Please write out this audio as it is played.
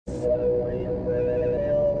Flyover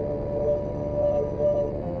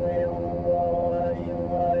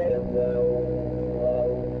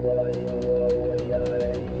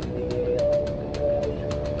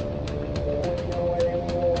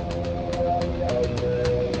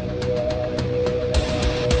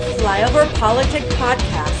Politic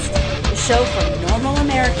Podcast, the show for normal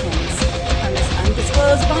Americans. From this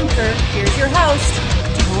undisclosed bunker, here's your host,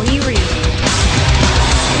 Tony Reed.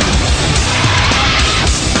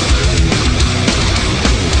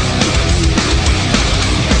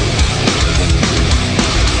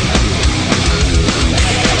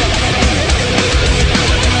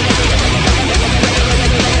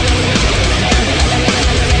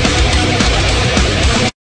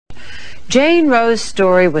 Jane Roe's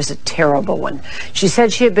story was a terrible one. She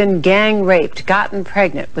said she had been gang raped, gotten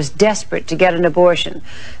pregnant, was desperate to get an abortion.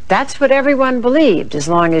 That's what everyone believed as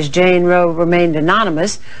long as Jane Roe remained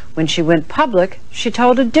anonymous. When she went public, she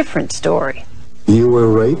told a different story. You were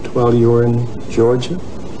raped while you were in Georgia?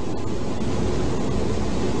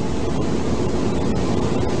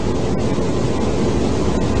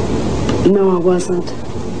 No, I wasn't.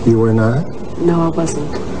 You were not? No, I wasn't.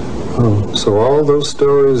 Oh, so all those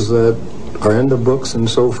stories that are in the books and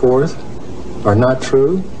so forth are not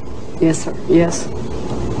true? Yes, sir. Yes.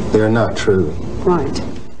 They're not true. Right.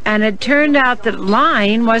 And it turned out that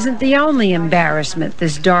lying wasn't the only embarrassment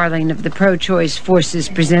this darling of the pro-choice forces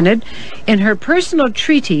presented. In her personal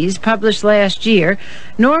treatise published last year,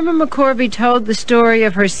 Norma McCorvey told the story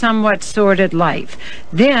of her somewhat sordid life.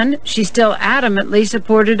 Then she still adamantly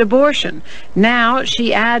supported abortion. Now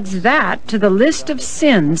she adds that to the list of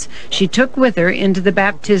sins she took with her into the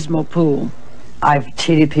baptismal pool. I've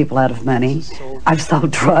cheated people out of money. I've sold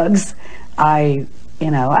drugs. I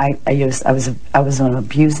was an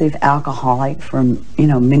abusive alcoholic for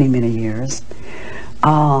many years.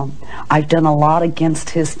 I've done a lot against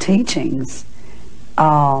his teachings.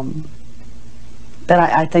 But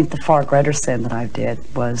I think the far greater sin that I did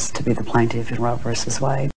was to be the plaintiff in Roe versus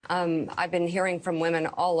Wade. I've been hearing from women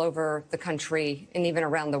all over the country and even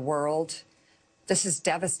around the world. This is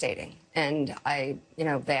devastating. And they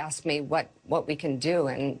asked me what we can do.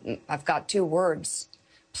 And I've got two words: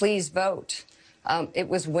 please vote. It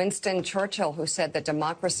was Winston Churchill who said that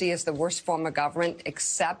democracy is the worst form of government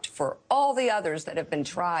except for all the others that have been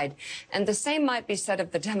tried. And the same might be said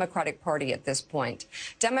of the Democratic Party at this point.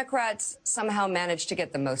 Democrats somehow manage to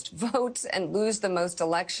get the most votes and lose the most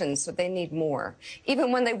elections, so they need more.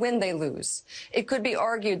 Even when they win, they lose. It could be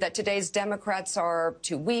argued that today's Democrats are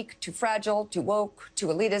too weak, too fragile, too woke, too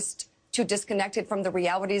elitist, too disconnected from the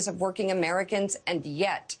realities of working Americans, and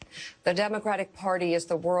yet the Democratic Party is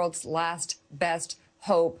the world's last best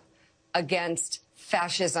hope against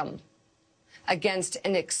fascism, against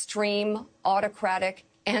an extreme, autocratic,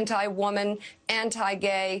 anti-woman,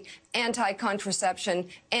 anti-gay, anti-contraception,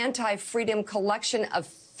 anti-freedom collection of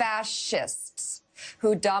fascists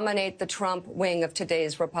who dominate the Trump wing of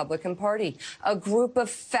today's Republican Party, a group of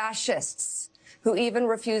fascists who even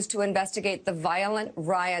refused to investigate the violent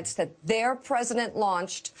riots that their president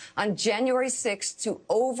launched on January 6th to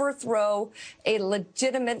overthrow a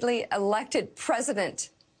legitimately elected president.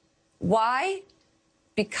 Why?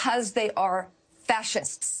 Because they are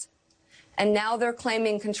fascists. And now they're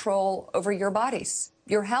claiming control over your bodies,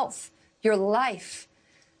 your health, your life.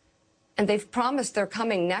 And they've promised they're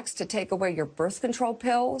coming next to take away your birth control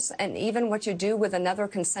pills and even what you do with another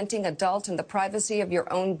consenting adult in the privacy of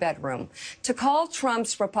your own bedroom. To call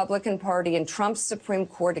Trump's Republican Party and Trump's Supreme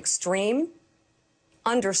Court extreme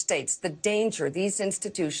understates the danger these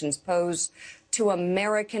institutions pose to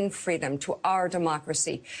American freedom, to our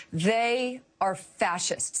democracy. They are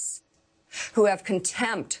fascists who have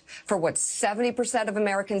contempt for what 70% of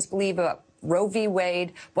Americans believe about Roe v.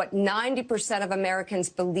 Wade, what 90% of Americans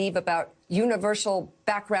believe about universal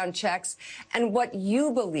background checks, and what you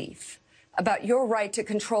believe about your right to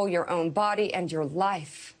control your own body and your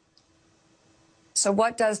life. So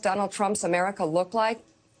what does Donald Trump's America look like?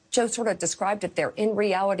 Joe sort of described it there. In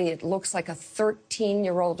reality, it looks like a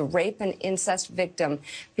 13-year-old rape and incest victim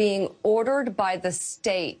being ordered by the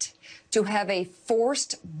state to have a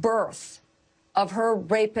forced birth of her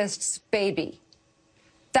rapist's baby.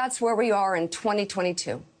 That's where we are in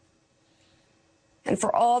 2022. And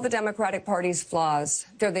for all the Democratic Party's flaws,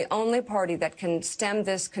 they're the only party that can stem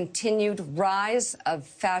this continued rise of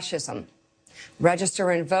fascism.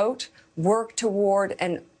 Register and vote, work toward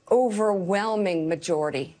an overwhelming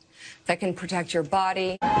majority that can protect your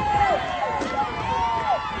body.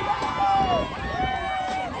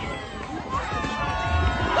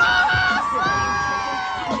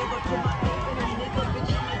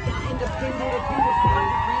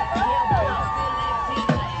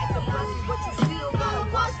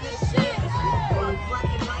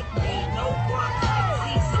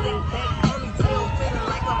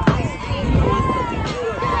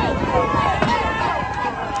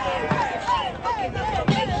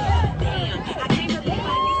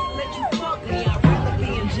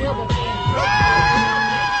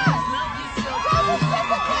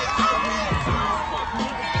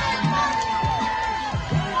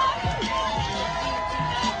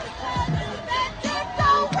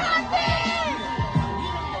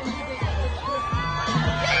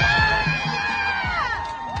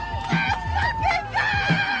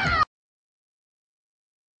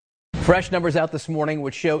 Fresh numbers out this morning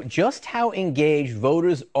which show just how engaged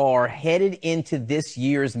voters are headed into this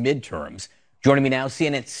year's midterms. Joining me now,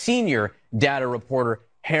 CNN senior data reporter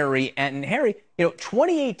Harry Enton. Harry,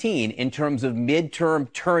 2018 in terms of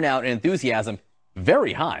midterm turnout and enthusiasm,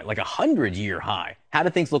 very high, like 100-year high. How do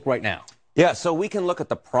things look right now? Yeah, so we can look at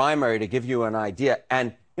the primary to give you an idea.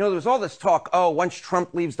 And, there's all this talk, once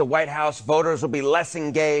Trump leaves the White House, voters will be less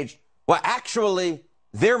engaged. Well, actually,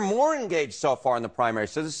 they're more engaged so far in the primary.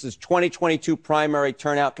 So this is 2022 primary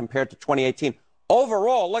turnout compared to 2018.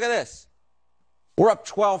 Overall, look at this. We're up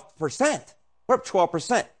 12%. We're up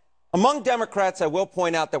 12%. Among Democrats, I will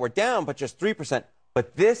point out that we're down, but just 3%.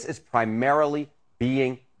 But this is primarily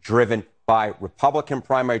being driven by Republican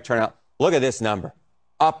primary turnout. Look at this number.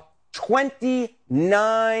 Up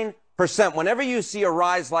 29%. Whenever you see a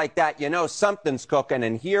rise like that, something's cooking.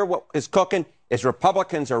 And here what is cooking is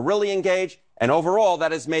Republicans are really engaged. And overall,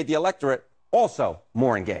 that has made the electorate also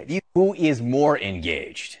more engaged. Who is more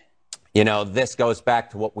engaged? This goes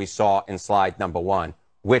back to what we saw in slide number 1,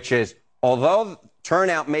 which is although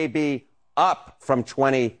turnout may be up from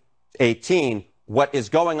 2018, what is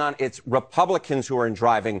going on, it's Republicans who are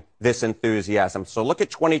driving this enthusiasm. So look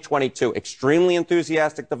at 2022, extremely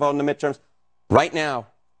enthusiastic to vote in the midterms. Right now,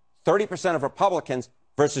 30% of Republicans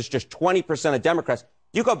versus just 20% of Democrats.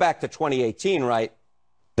 You go back to 2018, right?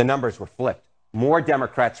 The numbers were flipped. More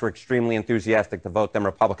Democrats were extremely enthusiastic to vote than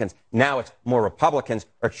Republicans. Now it's more Republicans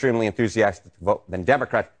are extremely enthusiastic to vote than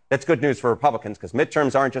Democrats. That's good news for Republicans because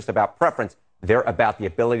midterms aren't just about preference. They're about the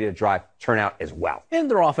ability to drive turnout as well. And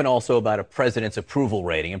they're often also about a president's approval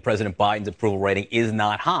rating. And President Biden's approval rating is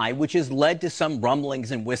not high, which has led to some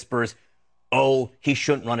rumblings and whispers. He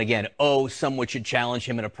shouldn't run again. Someone should challenge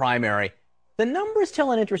him in a primary. The numbers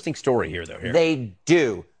tell an interesting story here, though. They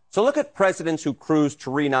do. So look at presidents who cruise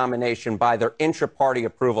to renomination by their intra-party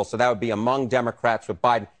approval. So that would be among Democrats with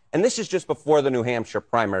Biden. And this is just before the New Hampshire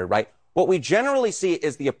primary, right? What we generally see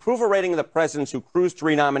is the approval rating of the presidents who cruise to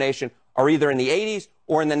renomination are either in the 80s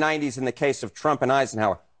or in the 90s in the case of Trump and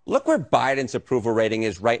Eisenhower. Look where Biden's approval rating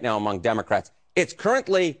is right now among Democrats. It's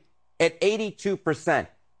currently at 82%.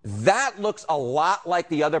 That looks a lot like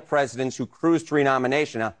the other presidents who cruise to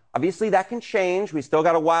renomination. Now, obviously, that can change. We still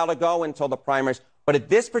got a while to go until the primaries. But at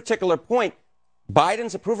this particular point,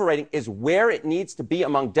 Biden's approval rating is where it needs to be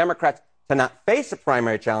among Democrats to not face a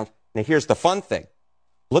primary challenge. Now, here's the fun thing.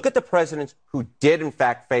 Look at the presidents who did, in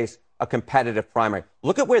fact, face a competitive primary.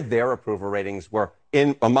 Look at where their approval ratings were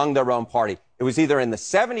among their own party. It was either in the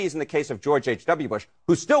 70s in the case of George H.W. Bush,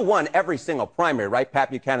 who still won every single primary, right?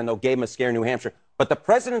 Pat Buchanan, though, gave him a scare in New Hampshire. But the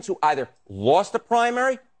presidents who either lost a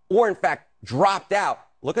primary or, in fact, dropped out,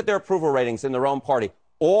 look at their approval ratings in their own party,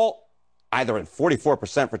 all either in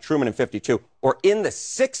 44% for Truman in 52 or in the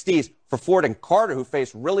 60s for Ford and Carter, who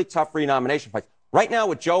faced really tough renomination fights. Right now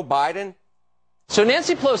with Joe Biden. So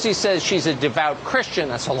Nancy Pelosi says she's a devout Christian.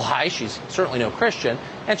 That's a lie. She's certainly no Christian.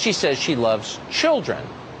 And she says she loves children.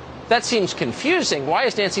 That seems confusing. Why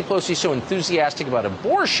is Nancy Pelosi so enthusiastic about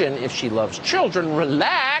abortion if she loves children?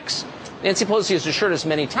 Relax. Nancy Pelosi has assured us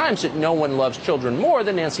many times that no one loves children more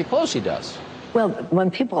than Nancy Pelosi does. Well,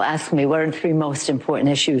 when people ask me what are the three most important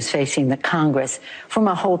issues facing the Congress, for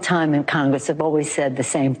my whole time in Congress, I've always said the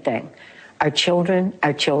same thing. Our children,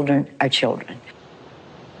 our children, our children.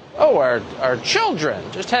 Oh, our children.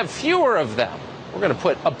 Just have fewer of them. We're going to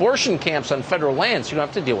put abortion camps on federal land so you don't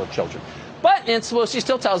have to deal with children. But Nancy Pelosi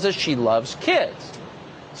still tells us she loves kids.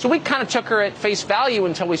 So we kind of took her at face value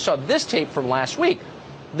until we saw this tape from last week.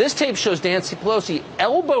 This tape shows Nancy Pelosi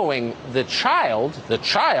elbowing the child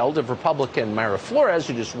of Republican Mayra Flores,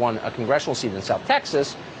 who just won a congressional seat in South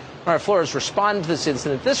Texas. Mayra Flores responded to this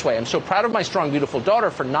incident this way. I'm so proud of my strong, beautiful daughter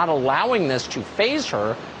for not allowing this to faze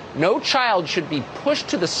her. No child should be pushed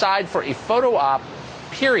to the side for a photo op,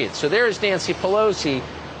 period. So there is Nancy Pelosi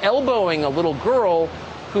elbowing a little girl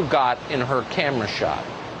who got in her camera shot.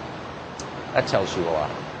 That tells you a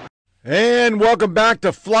lot. And welcome back to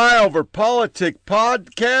Flyover Politic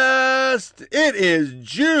Podcast. It is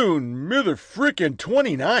June motherfrickin'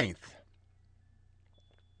 29th.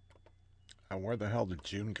 And where the hell did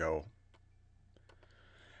June go?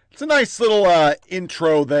 It's a nice little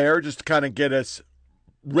intro there, just to kind of get us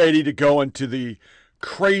ready to go into the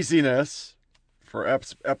craziness for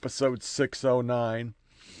episode 609.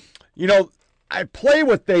 I play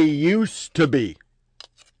what they used to be.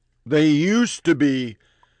 They used to be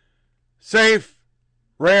safe,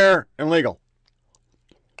 rare, and legal.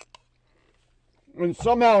 And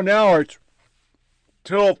somehow now it's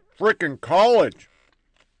till frickin' college.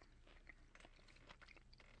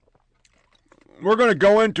 We're going to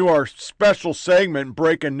go into our special segment,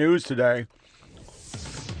 Breaking News, today.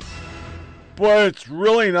 but it's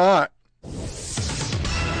really not.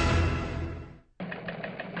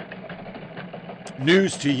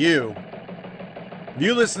 News to you. If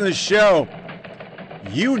you listen to the show,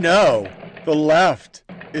 you know the left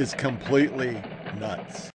is completely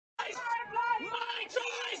nuts.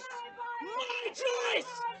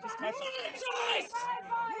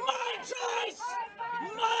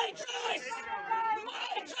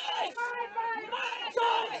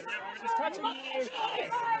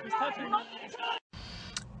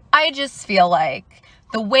 I just feel like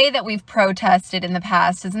the way that we've protested in the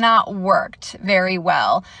past has not worked very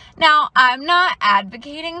well. Now, I'm not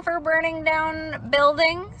advocating for burning down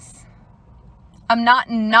buildings. I'm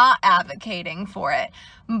not advocating for it.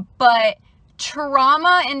 But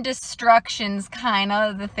trauma and destruction's kind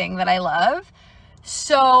of the thing that I love.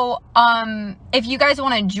 So, if you guys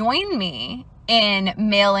want to join me in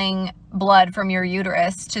mailing blood from your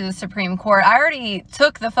uterus to the Supreme Court, I already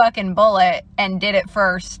took the fucking bullet and did it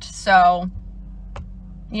first. So,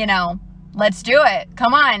 you know, let's do it.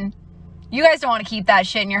 Come on. You guys don't want to keep that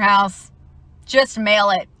shit in your house. Just mail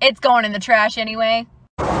it. It's going in the trash anyway.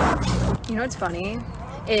 You know what's funny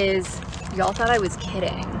is y'all thought I was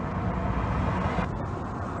kidding.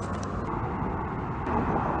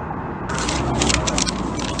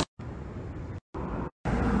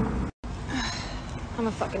 I'm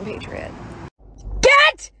a fucking patriot.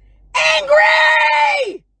 Get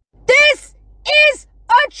angry! This is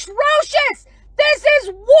atrocious! This is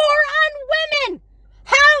war on women!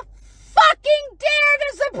 How fucking dare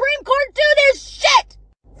the Supreme Court do this shit!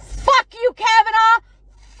 Fuck you, Kavanaugh!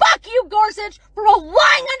 Fuck you, Gorsuch, for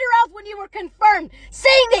lying under oath when you were confirmed,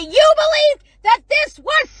 saying that you believed that this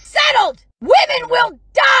was settled! Women will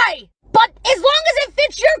die! But as long as it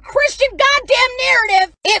fits your Christian goddamn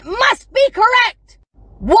narrative, it must be correct!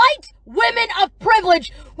 White women of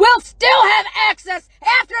privilege will still have access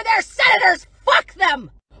after their senators fuck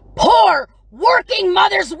them. Poor working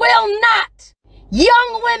mothers will not.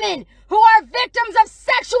 Young women who are victims of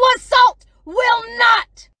sexual assault will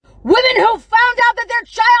not. Women who found out that their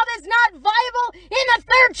child is not viable in the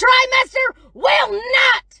third trimester will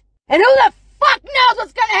not. And who the fuck knows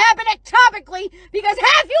what's going to happen ectopically, because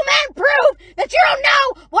half you men prove that you don't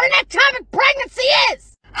know what an ectopic pregnancy is.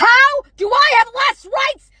 How do I have less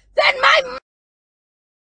rights than my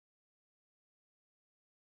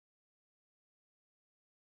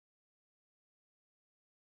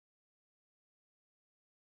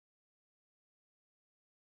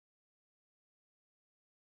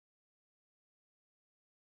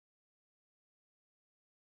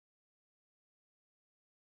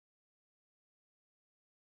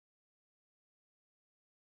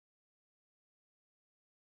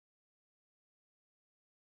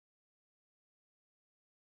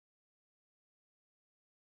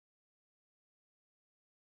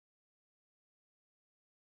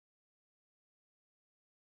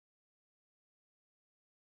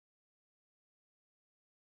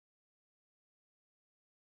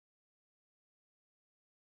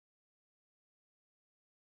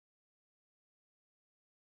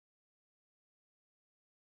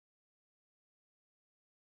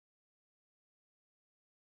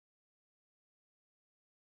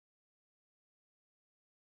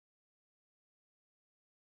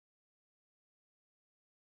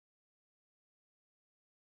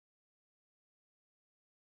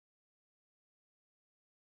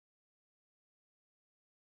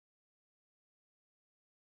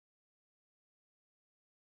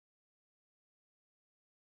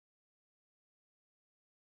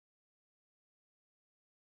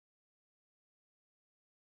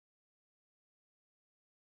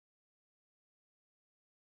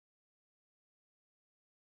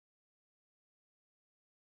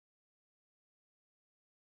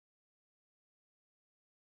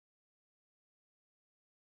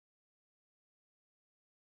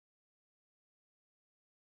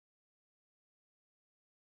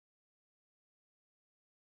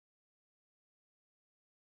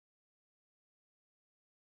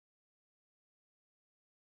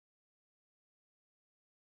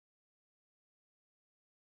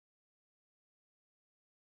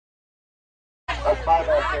That's my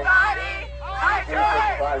message. That's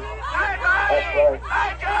right.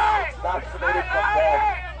 Vaccinated from death.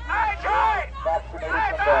 Vaccinated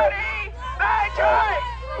from death.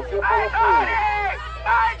 If you're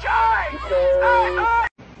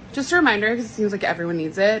Just a reminder, because it seems like everyone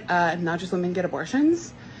needs it, not just women get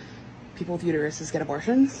abortions. People with uteruses get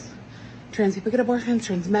abortions. Trans people get abortions.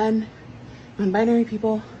 Trans men, non-binary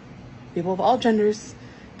people, people of all genders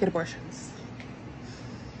get abortions.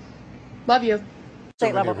 Love you.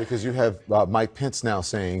 State level. Because you have Mike Pence now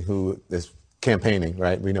saying, who is campaigning,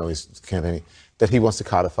 right? We know he's campaigning, that he wants to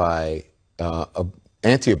codify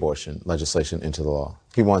anti-abortion legislation into the law.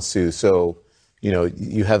 He wants to, so, you know,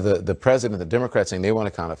 you have the president, the Democrats saying they want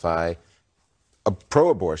to codify a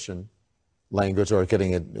pro-abortion language or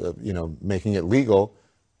getting it, you know, making it legal.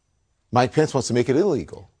 Mike Pence wants to make it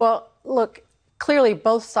illegal. Well, look, clearly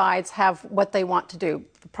both sides have what they want to do.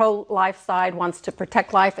 The pro-life side wants to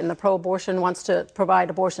protect life and the pro-abortion wants to provide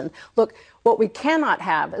abortion. Look, what we cannot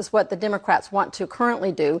have is what the Democrats want to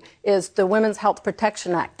currently do is the Women's Health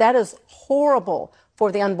Protection Act. That is horrible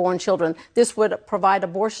for the unborn children. This would provide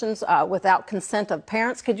abortions without consent of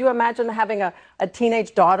parents. Could you imagine having a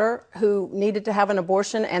teenage daughter who needed to have an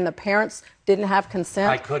abortion and the parents didn't have consent?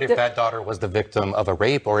 I could if that daughter was the victim of a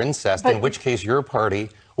rape or incest, in which case your party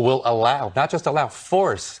will allow, not just allow,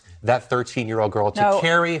 force that 13-year-old girl to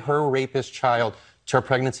carry her rapist child to her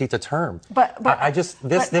pregnancy to term. I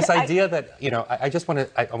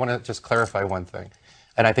want to just clarify one thing.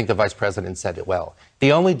 And I think the vice president said it well.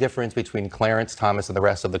 The only difference between Clarence Thomas and the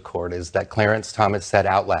rest of the court is that Clarence Thomas said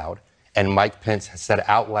out loud, and Mike Pence has said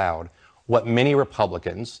out loud, what many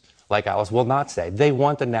Republicans, like Alice, will not say. They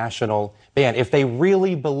want a national ban. If they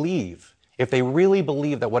really believe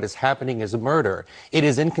that what is happening is murder, it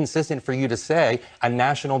is inconsistent for you to say a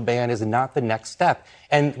national ban is not the next step.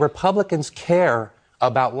 And Republicans care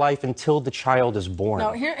about life until the child is born.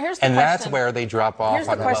 No, here's the and question. That's where they drop off. Here's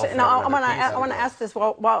the question. No, I want to ask this.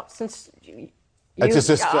 Well, since you, just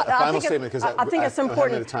a final statement because I think it's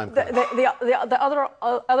important. The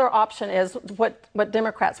other option is what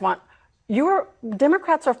Democrats want.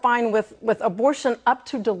 Democrats are fine with abortion up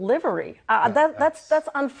to delivery. That's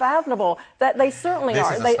unfathomable. That they certainly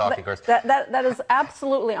are. That is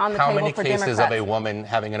absolutely on the table for Democrats. How many cases of a woman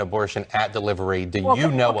having an abortion at delivery do you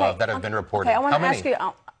know of that have been reported? Okay, I want to ask you.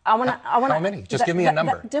 How many? Just give me a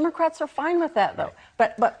number. Democrats are fine with that, though.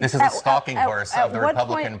 But this is a stalking horse of the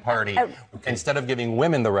Republican Party. Instead of giving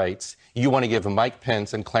women the rights, you want to give Mike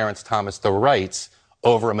Pence and Clarence Thomas the rights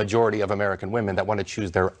over a majority of American women that want to choose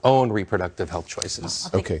their own reproductive health choices.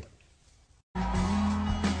 Okay. I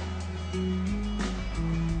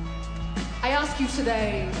ask you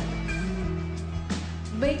today,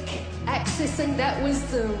 make accessing that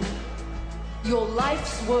wisdom your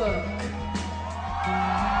life's work.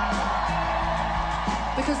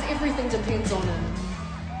 Because everything depends on it.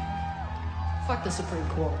 Fuck the Supreme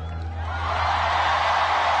Court.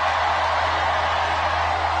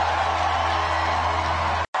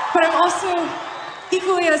 But I'm also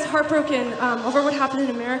equally as heartbroken over what happened in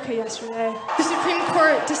America yesterday. The Supreme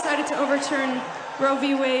Court decided to overturn Roe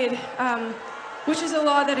v. Wade, which is a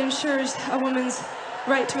law that ensures a woman's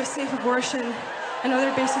right to a safe abortion and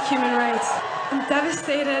other basic human rights. I'm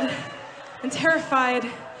devastated and terrified,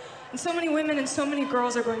 and so many women and so many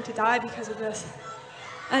girls are going to die because of this.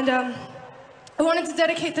 And I wanted to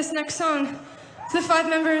dedicate this next song to the 5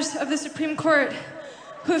 members of the Supreme Court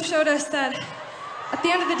who have showed us that at the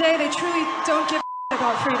end of the day, they truly don't give a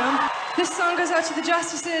about freedom. This song goes out to the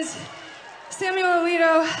justices, Samuel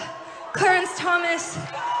Alito, Clarence Thomas,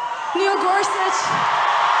 Neil Gorsuch,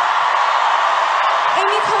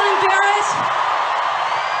 Amy Coney Barrett,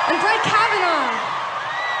 and Brett Kavanaugh.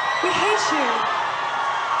 We hate you.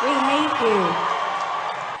 We hate you.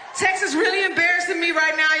 Texas really embarrassing me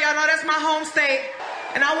right now. Y'all know that's my home state.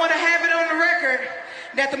 And I want to have it on the record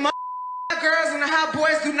that the girls and the hot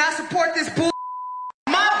boys do not support this bull.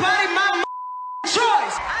 My body, my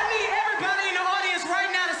choice. I need everybody in the audience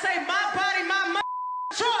right now to say my body, my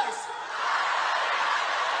choice.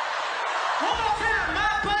 One more time,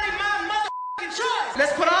 my body, my choice.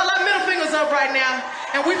 Let's put all our middle fingers up right now,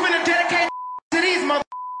 and we're gonna dedicate to these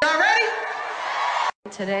motherfuckers. Y'all ready?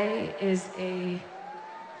 Today is a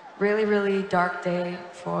really, really dark day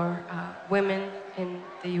for women in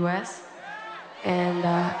the U.S. And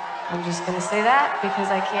I'm just going to say that because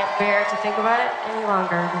I can't bear to think about it any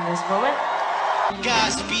longer in this moment.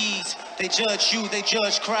 Godspeed, they judge you, they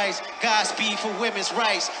judge Christ. Godspeed for women's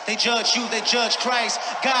rights. They judge you, they judge Christ.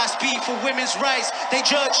 Godspeed for women's rights. They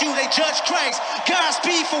judge you, they judge Christ.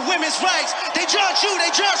 Godspeed for women's rights. They judge you, they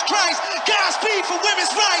judge Christ. Godspeed for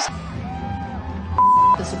women's rights.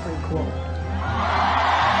 The Supreme Court.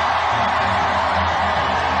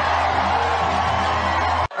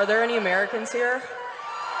 Are there any Americans here?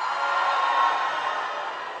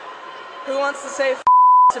 Who wants to say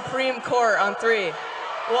Supreme Court on 3? 1, 2,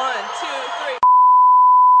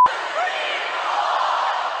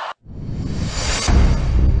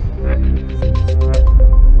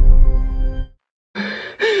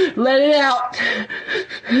 3. Let it out.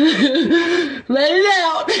 Let it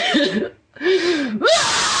out.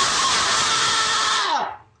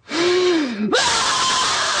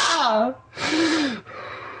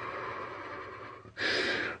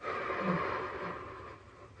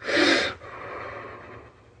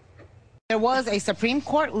 was a Supreme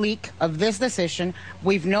Court leak of this decision.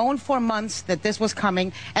 We've known for months that this was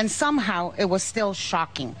coming, and somehow it was still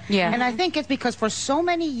shocking. Yeah. And I think it's because for so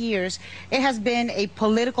many years, it has been a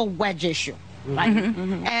political wedge issue. Right?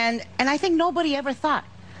 And I think nobody ever thought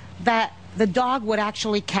that the dog would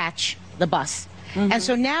actually catch the bus. And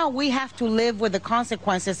so now we have to live with the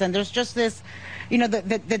consequences, and there's just this, you know,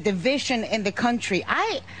 the division in the country.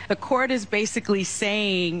 The court is basically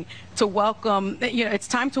saying to welcome, you know, it's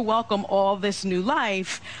time to welcome all this new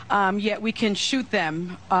life, yet we can shoot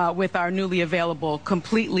them with our newly available,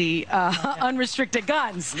 completely unrestricted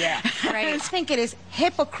guns. Yeah. Right. I think it is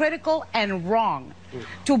hypocritical and wrong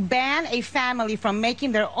to ban a family from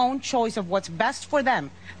making their own choice of what's best for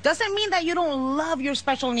them. Doesn't mean that you don't love your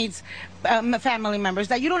special needs family members,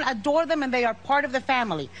 that you don't adore them and they are part of the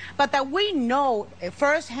family, but that we know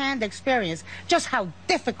firsthand experience just how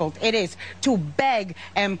difficult it is to beg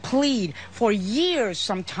and plead for years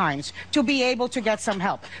sometimes to be able to get some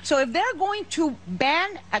help. So if they're going to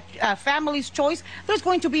ban a family's choice, there's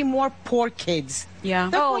going to be more poor kids.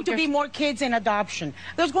 Yeah. There's going to be more kids in adoption.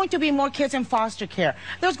 There's going to be more kids in foster care.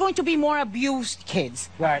 There's going to be more abused kids.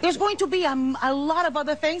 Right. There's going to be a lot of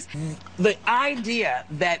other things. The idea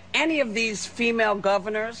that any of these female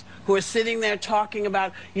governors who are sitting there talking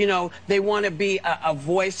about, you know, they want to be a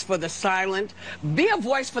voice for the silent, be a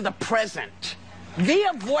voice for the present. Be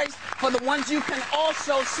a voice for the ones you can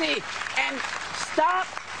also see. And stop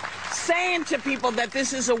saying to people that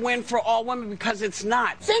this is a win for all women, because it's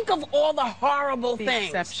not. Think of all the horrible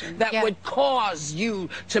things that would cause you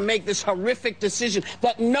to make this horrific decision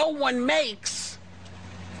that no one makes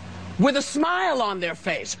with a smile on their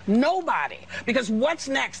face. Nobody. Because what's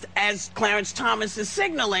next, as Clarence Thomas is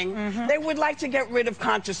signaling, they would like to get rid of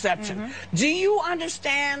contraception. Do you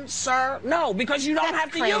understand, sir? No, because you don't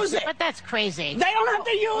have to use it. But that's crazy. They don't have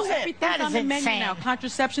to use it. Everything's on the menu now.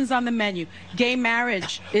 Contraception's on the menu. Gay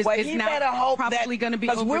marriage is now probably going to be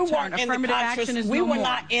overturned. Affirmative action is no more. We were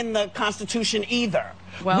not in the Constitution either.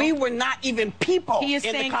 Well, we were not even people he is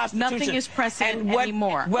in saying the Constitution. Nothing is precedent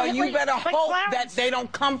anymore. Well, you better hope that they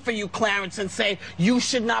don't come for you, Clarence, and say you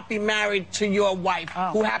should not be married to your wife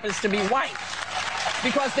who happens to be white,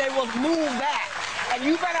 because they will move that. And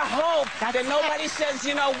you better hope that nobody says,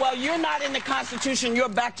 you know, well, you're not in the Constitution, you're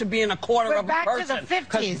back to being a quarter of a person. We're back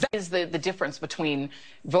to the 50s. Is the difference between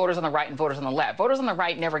voters on the right and voters on the left. Voters on the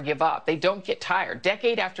right never give up. They don't get tired.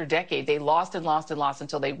 Decade after decade, they lost and lost and lost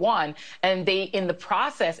until they won. And they, in the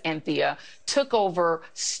process, Anthea, took over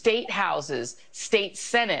state houses, state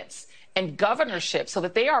senates, and governorships so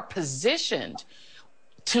that they are positioned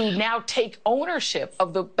to now take ownership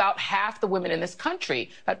of about half the women in this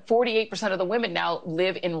country. About 48% of the women now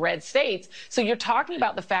live in red states. So you're talking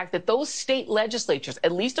about the fact that those state legislatures,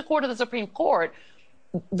 at least according to the Supreme Court,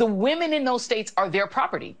 the women in those states are their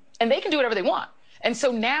property, and they can do whatever they want. And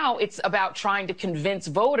so now it's about trying to convince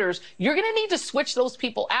voters, you're going to need to switch those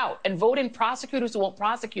people out and vote in prosecutors who won't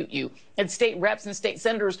prosecute you, and state reps and state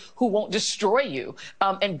senators who won't destroy you,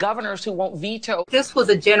 and governors who won't veto. This was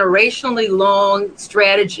a generationally long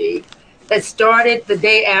strategy that started the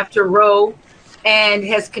day after Roe and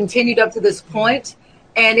has continued up to this point.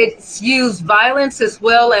 And it's used violence as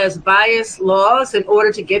well as biased laws in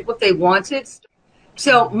order to get what they wanted.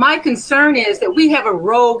 So my concern is that we have a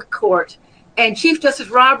rogue court, and Chief Justice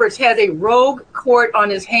Roberts has a rogue court on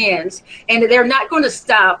his hands, and they're not going to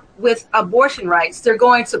stop with abortion rights. They're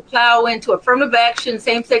going to plow into affirmative action,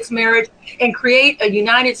 same-sex marriage, and create a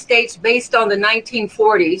United States based on the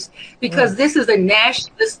 1940s, because this is a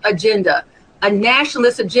nationalist agenda. A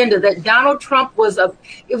nationalist agenda that Donald Trump was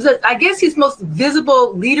I guess he's most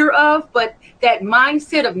visible leader of, but that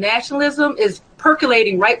mindset of nationalism is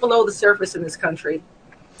percolating right below the surface in this country.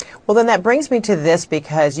 Well, then that brings me to this,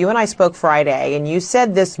 because you and I spoke Friday, and you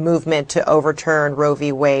said this movement to overturn Roe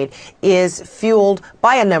v. Wade is fueled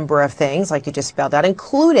by a number of things, like you just spelled out,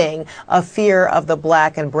 including a fear of the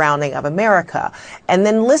black and browning of America. And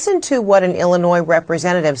then listen to what an Illinois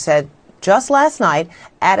representative said just last night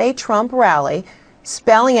at a Trump rally,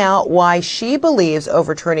 spelling out why she believes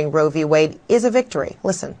overturning Roe v. Wade is a victory.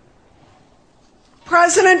 Listen.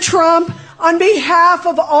 President Trump, on behalf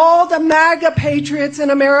of all the MAGA patriots in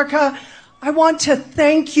America, I want to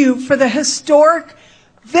thank you for the historic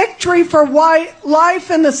victory for life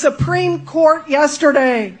in the Supreme Court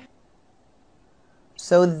yesterday.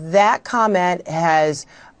 So that comment has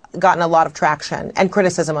gotten a lot of traction and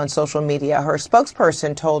criticism on social media. Her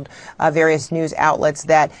spokesperson told various news outlets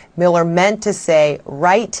that Miller meant to say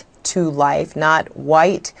right to life, not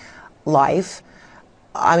white life.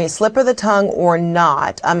 I mean, slip of the tongue or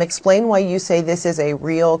not. Explain why you say this is a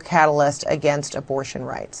real catalyst against abortion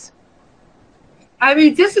rights. I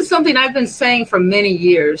mean, this is something I've been saying for many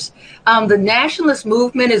years. The nationalist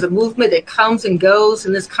movement is a movement that comes and goes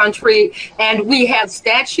in this country. And we have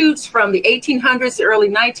statutes from the 1800s, the early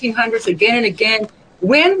 1900s, again and again.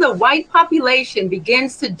 When the white population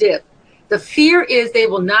begins to dip, the fear is they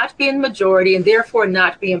will not be in majority and therefore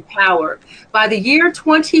not be in power. By the year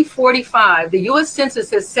 2045, the U.S.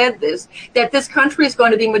 Census has said this, that this country is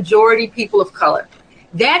going to be majority people of color.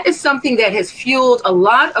 That is something that has fueled a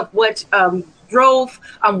lot of what drove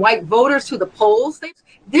white voters to the polls.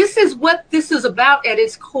 This is what this is about at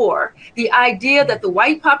its core. The idea that the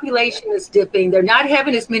white population is dipping, they're not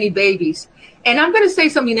having as many babies. And I'm going to say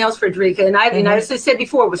something else, Frederica, and I said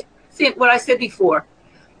before, was what I said before.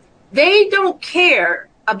 They don't care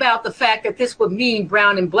about the fact that this would mean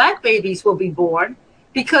brown and black babies will be born,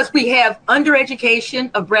 because we have undereducation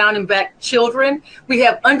of brown and black children. We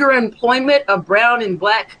have underemployment of brown and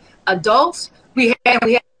black adults. We have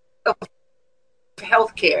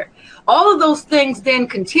health care. All of those things then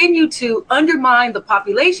continue to undermine the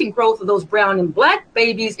population growth of those brown and black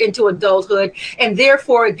babies into adulthood, and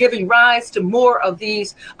therefore giving rise to more of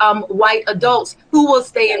these white adults who will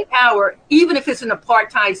stay in power, even if it's an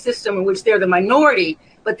apartheid system in which they're the minority,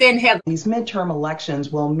 but then have these midterm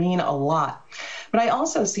elections will mean a lot. But I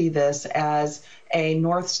also see this as a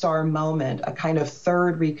North Star moment, a kind of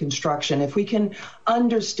third Reconstruction. If we can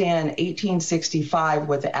understand 1865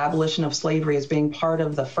 with the abolition of slavery as being part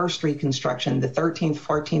of the first Reconstruction, the 13th,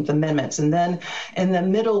 14th Amendments, and then in the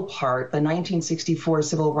middle part, the 1964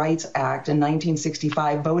 Civil Rights Act and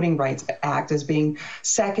 1965 Voting Rights Act as being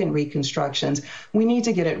second Reconstructions, we need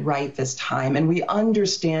to get it right this time. And we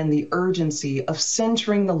understand the urgency of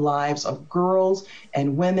centering the lives of girls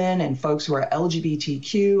and women and folks who are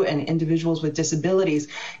LGBTQ and individuals with disabilities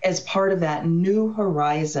as part of that new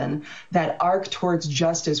horizon, that arc towards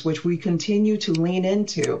justice, which we continue to lean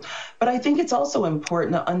into. But I think it's also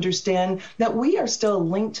important to understand that we are still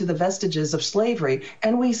linked to the vestiges of slavery,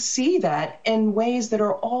 and we see that in ways that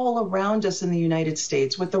are all around us in the United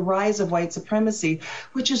States with the rise of white supremacy,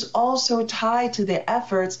 which is also tied to the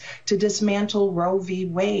efforts to dismantle Roe v.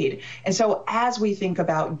 Wade. And so as we think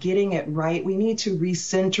about getting it right, we need to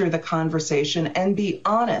recenter the conversation and be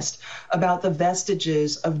honest about the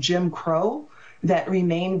vestiges of Jim Crow that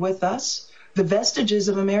remain with us, the vestiges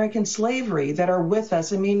of American slavery that are with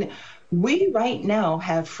us. I mean, we right now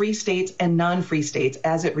have free states and non-free states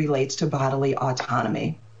as it relates to bodily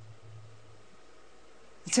autonomy.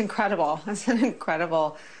 It's incredible. It's an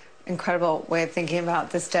incredible way of thinking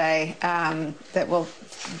about this day that will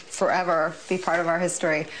forever be part of our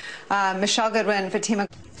history. Michelle Goodwin, Fatima.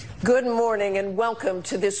 Good morning and welcome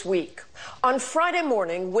to This Week. On Friday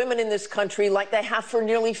morning, women in this country, like they have for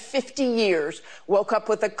nearly 50 years, woke up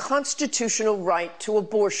with a constitutional right to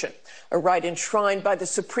abortion, a right enshrined by the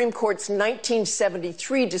Supreme Court's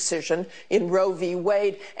 1973 decision in Roe v.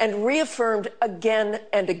 Wade and reaffirmed again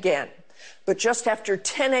and again. But just after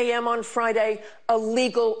 10 a.m. on Friday, a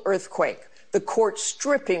legal earthquake, the court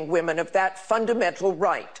stripping women of that fundamental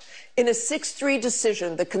right. In a 6-3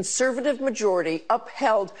 decision, the conservative majority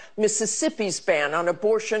upheld Mississippi's ban on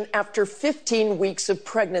abortion after 15 weeks of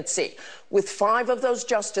pregnancy, with 5 of those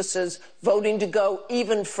justices voting to go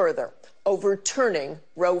even further, overturning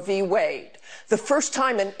Roe v. Wade. The first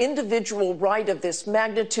time an individual right of this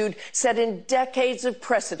magnitude, set in decades of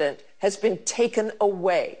precedent, has been taken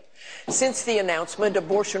away. Since the announcement,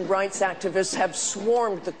 abortion rights activists have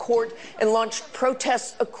swarmed the court and launched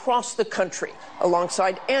protests across the country,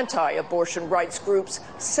 alongside anti-abortion rights groups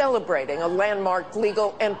celebrating a landmark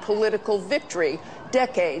legal and political victory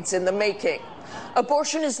decades in the making.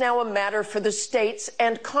 Abortion is now a matter for the states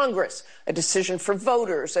and Congress, a decision for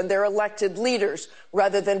voters and their elected leaders,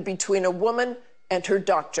 rather than between a woman and her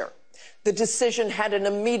doctor. The decision had an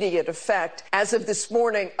immediate effect. As of this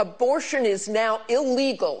morning, abortion is now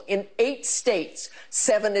illegal in 8 states.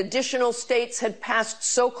 7 additional states had passed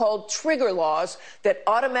so-called trigger laws that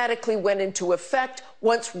automatically went into effect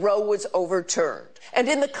once Roe was overturned. And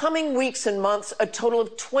in the coming weeks and months, a total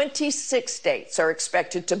of 26 states are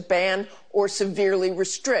expected to ban or severely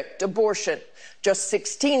restrict abortion. Just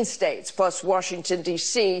 16 states, plus Washington,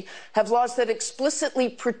 D.C., have laws that explicitly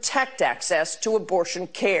protect access to abortion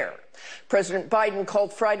care. President Biden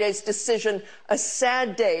called Friday's decision a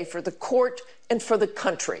sad day for the court and for the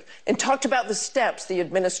country, and talked about the steps the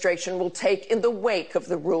administration will take in the wake of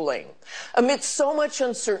the ruling. Amid so much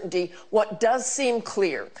uncertainty, what does seem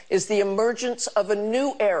clear is the emergence of a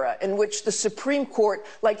new era in which the Supreme Court,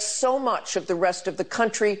 like so much of the rest of the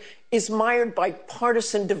country, is mired by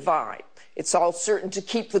partisan divide. It's all certain to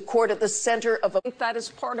keep the court at the center of a... That is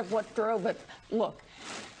part of what drove it. Look,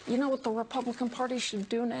 you know what the Republican Party should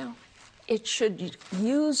do now? it should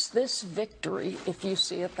use this victory, if you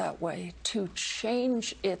see it that way, to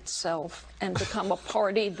change itself and become a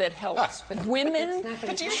party that helps women,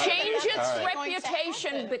 change its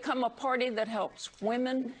reputation, become a party that helps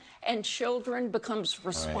women and children, becomes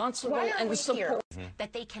responsible and support.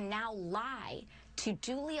 That they can now lie to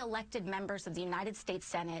duly elected members of the United States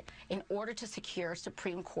Senate in order to secure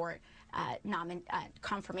Supreme Court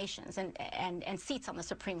confirmations and seats on the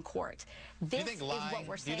Supreme Court. This is what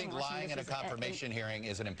we're saying. Do you think lying in a confirmation hearing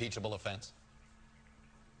is an impeachable offense?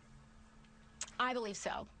 I believe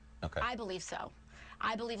so. Okay. I believe so.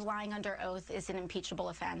 I believe lying under oath is an impeachable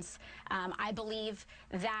offense. I believe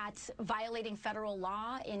that violating federal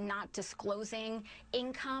law in not disclosing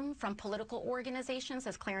income from political organizations,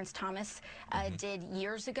 as Clarence Thomas did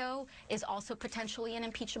years ago, is also potentially an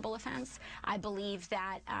impeachable offense. I believe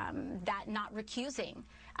that that not recusing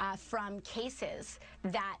from cases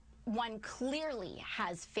that one clearly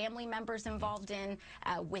has family members involved in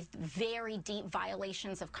with very deep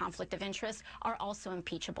violations of conflict of interest are also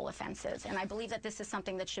impeachable offenses. And I believe that this is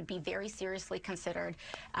something that should be very seriously considered,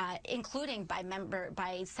 including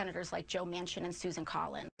by senators like Joe Manchin and Susan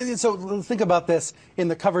Collins. So think about this in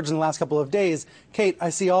the coverage in the last couple of days. Kate,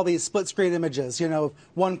 I see all these split screen images, you know,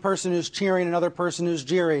 one person who's cheering, another person who's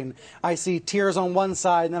jeering. I see tears on one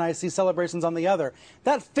side, and then I see celebrations on the other.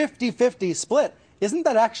 That 50-50 split, isn't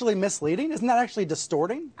that actually misleading? Isn't that actually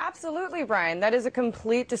distorting? Absolutely, Brian. That is a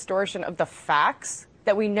complete distortion of the facts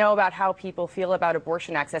that we know about how people feel about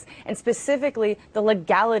abortion access, and specifically the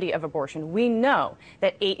legality of abortion. We know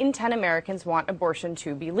that 8 in 10 Americans want abortion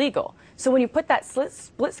to be legal. So when you put that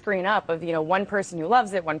split screen up of, you know, one person who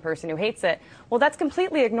loves it, one person who hates it, well, that's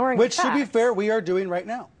completely ignoring the facts. Which, to be fair, we are doing right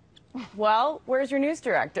now. Well, where's your news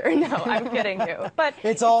director? No, I'm kidding you. But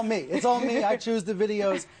it's all me. It's all me. I choose the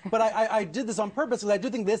videos. But I did this on purpose because I do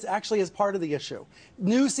think this actually is part of the issue.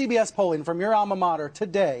 New CBS polling from your alma mater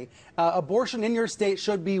today, abortion in your state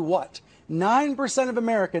should be what? 9% of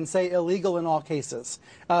Americans say illegal in all cases.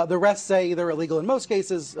 The rest say either illegal in most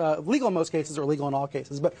cases, legal in most cases, or legal in all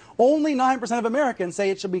cases. But only 9% of Americans say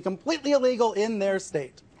it should be completely illegal in their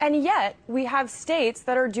state. And yet, we have states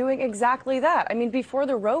that are doing exactly that. I mean, before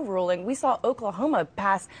the Roe ruling, we saw Oklahoma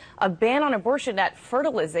pass a ban on abortion at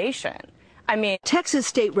fertilization. I mean, Texas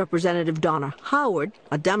State Representative Donna Howard,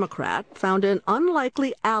 a Democrat, found an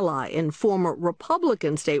unlikely ally in former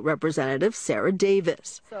Republican State Representative Sarah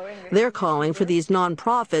Davis. They're calling for these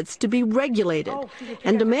nonprofits to be regulated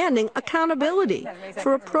and demanding accountability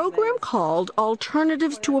for a program called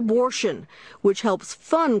Alternatives to Abortion, which helps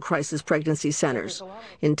fund crisis pregnancy centers.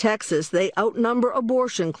 In Texas, they outnumber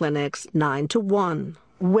abortion clinics 9-1.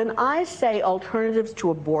 When I say alternatives to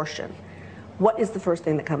abortion, what is the first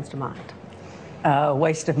thing that comes to mind?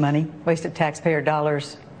 Waste of money, waste of taxpayer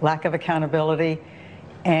dollars, lack of accountability,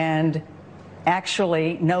 and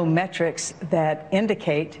actually no metrics that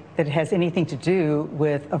indicate that it has anything to do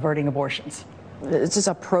with averting abortions. It's just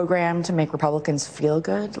a program to make Republicans feel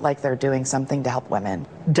good, like they're doing something to help women.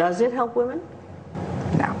 Does it help women?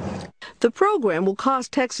 No. The program will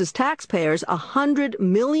cost Texas taxpayers $100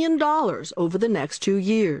 million over the next 2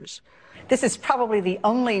 years. This is probably the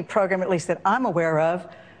only program, at least that I'm aware of,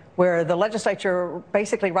 where the legislature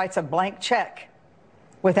basically writes a blank check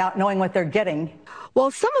without knowing what they're getting.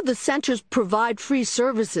 While some of the centers provide free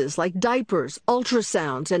services like diapers,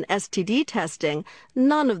 ultrasounds, and STD testing,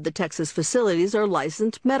 none of the Texas facilities are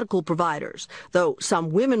licensed medical providers, though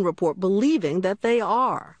some women report believing that they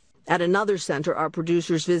are. At another center our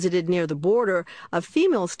producers visited near the border, a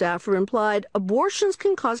female staffer implied abortions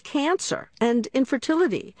can cause cancer and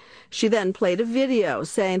infertility. She then played a video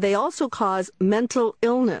saying they also cause mental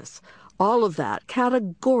illness. All of that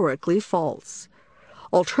categorically false.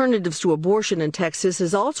 Alternatives to Abortion in Texas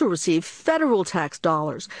has also received federal tax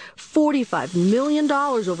dollars, $45 million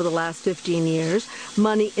over the last 15 years,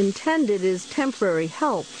 money intended as temporary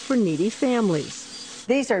help for needy families.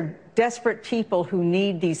 These are desperate people who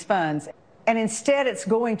need these funds, and instead it's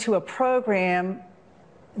going to a program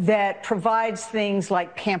that provides things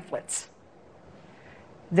like pamphlets,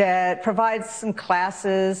 that provides some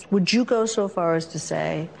classes. Would you go so far as to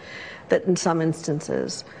say that in some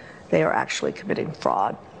instances they are actually committing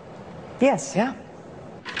fraud? Yes. Yeah.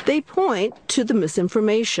 They point to the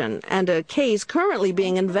misinformation and a case currently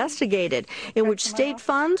being investigated in which state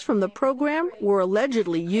funds from the program were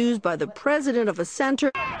allegedly used by the president of a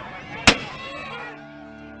center.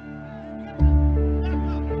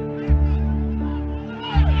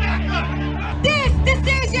 This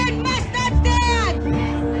decision must not stand!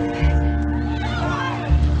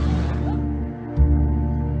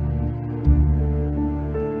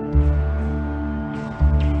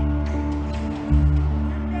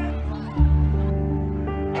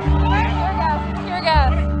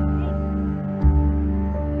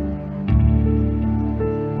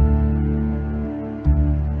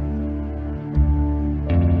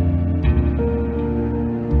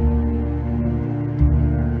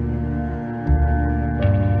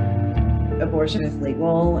 abortion is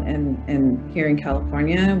legal and here in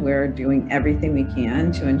California, we're doing everything we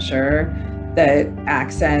can to ensure that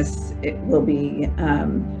access will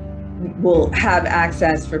have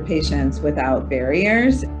access for patients without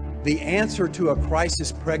barriers. The answer to a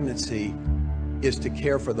crisis pregnancy is to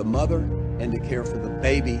care for the mother and to care for the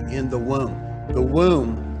baby in the womb. The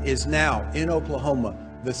womb is now, in Oklahoma,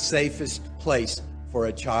 the safest place for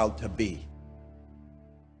a child to be.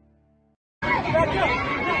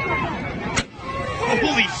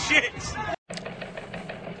 Holy shit!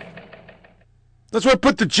 That's why I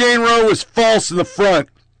put the Jane Roe as false in the front.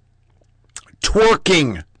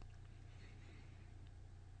 Twerking.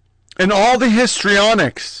 And all the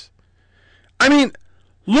histrionics. I mean,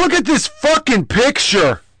 look at this fucking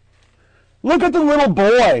picture. Look at the little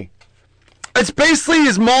boy. It's basically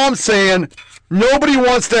his mom saying, nobody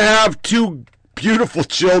wants to have two beautiful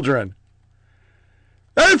children.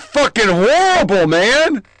 That is fucking horrible,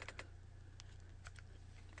 man.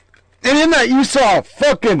 And in that, you saw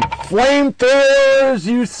fucking flamethrowers.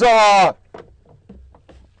 You saw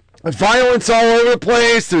violence all over the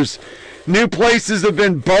place. There's new places that have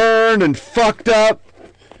been burned and fucked up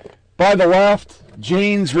by the left.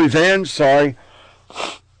 Jane's Revenge, sorry.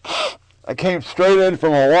 I came straight in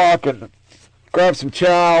from a walk and grabbed some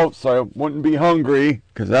chow so I wouldn't be hungry,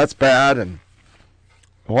 because that's bad. And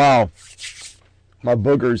wow, my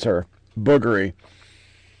boogers are boogery.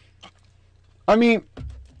 I mean,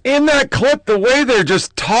 in that clip, the way they're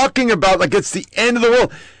just talking about like it's the end of the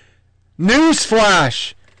world.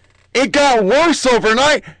 Newsflash. It got worse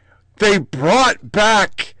overnight. They brought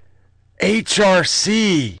back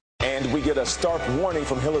HRC. And we get a stark warning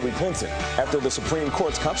from Hillary Clinton after the Supreme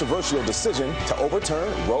Court's controversial decision to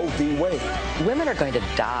overturn Roe v. Wade. Women are going to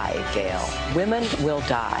die, Gail. Women will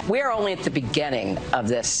die. We're only at the beginning of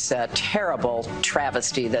this terrible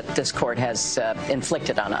travesty that this court has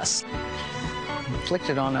inflicted on us.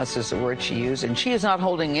 Inflicted on us is the word she used, and she is not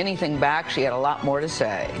holding anything back. She had a lot more to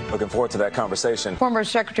say. Looking forward to that conversation. Former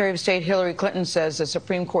Secretary of State Hillary Clinton says the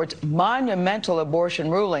Supreme Court's monumental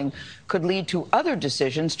abortion ruling could lead to other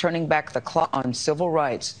decisions turning back the clock on civil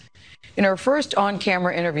rights. In her first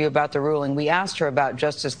on-camera interview about the ruling, we asked her about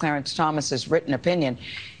Justice Clarence Thomas's written opinion.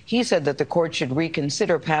 He said that the court should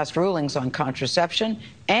reconsider past rulings on contraception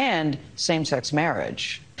and same-sex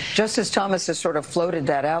marriage. Justice Thomas has sort of floated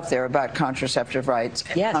that out there about contraceptive rights,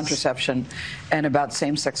 and contraception, and about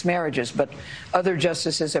same-sex marriages. But other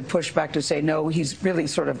justices have pushed back to say, no, he's really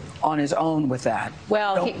sort of on his own with that.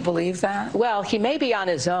 Well, Don't believe that? Well, he may be on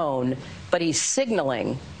his own, but he's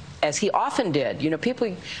signaling, as he often did. You know,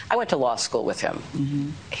 I went to law school with him. Mm-hmm.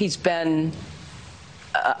 He's been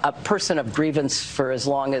a person of grievance for as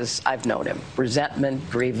long as I've known him. Resentment,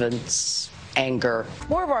 grievance, anger.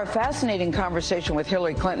 More of our fascinating conversation with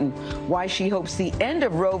Hillary Clinton, why she hopes the end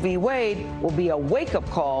of Roe v. Wade will be a wake-up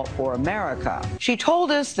call for America. She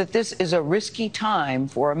told us that this is a risky time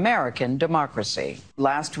for American democracy.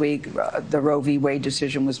 Last week, the Roe v. Wade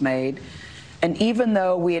decision was made, and even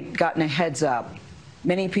though we had gotten a heads up,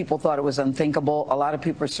 many people thought it was unthinkable. A lot of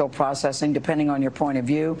people are still processing, depending on your point of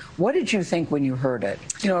view. What did you think when you heard it?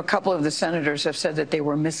 You know, a couple of the senators have said that they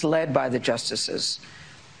were misled by the justices.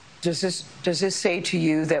 Does this say to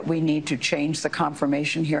you that we need to change the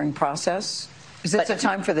confirmation hearing process? Is this a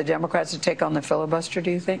time for the Democrats to take on the filibuster,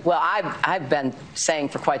 do you think? Well, I've been saying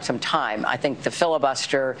for quite some time, I think the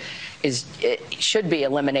filibuster should be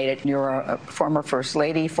eliminated. You're a former First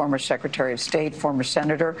Lady, former Secretary of State, former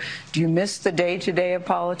Senator. Do you miss the day-to-day of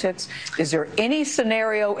politics? Is there any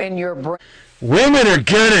scenario in your brain? Women are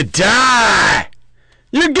gonna die!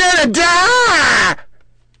 You're gonna die!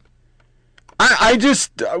 I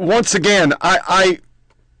just, once again,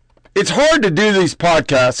 it's hard to do these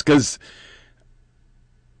podcasts because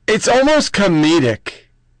it's almost comedic.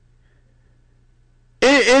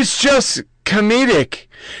 It's just comedic.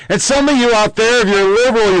 And some of you out there, if you're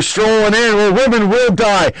liberal, you're strolling in, well, women will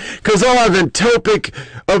die because they'll have ectopic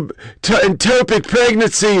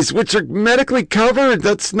pregnancies, which are medically covered.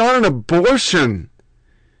 That's not an abortion.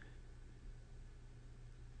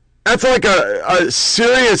 That's like a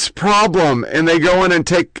serious problem, and they go in and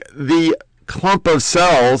take the clump of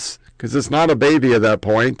cells, because it's not a baby at that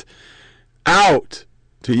point, out,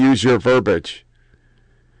 to use your verbiage.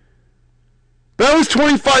 That was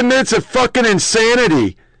 25 minutes of fucking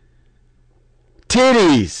insanity.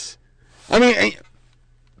 Titties. I mean,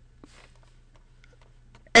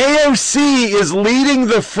 AOC is leading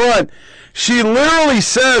the front. She literally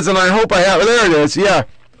says, and I hope I have it, there it is, yeah.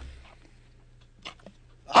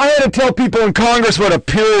 I had to tell people in Congress what a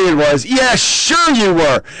period was. Yeah, sure you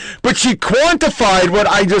were. But she quantified what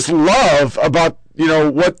I just love about, you know,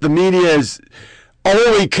 what the media is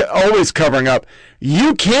always covering up.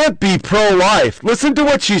 You can't be pro-life. Listen to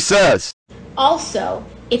what she says. Also,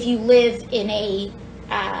 if you live in a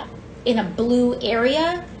blue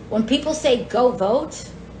area, when people say go vote,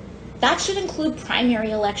 that should include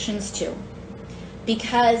primary elections too.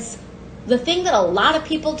 Because the thing that a lot of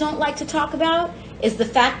people don't like to talk about is the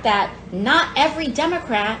fact that not every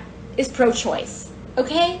Democrat is pro-choice,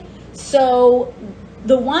 okay? So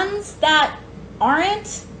the ones that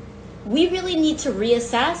aren't, we really need to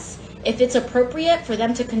reassess if it's appropriate for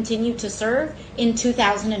them to continue to serve in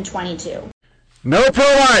 2022. No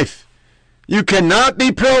pro-life. You cannot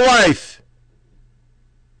be pro-life.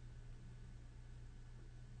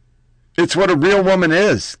 It's what a real woman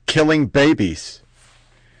is, killing babies.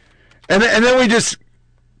 And then we just,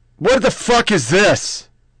 what the fuck is this?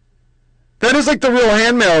 That is like the real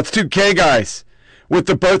handmail. It's two K guys with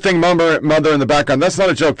the birthing mother in the background. That's not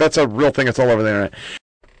a joke. That's a real thing. It's all over the internet.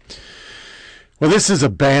 Well, this is a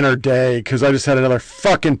banner day because I just had another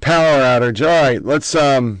fucking power outage. All right,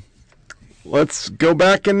 let's go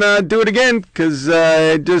back and do it again because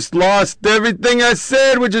I just lost everything I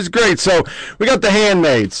said, which is great. So we got the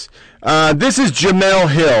handmaids. This is Jemele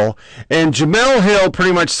Hill, and Jemele Hill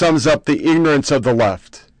pretty much sums up the ignorance of the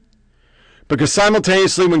left. Because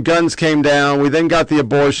simultaneously when guns came down, we then got the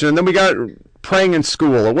abortion, and then we got praying in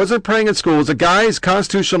school. It wasn't praying in school. It was a guy's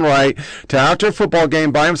constitutional right to, after a football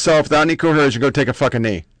game by himself, without any coercion, go take a fucking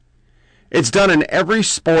knee. It's done in every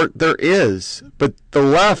sport there is, but the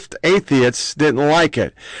left atheists didn't like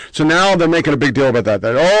it. So now they're making a big deal about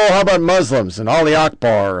that. Oh, how about Muslims and Ali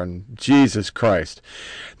Akbar and Jesus Christ.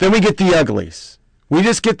 Then we get the uglies. We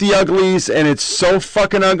just get the uglies, and it's so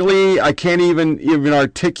fucking ugly, I can't even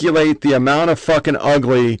articulate the amount of fucking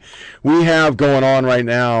ugly we have going on right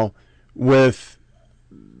now with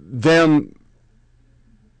them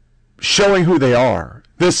showing who they are.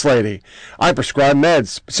 This lady, I prescribe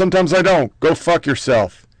meds. Sometimes I don't. Go fuck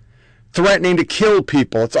yourself. Threatening to kill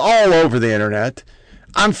people. It's all over the internet.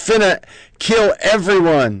 I'm finna kill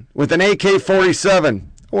everyone with an AK-47.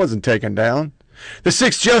 I wasn't taken down. The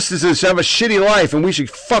 6 justices have a shitty life, and we should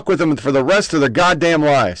fuck with them for the rest of their goddamn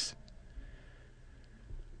lives.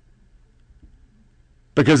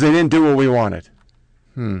 Because they didn't do what we wanted.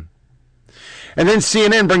 And then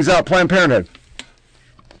CNN brings out Planned Parenthood.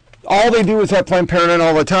 All they do is have Planned Parenthood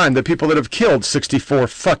all the time. The people that have killed 64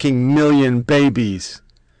 fucking million babies.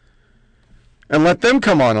 And let them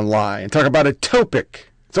come on and lie and talk about utopic.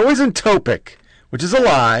 It's always utopic, which is a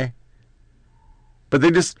lie. But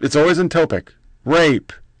it's always utopic.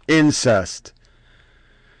 Rape, incest.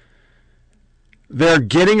 They're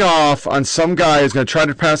getting off on some guy who's going to try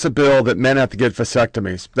to pass a bill that men have to get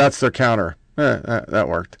vasectomies. That's their counter. That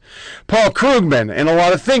worked. Paul Krugman and a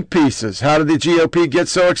lot of think pieces. How did the GOP get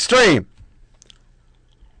so extreme?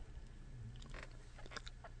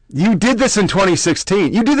 You did this in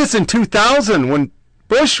 2016. You did this in 2000 when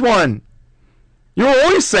Bush won. You were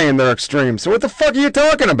always saying they're extreme. So what the fuck are you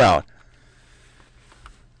talking about?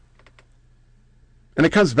 And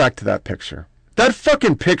it comes back to that picture. That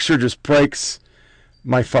fucking picture just breaks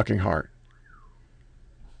my fucking heart.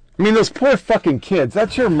 I mean, those poor fucking kids.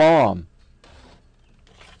 That's your mom.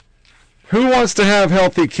 Who wants to have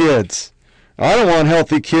healthy kids? I don't want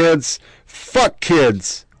healthy kids. Fuck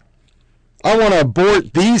kids. I want to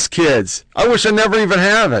abort these kids. I wish I never even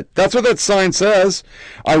have it. That's what that sign says.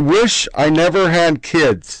 I wish I never had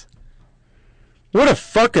kids. What a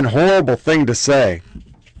fucking horrible thing to say.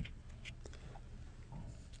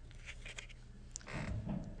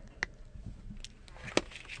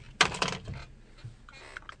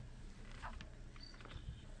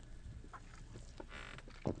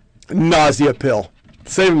 Nausea pill.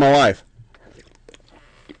 Saving my life.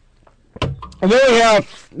 And then we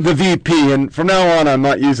have the VP, and from now on I'm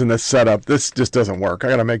not using this setup. This just doesn't work. I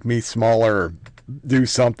gotta make me smaller or do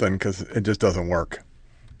something because it just doesn't work.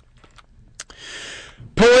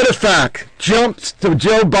 PolitiFact jumps to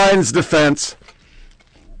Joe Biden's defense,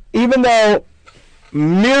 even though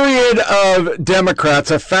myriad of Democrats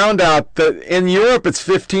have found out that in Europe it's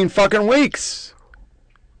 15 fucking weeks.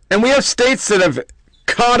 And we have states that have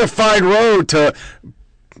codified road to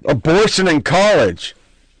abortion in college.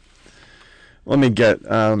 Let me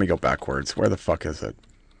go backwards. Where the fuck is it?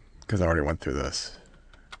 Because I already went through this.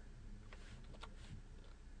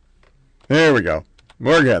 There we go.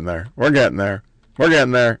 We're getting there. We're getting there. We're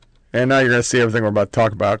getting there. And now you're going to see everything we're about to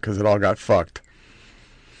talk about because it all got fucked.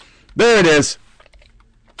 There it is.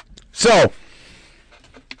 So,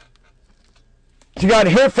 she got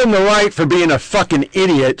hit from the right for being a fucking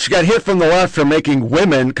idiot. She got hit from the left for making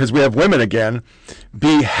women, because we have women again,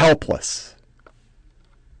 be helpless.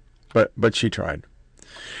 But she tried.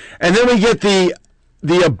 And then we get the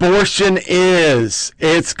the abortion is.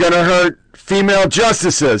 It's going to hurt female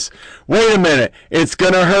justices. Wait a minute. It's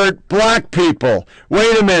going to hurt black people.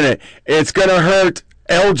 Wait a minute. It's going to hurt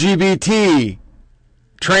LGBT,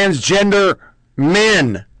 transgender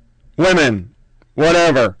men, women,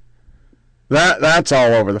 whatever. That's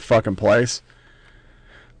all over the fucking place.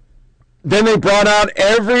 Then they brought out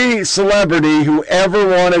every celebrity who ever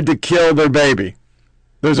wanted to kill their baby.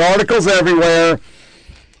 There's articles everywhere.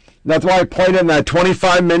 That's why I played in that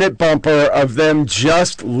 25-minute bumper of them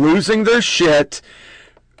just losing their shit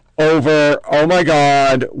over, oh my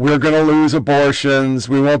God, we're going to lose abortions.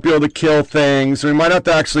 We won't be able to kill things. We might have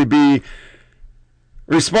to actually be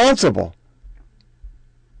responsible.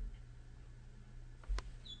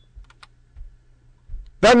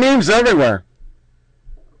 That meme's everywhere.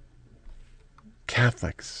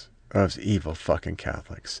 Catholics. Those evil fucking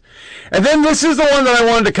Catholics. And then this is the one that I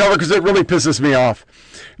wanted to cover because it really pisses me off.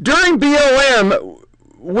 During BLM,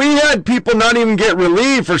 we had people not even get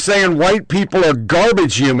relieved for saying white people are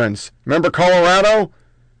garbage humans. Remember Colorado?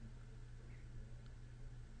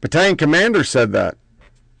 Battalion commander said that.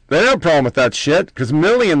 They don't have a problem with that shit because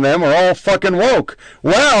Millie and them are all fucking woke.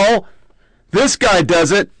 Well, this guy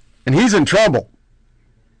does it and he's in trouble.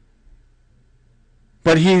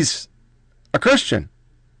 But he's a Christian.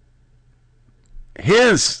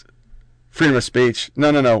 His freedom of speech,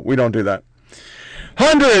 no, we don't do that.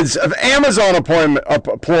 Hundreds of Amazon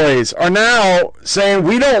employees are now saying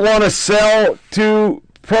we don't want to sell to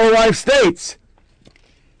pro-life states.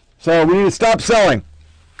 So we need to stop selling.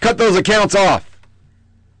 Cut those accounts off.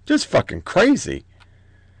 Just fucking crazy.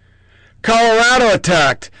 Colorado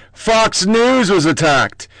attacked. Fox News was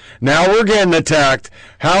attacked. Now we're getting attacked.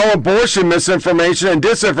 How abortion misinformation and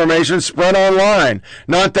disinformation spread online.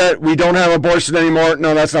 Not that we don't have abortion anymore.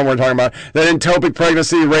 No, that's not what we're talking about. That ectopic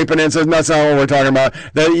pregnancy, rape and incest, that's not what we're talking about.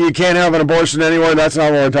 That you can't have an abortion anywhere, that's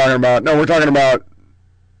not what we're talking about. No, we're talking about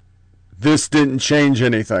this didn't change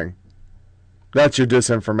anything. That's your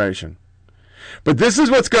disinformation. But this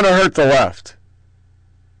is what's going to hurt the left.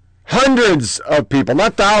 Hundreds of people,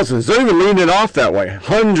 not thousands, don't even lean it off that way.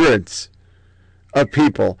 Hundreds of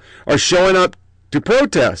people are showing up to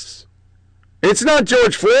protests. It's not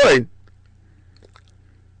George Floyd.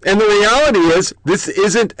 And the reality is, this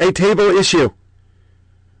isn't a table issue.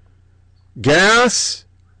 Gas,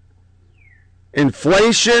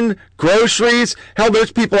 inflation, groceries. Hell,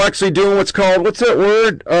 there's people actually doing what's called, what's that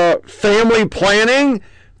word? Family planning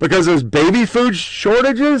because there's baby food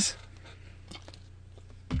shortages.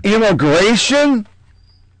 Immigration.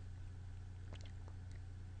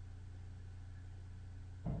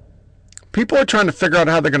 People are trying to figure out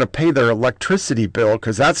how they're going to pay their electricity bill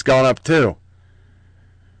because that's gone up too.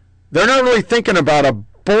 They're not really thinking about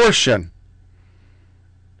abortion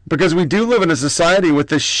because we do live in a society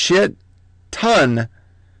with a shit ton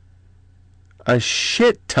of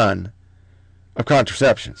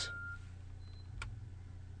contraceptions.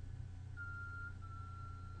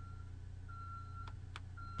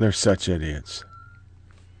 They're such idiots.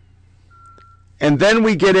 And then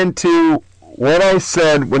we get into what I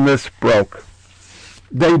said when this broke.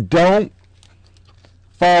 They don't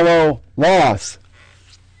follow laws.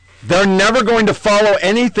 They're never going to follow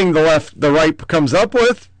anything the right comes up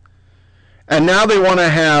with. And now they want to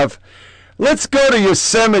have, let's go to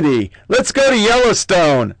Yosemite, let's go to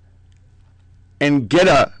Yellowstone and get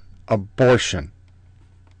an abortion.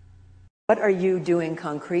 What are you doing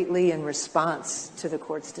concretely in response to the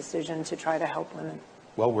court's decision to try to help women?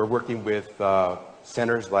 Well, we're working with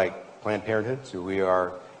centers like Planned Parenthood, so we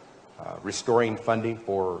are restoring funding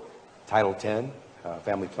for Title X,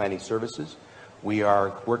 family planning services. We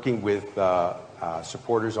are working with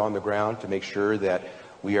supporters on the ground to make sure that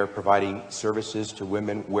we are providing services to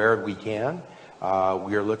women where we can.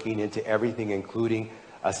 We are looking into everything, including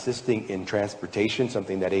assisting in transportation,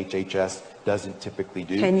 something that HHS doesn't typically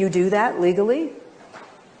do. Can you do that legally?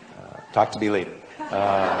 Talk to me later.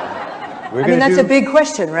 That's a big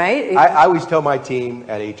question, right? I always tell my team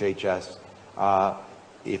at HHS,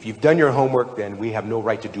 if you've done your homework, then we have no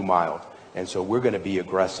right to do mild. And so we're going to be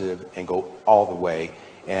aggressive and go all the way.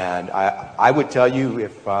 And I would tell you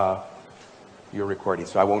if you're recording,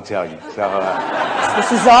 so I won't tell you. So, this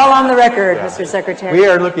is all on the record, yeah. Mr. Secretary. We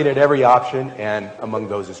are looking at every option, and among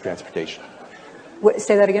those is transportation.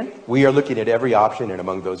 Say that again? We are looking at every option, and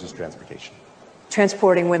among those is transportation.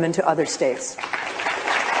 Transporting women to other states.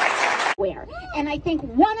 And I think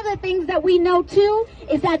one of the things that we know, too,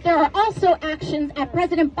 is that there are also actions at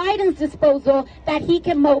President Biden's disposal that he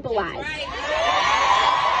can mobilize.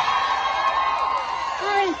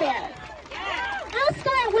 Aren't there? I'll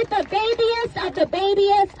start with the babyest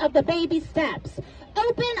of the baby steps.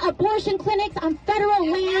 open abortion clinics on federal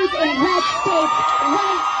lands in red states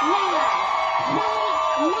right now.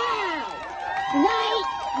 Right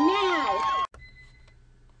now.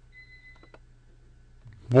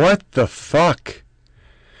 What the fuck?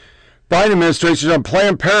 Biden administration on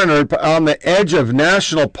Planned Parenthood on the edge of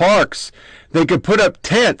national parks. They could put up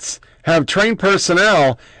tents, have trained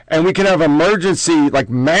personnel, and we could have emergency, like,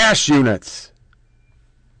 MASH units.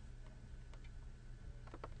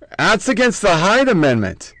 That's against the Hyde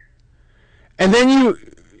Amendment. And then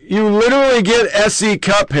you literally get S.E.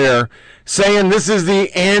 Cupp here saying this is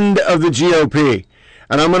the end of the GOP.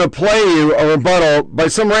 And I'm going to play you a rebuttal by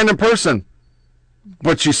some random person.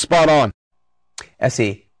 But she's spot on.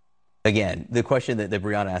 S.E., again, the question that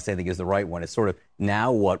Brianna asked, I think, is the right one. It's sort of,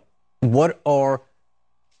 now what are,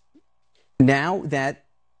 now that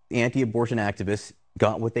the anti-abortion activists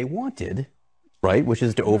got what they wanted, right, which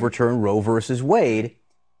is to overturn Roe versus Wade,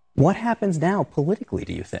 what happens now politically,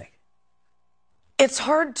 do you think? It's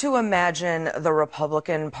hard to imagine the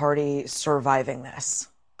Republican Party surviving this.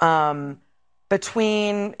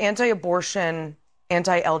 Between anti-abortion,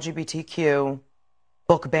 anti-LGBTQ,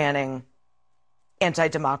 book banning,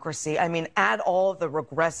 anti-democracy, I mean, add all the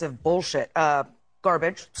regressive bullshit,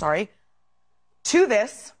 garbage, to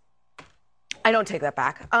this. I don't take that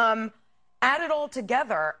back. Add it all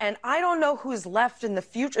together, and I don't know who's left in the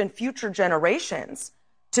future generations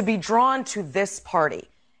to be drawn to this party.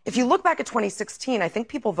 If you look back at 2016, I think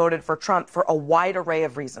people voted for Trump for a wide array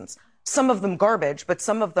of reasons. Some of them garbage, but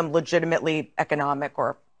some of them legitimately economic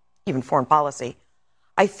or even foreign policy.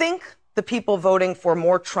 I think the people voting for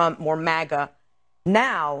more Trump, more MAGA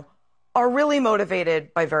now are really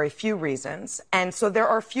motivated by very few reasons. And so there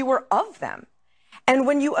are fewer of them. And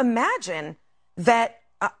when you imagine that,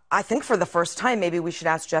 I think for the first time, maybe we should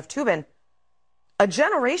ask Jeff Toobin, a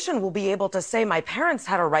generation will be able to say, my parents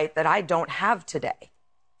had a right that I don't have today.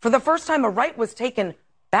 For the first time, a right was taken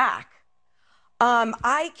back.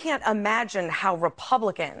 I can't imagine how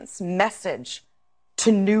Republicans message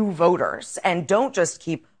to new voters and don't just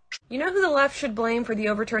keep... You know who the left should blame for the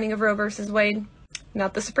overturning of Roe versus Wade?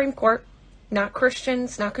 Not the Supreme Court, not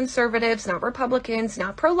Christians, not conservatives, not Republicans,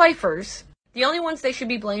 not pro-lifers. The only ones they should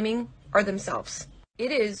be blaming are themselves.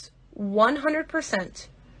 It is 100%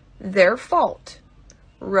 their fault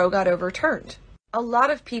Roe got overturned. A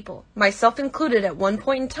lot of people, myself included at one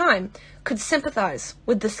point in time, could sympathize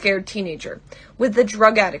with the scared teenager, with the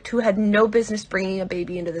drug addict who had no business bringing a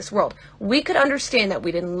baby into this world. We could understand that.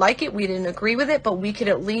 We didn't like it, we didn't agree with it, but we could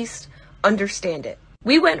at least understand it.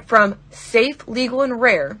 We went from safe, legal, and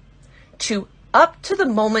rare to up to the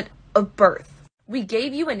moment of birth. We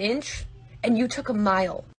gave you an inch and you took a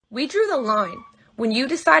mile. We drew the line when you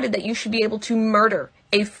decided that you should be able to murder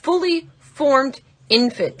a fully formed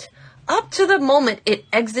infant up to the moment it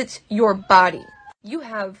exits your body. You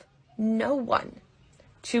have no one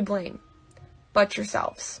to blame but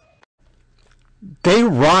yourselves. They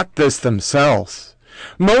wrought this themselves.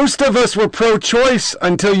 Most of us were pro-choice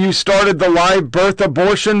until you started the live birth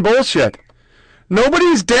abortion bullshit.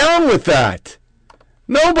 Nobody's down with that.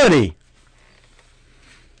 Nobody.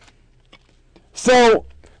 So,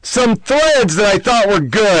 some threads that I thought were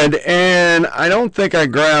good, and I don't think I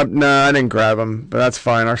grabbed... No, I didn't grab them, but that's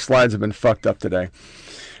fine. Our slides have been fucked up today.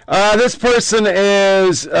 This person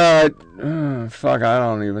is... fuck, I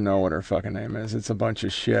don't even know what her fucking name is. It's a bunch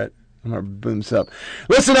of shit. I'm going to boom this up.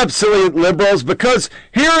 Listen up, silly liberals, because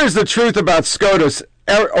here is the truth about SCOTUS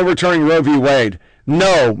overturning Roe v. Wade.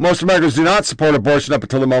 No, most Americans do not support abortion up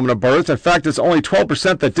until the moment of birth. In fact, it's only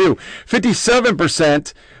 12% that do.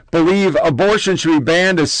 57% believe abortion should be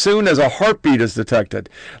banned as soon as a heartbeat is detected.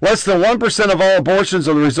 Less than 1% of all abortions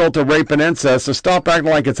are the result of rape and incest, so stop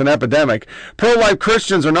acting like it's an epidemic. Pro-life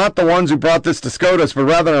Christians are not the ones who brought this to SCOTUS, but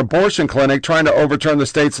rather an abortion clinic trying to overturn the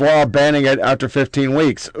state's law banning it after 15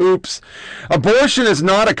 weeks. Oops. Abortion is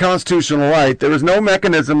not a constitutional right. There is no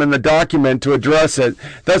mechanism in the document to address it.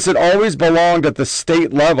 Thus, it always belonged at the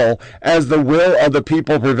state level as the will of the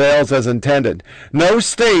people prevails as intended. No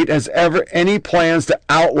state has ever any plans to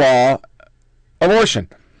outlaw abortion.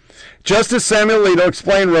 Justice Samuel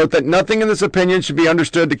Alito wrote that nothing in this opinion should be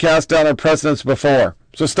understood to cast doubt on precedents before.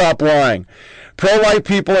 So stop lying. Pro-life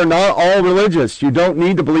people are not all religious. You don't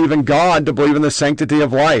need to believe in God to believe in the sanctity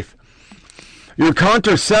of life. Your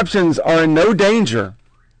contraceptions are in no danger.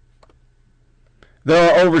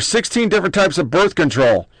 There are over 16 different types of birth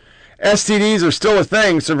control. STDs are still a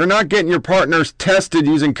thing, so if you're not getting your partners tested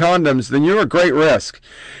using condoms, then you're at great risk.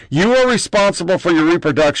 You are responsible for your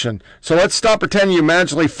reproduction, so let's stop pretending you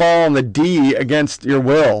magically fall on the D against your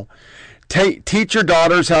will. Teach your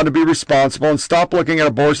daughters how to be responsible and stop looking at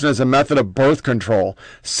abortion as a method of birth control.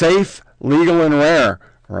 Safe, legal and rare.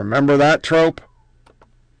 Remember that trope?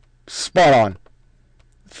 Spot on.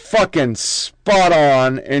 Fucking spot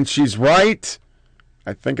on. And she's right.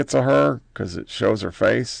 I think it's a her because it shows her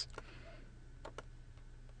face.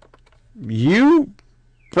 You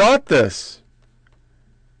brought this.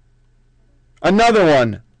 Another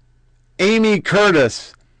one. Amy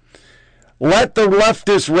Curtis. Let the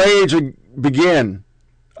leftist rage begin.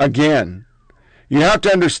 Again. You have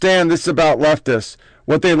to understand this is about leftists.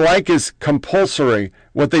 What they like is compulsory.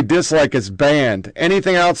 What they dislike is banned.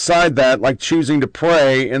 Anything outside that, like choosing to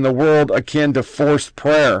pray in the world akin to forced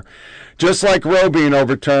prayer. Just like Roe being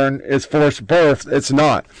overturned is forced birth, it's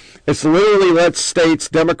not. It's literally let states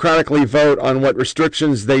democratically vote on what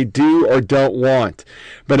restrictions they do or don't want.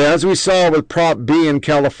 But as we saw with Prop B in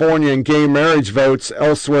California and gay marriage votes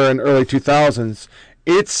elsewhere in early 2000s,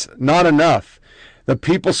 it's not enough. The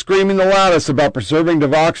people screaming the loudest about preserving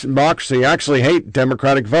democracy actually hate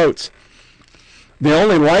Democratic votes. They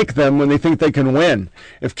only like them when they think they can win.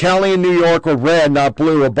 If Cali and New York were red, not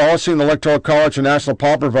blue, abolishing the Electoral College and national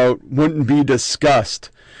pauper vote wouldn't be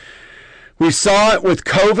discussed. We saw it with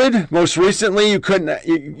COVID. Most recently, you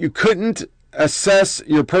couldn't assess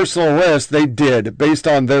your personal risk. They did, based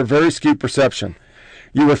on their very skewed perception.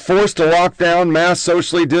 You were forced to lock down, mass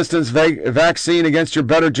socially distanced vaccine against your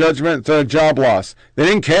better judgment and threat of job loss. They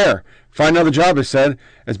didn't care. Find another job, they said,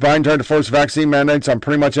 as Biden tried to force vaccine mandates on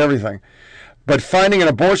pretty much everything. But finding an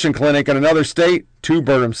abortion clinic in another state, too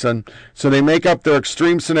burdensome. So they make up their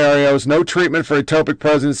extreme scenarios, no treatment for ectopic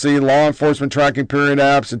pregnancy, law enforcement tracking period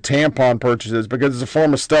apps, and tampon purchases, because it's a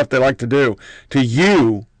form of stuff they like to do. To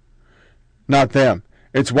you, not them.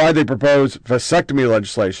 It's why they propose vasectomy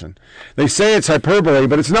legislation. They say it's hyperbole,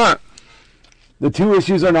 but it's not. The two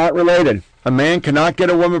issues are not related. A man cannot get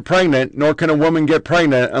a woman pregnant, nor can a woman get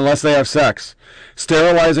pregnant unless they have sex.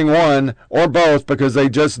 Sterilizing one or both because they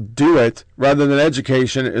just do it rather than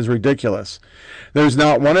education is ridiculous. There's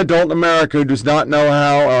not one adult in America who does not know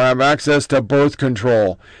how or have access to birth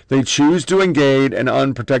control. They choose to engage in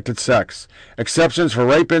unprotected sex. Exceptions for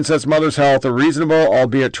rape, incest, mother's health are reasonable,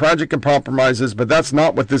 albeit tragic and compromises, but that's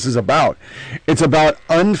not what this is about. It's about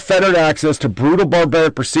unfettered access to brutal,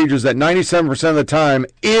 barbaric procedures that 97% of the time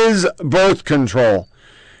is birth control.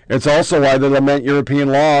 It's also why they lament European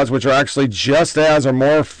laws, which are actually just as or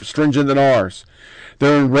more stringent than ours.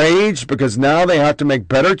 They're enraged because now they have to make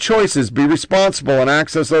better choices, be responsible, and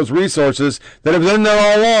access those resources that have been there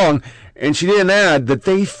all along. And she didn't add that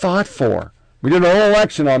they fought for. We did a whole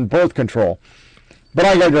election on birth control. But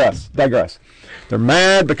I digress. They're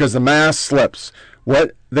mad because the mask slips.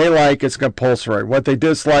 What they like is compulsory. What they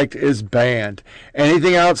dislike is banned.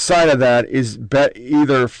 Anything outside of that is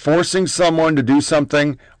either forcing someone to do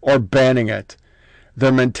something or banning it.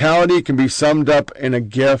 Their mentality can be summed up in a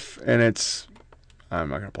GIF, and it's... I'm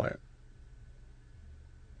not going to play it.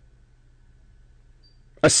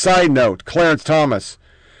 A side note, Clarence Thomas.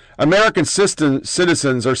 American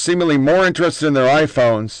citizens are seemingly more interested in their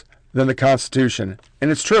iPhones than the Constitution. And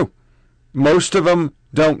it's true. Most of them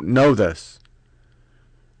don't know this.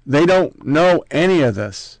 They don't know any of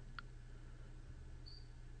this.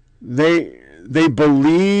 They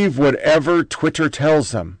believe whatever Twitter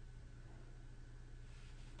tells them.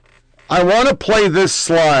 I want to play this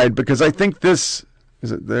slide because I think this...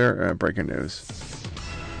 Is it there? Breaking news.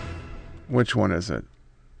 Which one is it?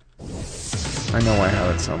 I know I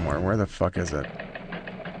have it somewhere. Where the fuck is it?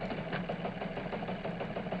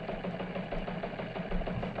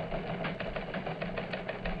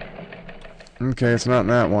 Okay, it's not in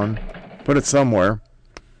that one. Put it somewhere.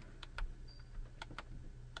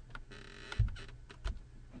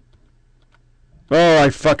 Oh, I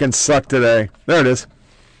fucking suck today. There it is.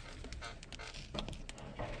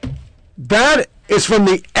 That is from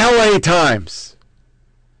the LA Times.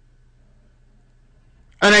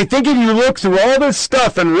 And I think if you look through all this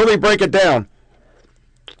stuff and really break it down,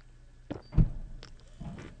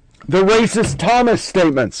 the racist Thomas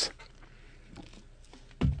statements,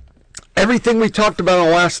 everything we talked about in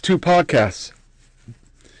the last two podcasts,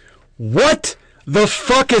 what the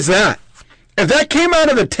fuck is that? If that came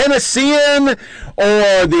out of the Tennessean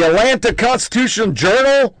or the Atlanta Constitutional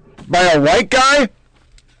Journal by a white guy,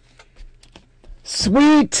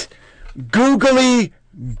 sweet googly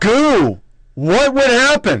goo, what would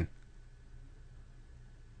happen?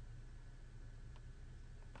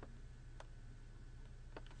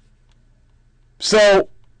 So,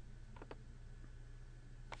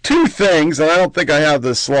 two things, and I don't think I have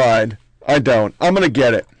this slide. I don't. I'm going to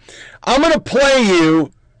get it. I'm going to play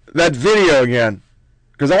you that video again,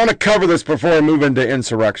 because I want to cover this before I move into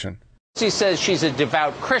insurrection. She says she's a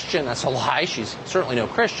devout Christian. That's a lie. She's certainly no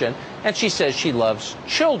Christian. And she says she loves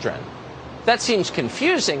children. That seems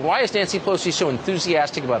confusing. Why is Nancy Pelosi so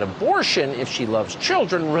enthusiastic about abortion if she loves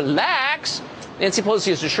children? Relax. Nancy Pelosi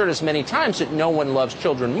has assured us many times that no one loves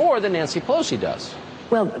children more than Nancy Pelosi does.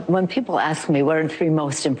 Well, when people ask me what are the 3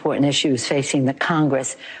 most important issues facing the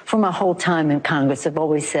Congress, for my whole time in Congress, I've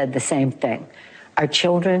always said the same thing. Our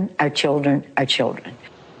children, our children, our children.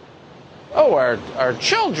 Oh, our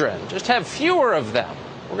children. Just have fewer of them.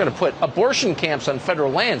 We're going to put abortion camps on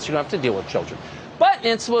federal land so you don't have to deal with children. But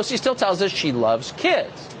Nancy Pelosi still tells us she loves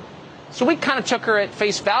kids. So we kind of took her at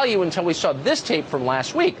face value until we saw this tape from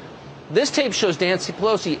last week. This tape shows Nancy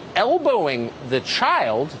Pelosi elbowing the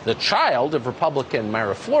child of Republican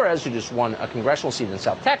Mayra Flores, who just won a congressional seat in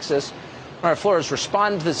South Texas. Mayra Flores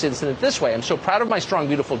responded to this incident this way. I'm so proud of my strong,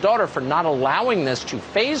 beautiful daughter for not allowing this to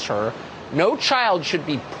faze her. No child should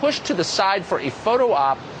be pushed to the side for a photo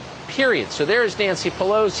op, period. So there is Nancy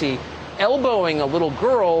Pelosi elbowing a little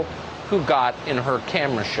girl who got in her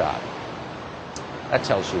camera shot. That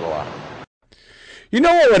tells you a lot. You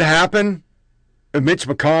know what would happen if Mitch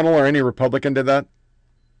McConnell or any Republican did that?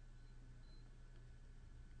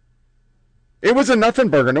 It was a nothing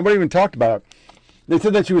burger. Nobody even talked about it. They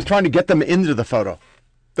said that she was trying to get them into the photo.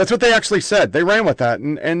 That's what they actually said. They ran with that,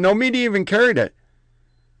 and no media even carried it.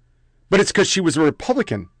 But it's because she was a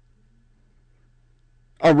Republican.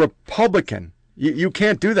 A Republican. You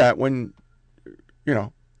can't do that when,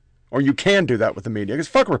 or you can do that with the media, because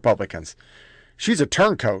fuck Republicans. She's a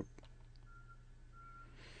turncoat.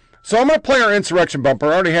 So I'm going to play our insurrection bumper.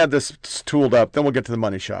 I already had this tooled up. Then we'll get to the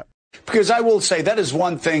money shot. Because I will say that is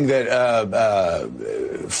one thing that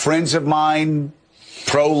friends of mine,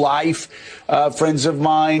 pro-life friends of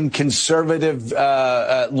mine, conservative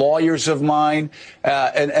lawyers of mine,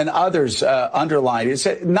 and others underlined.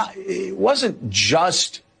 It wasn't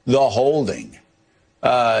just the holding,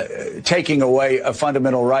 taking away a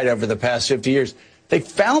fundamental right over the past 50 years. They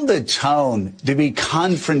found the tone to be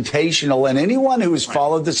confrontational, and anyone who has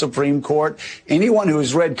followed the Supreme Court, anyone who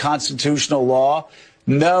has read constitutional law,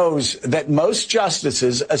 knows that most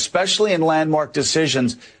justices, especially in landmark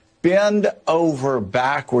decisions, bend over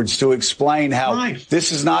backwards to explain how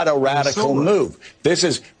this is not a radical move. This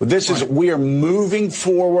is we are moving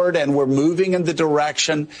forward, and we're moving in the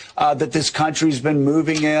direction that this country's been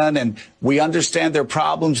moving in, and we understand their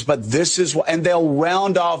problems, but this is and they'll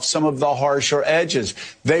round off some of the harsher edges.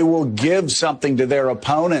 They will give something to their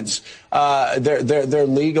opponents, their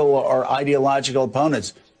legal or ideological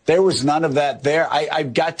opponents. There was none of that there.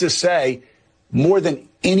 I've got to say, more than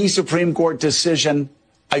any Supreme Court decision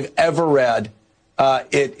I've ever read,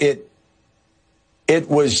 it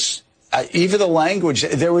was even the language.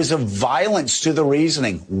 There was a violence to the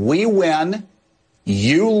reasoning. We win,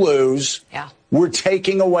 you lose. Yeah. We're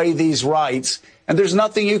taking away these rights, and there's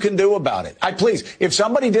nothing you can do about it. Please, if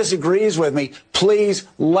somebody disagrees with me, please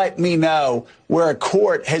let me know where a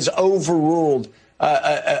court has overruled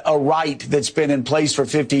a right that's been in place for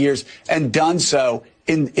 50 years and done so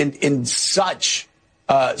in such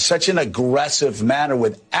an aggressive manner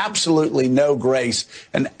with absolutely no grace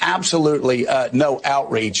and absolutely no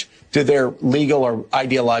outreach to their legal or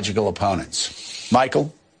ideological opponents.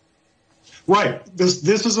 Michael? Right. This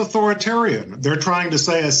is authoritarian. They're trying to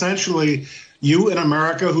say, essentially, you in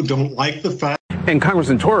America who don't like the fact. And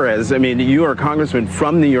Congressman Torres, I mean, you are a congressman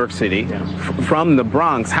from New York City, from the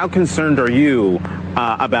Bronx. How concerned are you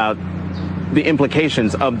about the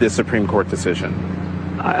implications of this Supreme Court decision?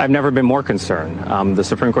 I've never been more concerned. The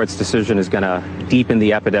Supreme Court's decision is going to deepen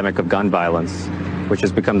the epidemic of gun violence, which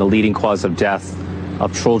has become the leading cause of death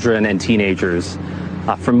of children and teenagers.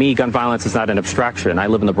 For me, gun violence is not an abstraction. I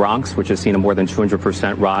live in the Bronx, which has seen a more than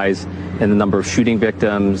 200% rise in the number of shooting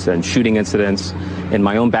victims and shooting incidents. In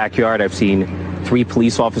my own backyard, I've seen 3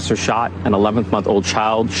 police officers shot, an 11-month-old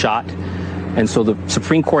child shot. And so the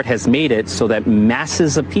Supreme Court has made it so that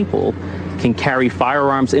masses of people can carry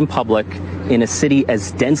firearms in public in a city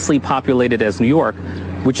as densely populated as New York,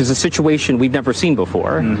 which is a situation we've never seen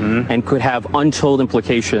before and could have untold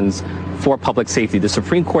implications for public safety. The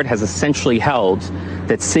Supreme Court has essentially held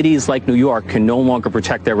that cities like New York can no longer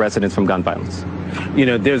protect their residents from gun violence. You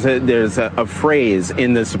know, there's a phrase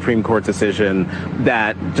in the Supreme Court decision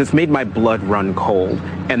that just made my blood run cold,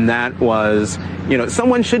 and that was,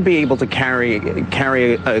 someone should be able to carry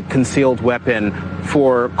a concealed weapon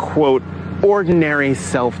for, quote, ordinary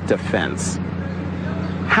self-defense.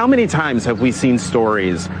 How many times have we seen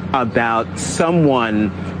stories about someone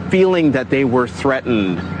feeling that they were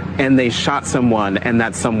threatened and they shot someone and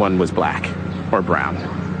that someone was black or brown?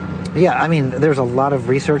 Yeah, I mean, there's a lot of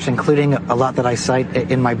research, including a lot that I cite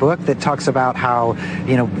in my book, that talks about how,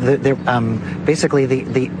 you know, basically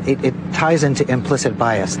it ties into implicit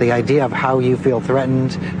bias, the idea of how you feel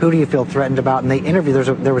threatened, who do you feel threatened about, and they interview.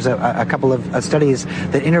 There was a couple of studies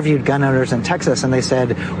that interviewed gun owners in Texas, and they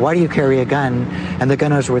said, "Why do you carry a gun?" And the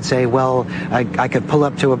gun owners would say, "Well, I could pull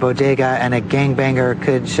up to a bodega and a gangbanger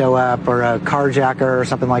could show up, or a carjacker or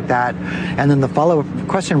something like that." And then the follow-up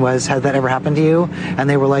question was, "Has that ever happened to you?" And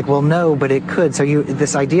they were like, "Well, no, but it could." So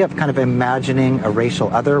this idea of kind of imagining a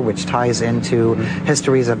racial other, which ties into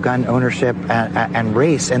histories of gun ownership and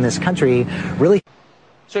race in this country, really.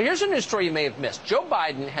 So here's a news story you may have missed. Joe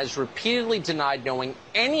Biden has repeatedly denied knowing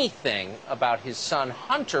anything about his son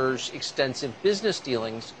Hunter's extensive business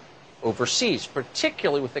dealings overseas,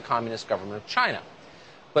 particularly with the Communist government of China.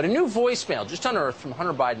 But a new voicemail just unearthed from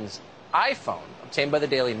Hunter Biden's iPhone, obtained by the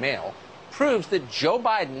Daily Mail, proves that Joe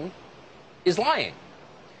Biden is lying.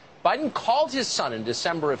 Biden called his son in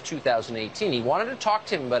December of 2018. He wanted to talk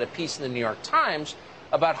to him about a piece in the New York Times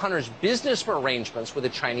about Hunter's business arrangements with a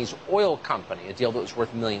Chinese oil company, a deal that was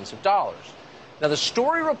worth millions of dollars. Now, the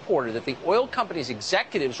story reported that the oil company's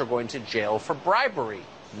executives are going to jail for bribery,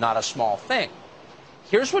 not a small thing.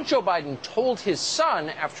 Here's what Joe Biden told his son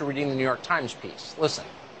after reading the New York Times piece. Listen.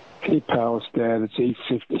 Hey, pals, Dad, it's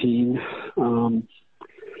 8:15 on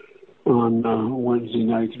Wednesday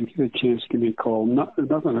night. If you get a chance, give me a call.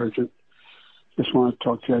 Nothing urgent. Just want to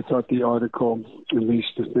talk to you. I thought the article, at least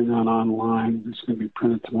the thing online, it's going to be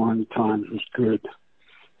printed tomorrow in the Times, was good.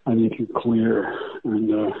 I think you're clear.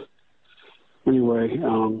 And anyway,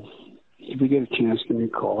 if you get a chance, give me a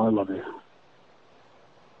call. I love you.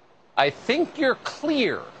 I think you're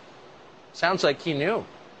clear. Sounds like he knew.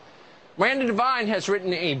 Miranda Devine has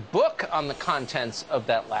written a book on the contents of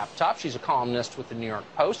that laptop. She's a columnist with the New York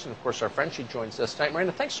Post, and of course our friend, she joins us tonight.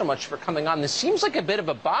 Miranda, thanks so much for coming on. This seems like a bit of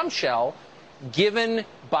a bombshell given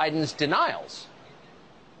Biden's denials.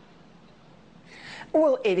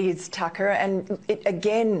 Well, it is, Tucker, and it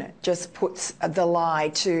again just puts the lie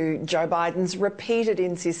to Joe Biden's repeated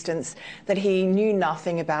insistence that he knew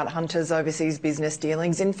nothing about Hunter's overseas business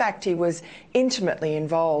dealings. In fact, he was intimately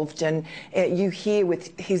involved, and you hear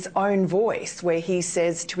with his own voice where he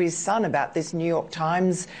says to his son about this New York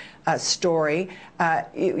Times story,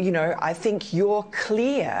 you know, I think you're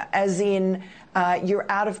clear, as in you're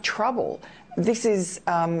out of trouble. This is,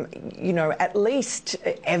 you know, at least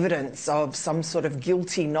evidence of some sort of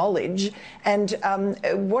guilty knowledge. And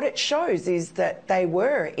what it shows is that they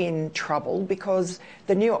were in trouble because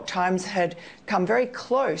the New York Times had come very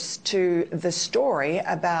close to the story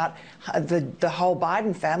about the whole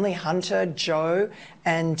Biden family, Hunter, Joe,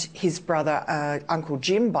 and his brother, Uncle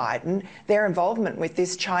Jim Biden, their involvement with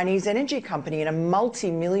this Chinese energy company in a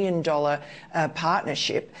multi-million-dollar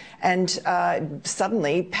partnership. And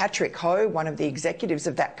suddenly, Patrick Ho, one of the executives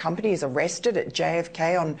of that company, is arrested at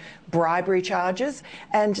JFK on bribery charges.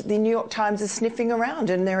 And the New York Times is sniffing around.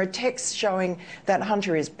 And there are texts showing that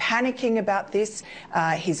Hunter is panicking about this.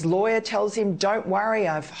 His lawyer tells him, don't worry,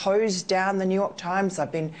 I've hosed down the New York Times.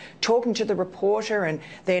 I've been talking to the reporter, and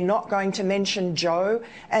they're not going to mention Joe.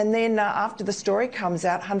 And then after the story comes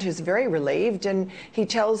out, Hunter's very relieved, and he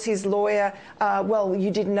tells his lawyer, well,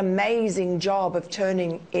 you did an amazing job of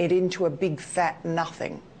turning it into a big fat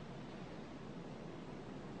nothing.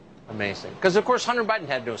 Amazing. Because, of course, Hunter Biden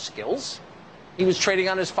had no skills. He was trading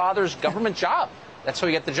on his father's government job. That's how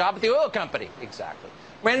he got the job at the oil company. Exactly.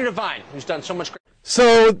 Miranda Devine, who's done so much great.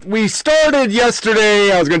 So we started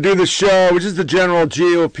yesterday, I was going to do the show, which is the general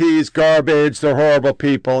GOP's garbage, they're horrible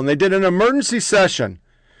people, and they did an emergency session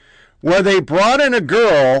where they brought in a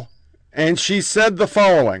girl, and she said the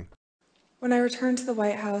following. When I returned to the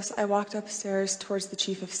White House, I walked upstairs towards the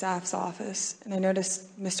Chief of Staff's office, and I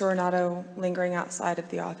noticed Mr. Ornato lingering outside of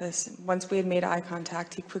the office. Once we had made eye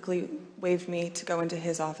contact, he quickly waved me to go into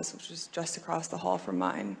his office, which was just across the hall from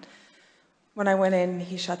mine. When I went in,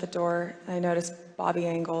 he shut the door, and I noticed Bobby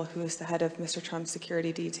Engel, who is the head of Mr. Trump's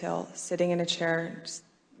security detail, sitting in a chair, just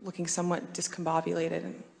looking somewhat discombobulated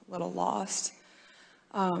and a little lost.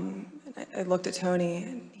 I looked at Tony,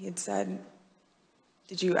 and he had said,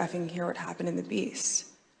 "Did you effing hear what happened in the Beast?"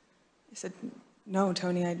 I said, "No,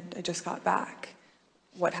 Tony, I just got back.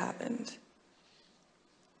 What happened?"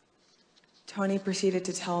 Tony proceeded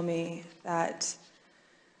to tell me that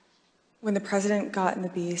when the president got in the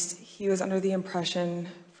Beast, he was under the impression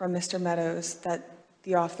from Mr. Meadows that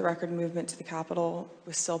the off-the-record movement to the Capitol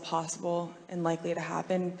was still possible and likely to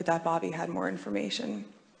happen, but that Bobby had more information.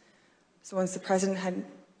 So once the president had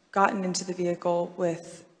gotten into the vehicle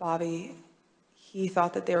with Bobby, he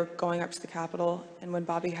thought that they were going up to the Capitol, and when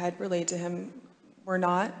Bobby had relayed to him we're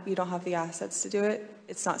not. We don't have the assets to do it.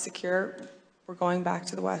 It's not secure. We're going back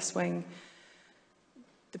to the West Wing.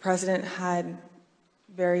 The president had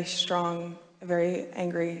very strong, a very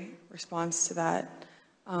angry response to that.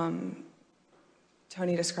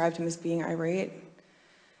 Tony described him as being irate.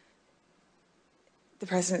 The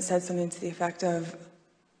president said something to the effect of,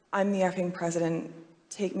 "I'm the effing president,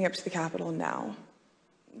 take me up to the Capitol now."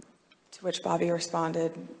 To which Bobby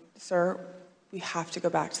responded, "Sir, we have to go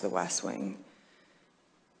back to the West Wing."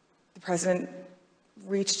 The president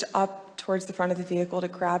reached up towards the front of the vehicle to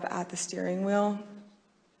grab at the steering wheel.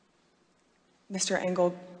 Mr.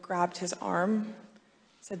 Engel grabbed his arm,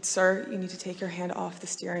 said, "Sir, you need to take your hand off the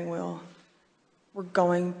steering wheel. We're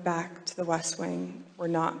going back to the West Wing. We're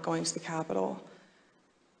not going to the Capitol."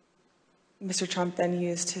 Mr. Trump then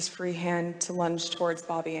used his free hand to lunge towards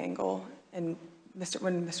Bobby Engel. And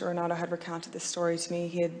when Mr. Ornato had recounted this story to me,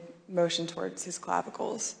 he had motioned towards his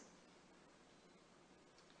clavicles.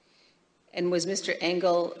 And was Mr.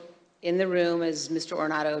 Engel in the room as Mr.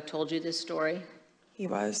 Ornato told you this story? He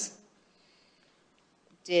was.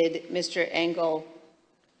 Did Mr. Engel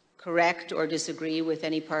correct or disagree with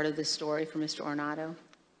any part of the story from Mr. Ornato?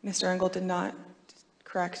 Mr. Engel did not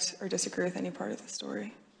correct or disagree with any part of the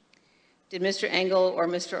story. Did Mr. Engel or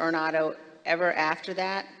Mr. Ornato ever after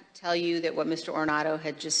that tell you that what Mr. Ornato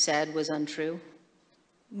had just said was untrue?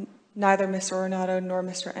 Neither Mr. Ornato nor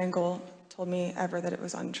Mr. Engel told me ever that it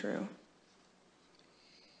was untrue.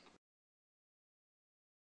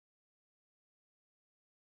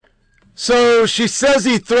 So she says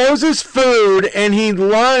he throws his food and he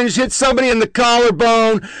lunged, hit somebody in the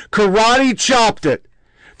collarbone, karate chopped it.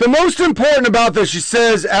 The most important about this, she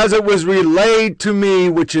says, as it was relayed to me,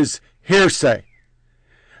 which is hearsay.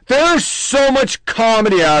 There's so much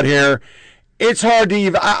comedy out here. It's hard to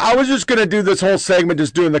even... I was just going to do this whole segment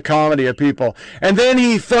just doing the comedy of people. And then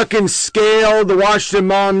he fucking scaled the Washington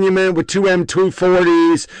Monument with two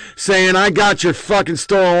M240s, saying, "I got your fucking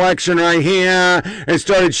stolen election right here," and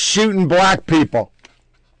started shooting black people.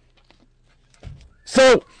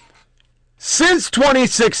 So, since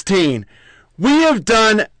 2016, we have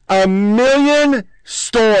done 1 million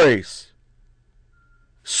stories.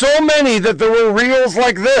 So many that there were reels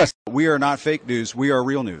like this. We are not fake news. We are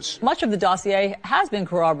real news. Much of the dossier has been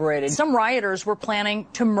corroborated. Some rioters were planning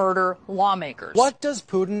to murder lawmakers. What does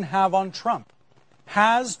Putin have on Trump?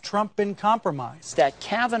 Has Trump been compromised? That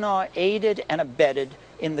Kavanaugh aided and abetted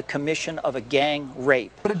in the commission of a gang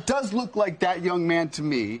rape. But it does look like that young man to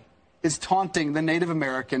me is taunting the Native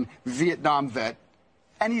American Vietnam vet,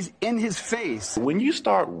 and he's in his face. When you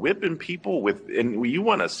start whipping people and you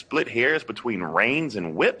want to split hairs between reins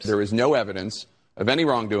and whips. There is no evidence of any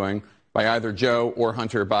wrongdoing by either Joe or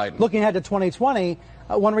Hunter Biden. Looking ahead to 2020,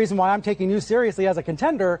 one reason why I'm taking you seriously as a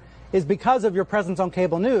contender is because of your presence on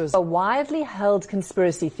cable news. A widely held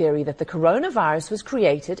conspiracy theory that the coronavirus was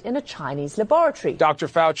created in a Chinese laboratory. Dr.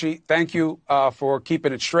 Fauci, thank you for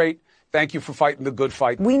keeping it straight. Thank you for fighting the good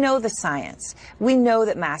fight. We know the science. We know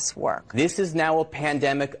that masks work. This is now a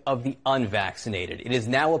pandemic of the unvaccinated. It is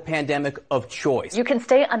now a pandemic of choice. You can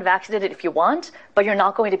stay unvaccinated if you want, but you're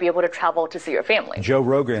not going to be able to travel to see your family. Joe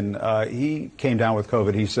Rogan, he came down with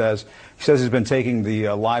COVID. He says he's been taking the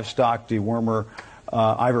livestock dewormer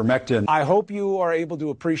ivermectin. I hope you are able to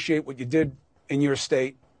appreciate what you did in your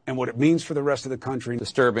state and what it means for the rest of the country.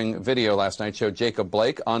 Disturbing video last night showed Jacob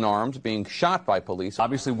Blake, unarmed, being shot by police.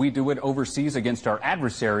 Obviously, we do it overseas against our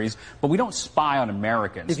adversaries, but we don't spy on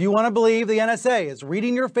Americans. If you want to believe the NSA is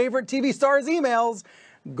reading your favorite TV star's emails,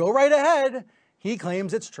 go right ahead. He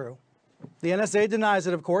claims it's true. The NSA denies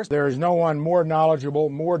it, of course. There is no one more knowledgeable,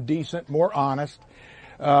 more decent, more honest,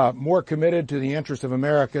 more committed to the interests of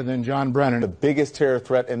America than John Brennan. The biggest terror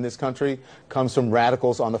threat in this country comes from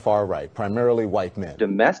radicals on the far right, primarily white men.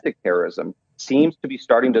 Domestic terrorism seems to be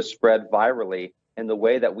starting to spread virally in the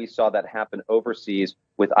way that we saw that happen overseas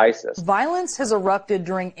with ISIS. Violence has erupted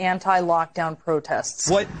during anti-lockdown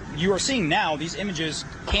protests. What you are seeing now, these images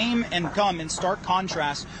came and come in stark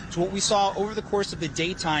contrast to what we saw over the course of the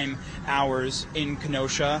daytime hours in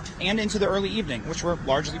Kenosha and into the early evening, which were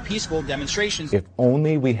largely peaceful demonstrations. If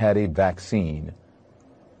only we had a vaccine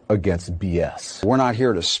against BS. We're not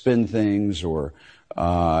here to spin things or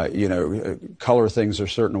color things a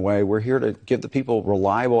certain way. We're here to give the people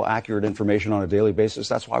reliable, accurate information on a daily basis.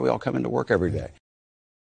 That's why we all come into work every day.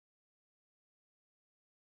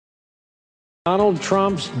 Donald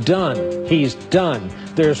Trump's done. He's done.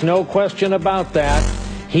 There's no question about that.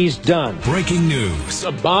 He's done. Breaking news.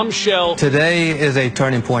 A bombshell. Today is a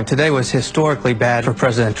turning point. Today was historically bad for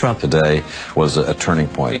President Trump. Today was a turning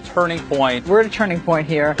point. A turning point. We're at a turning point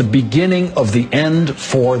here. The beginning of the end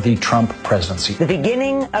for the Trump presidency. The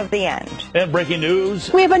beginning of the end. And breaking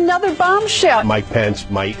news. We have another bombshell. Mike Pence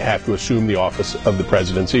might have to assume the office of the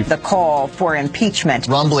presidency. The call for impeachment.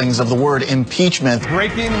 Rumblings of the word impeachment.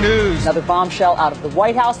 Breaking news. Another bombshell out of the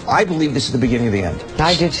White House. I believe this is the beginning of the end.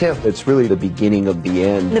 I do too. It's really the beginning of the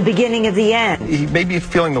end. The beginning of the end. He may be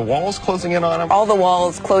feeling the walls closing in on him. All the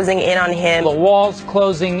walls closing in on him. The walls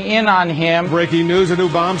closing in on him. Breaking news, a new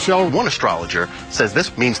bombshell. One astrologer says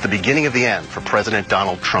this means the beginning of the end for President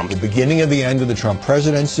Donald Trump. The beginning of the end of the Trump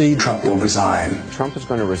presidency. Trump will resign. Trump is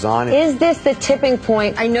going to resign. Is this the tipping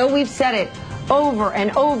point? I know we've said it over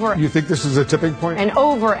and over. You think this is a tipping point? And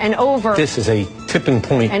over and over. This is a tipping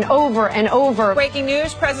point. And over and over. Breaking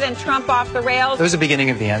news, President Trump off the rails. There's the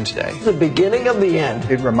beginning of the end today. The beginning of the end.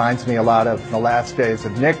 It reminds me a lot of the last days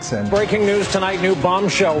of Nixon. Breaking news tonight, new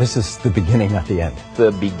bombshell. This is the beginning of the end.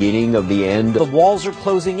 The beginning of the end. The walls are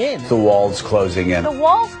closing in. The walls closing in. The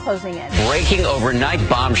walls closing in. Breaking overnight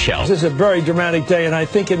bombshell. This is a very dramatic day, and I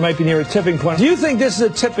think it might be near a tipping point. Do you think this is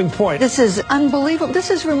a tipping point? This is unbelievable.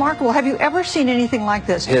 This is remarkable. Have you ever seen anything like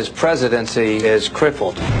this? His presidency is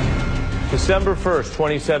crippled. December 1st,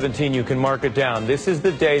 2017, you can mark it down. This is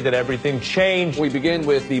the day that everything changed. We begin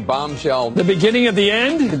with the bombshell. The beginning of the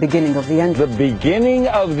end? The beginning of the end. The beginning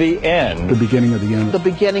of the end. The beginning of the end. The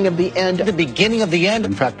beginning of the end. The beginning of the end.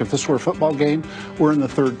 In fact, if this were a football game, we're in the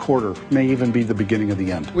third quarter. May even be the beginning of the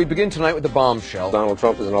end. We begin tonight with the bombshell. Donald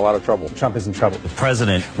Trump is in a lot of trouble. Trump is in trouble. The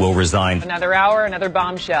president will resign. Another hour, another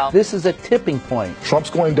bombshell. This is a tipping point. Trump's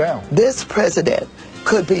going down. This president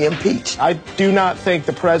could be impeached. I do not think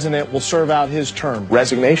the president will serve out his term.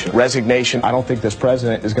 Resignation. I don't think this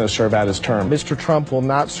president is going to serve out his term. Mr. Trump will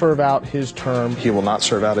not serve out his term. He will not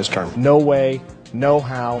serve out his term. No way. No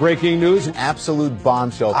how. Breaking news. An absolute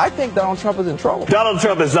bombshell. I think Donald Trump is in trouble. Donald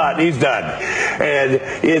Trump is not. He's done. And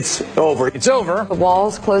it's over. It's over. The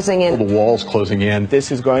walls closing in. The walls closing in.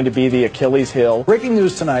 This is going to be the Achilles heel. Breaking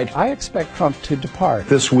news tonight. I expect Trump to depart.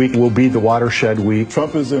 This week will be the watershed week.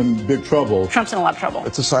 Trump is in big trouble. Trump's in a lot of trouble.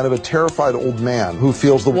 It's a sign of a terrified old man who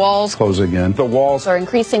feels the walls closing in. The walls are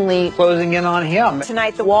increasingly closing in on him.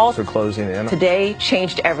 Tonight, the walls are closing in. Today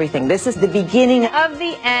changed everything. This is the beginning of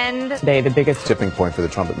the end. Today, the biggest tipping point for the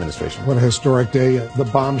Trump administration. What a historic day. The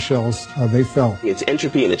bombshells, they fell. It's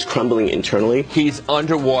entropy and it's crumbling internally. He's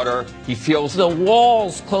underwater. He feels The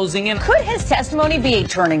walls closing in. Could his testimony be a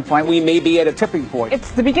turning point? We may be at a tipping point. It's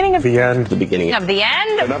the beginning of The end. The beginning of the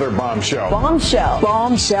end. Another bombshell. Bombshell.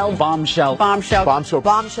 Bombshell. Bombshell. Bombshell. Bombshell.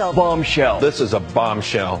 Bombshell. Bombshell. This is a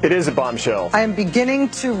bombshell. It is a bombshell. I am beginning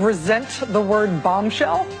to resent the word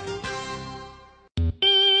bombshell.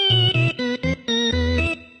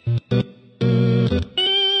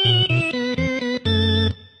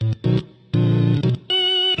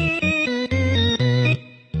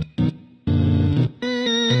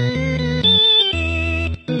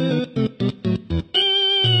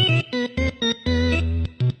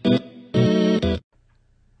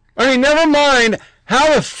 I mean, never mind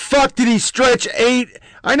how the fuck did he stretch 8?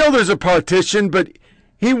 I know there's a partition, but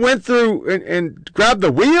he went through and grabbed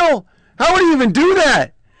the wheel? How would he even do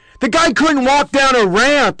that? The guy couldn't walk down a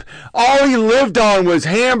ramp. All he lived on was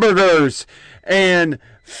hamburgers and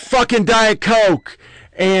fucking Diet Coke.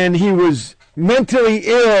 And he was mentally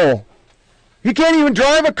ill. He can't even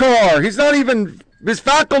drive a car. He's not even, his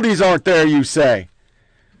faculties aren't there, you say.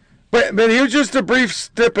 But he was just a brief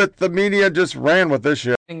snippet. The media just ran with this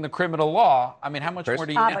shit. The criminal law. I mean, how much more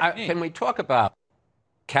do you need? Can we talk about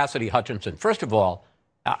Cassidy Hutchinson? First of all,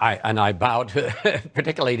 I bow to,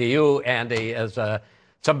 particularly to you, Andy, as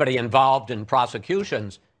somebody involved in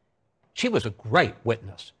prosecutions. She was a great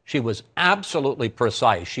witness. She was absolutely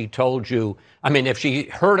precise. She told you, I mean, if she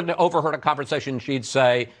overheard a conversation, she'd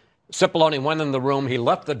say, Cipollone went in the room. He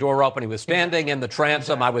left the door open. He was standing in the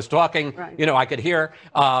transom. I was talking. Right. You know, I could hear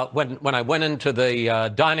when I went into the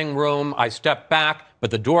dining room. I stepped back,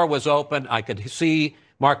 but the door was open. I could see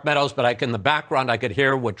Mark Meadows, but in the background, I could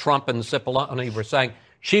hear what Trump and Cipollone were saying.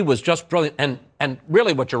 She was just brilliant. And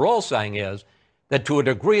really, what you're all saying is that to a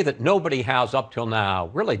degree that nobody has up till now,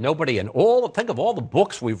 really nobody think of all the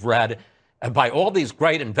books we've read by all these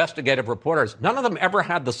great investigative reporters, none of them ever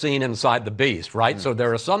had the scene inside the beast, right? So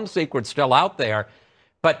there are some secrets still out there.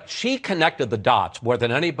 But she connected the dots more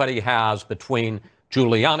than anybody has between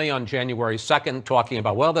Giuliani on January 2nd talking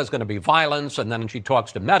about, well, there's going to be violence. And then she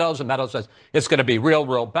talks to Meadows, and Meadows says, it's going to be real,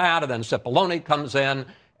 real bad. And then Cipollone comes in,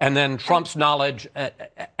 and then Trump's knowledge.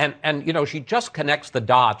 And she just connects the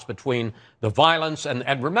dots between the violence.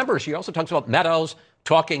 And remember, she also talks about Meadows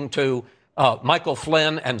talking to Michael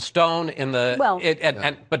Flynn and Stone in the...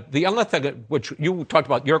 But the other thing, which you talked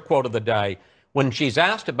about, your quote of the day, when she's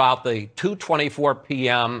asked about the 2:24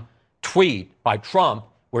 p.m. tweet by Trump,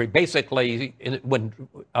 where he basically, when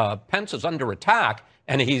Pence is under attack,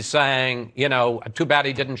 and he's saying, you know, too bad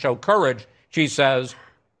he didn't show courage, she says,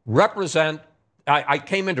 I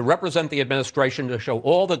came in to represent the administration to show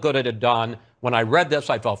all the good it had done. When I read this,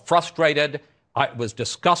 I felt frustrated. It was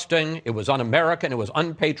disgusting. It was un-American. It was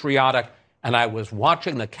unpatriotic. And I was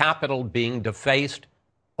watching the Capitol being defaced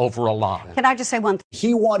over a lie. Can I just say one thing?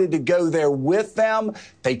 He wanted to go there with them.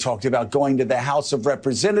 They talked about going to the House of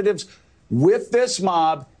Representatives with this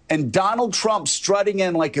mob, and Donald Trump strutting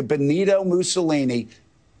in like a Benito Mussolini,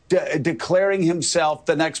 declaring himself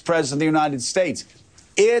the next president of the United States.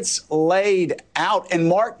 It's laid out. And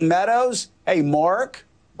Mark Meadows, hey, Mark,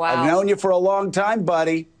 I've known you for a long time,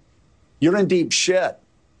 buddy. You're in deep shit.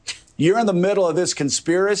 You're in the middle of this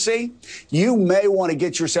conspiracy. You may want to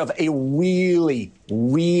get yourself a really,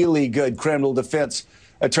 really good criminal defense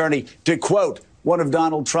attorney. To quote one of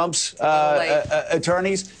Donald Trump's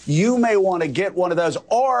attorneys, you may want to get one of those.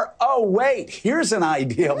 Or, oh, wait, here's an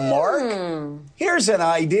idea, Mark. Here's an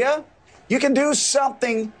idea. You can do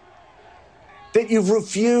something that you've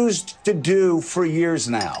refused to do for years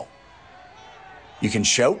now. You can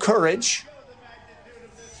show courage,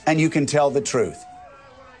 and you can tell the truth.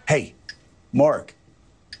 Hey, Mark,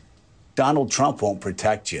 Donald Trump won't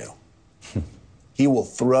protect you. He will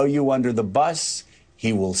throw you under the bus.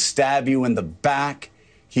 He will stab you in the back.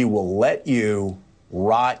 He will let you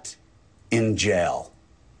rot in jail.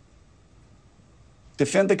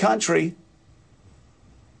 Defend the country.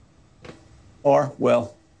 Or,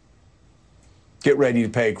 well, get ready to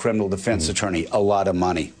pay a criminal defense attorney a lot of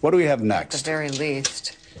money. What do we have next? At the very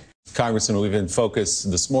least. Congressman, we've been focused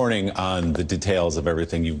this morning on the details of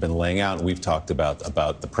everything you've been laying out. We've talked about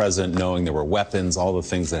the president knowing there were weapons, all the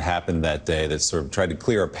things that happened that day that sort of tried to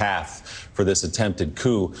clear a path for this attempted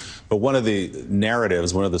coup. But one of the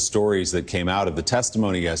narratives, one of the stories that came out of the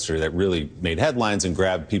testimony yesterday that really made headlines and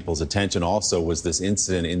grabbed people's attention also was this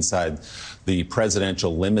incident inside the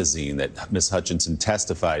presidential limousine that Ms. Hutchinson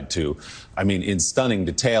testified to. I mean, in stunning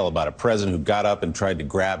detail about a president who got up and tried to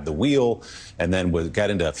grab the wheel and then got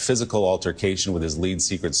into a physical altercation with his lead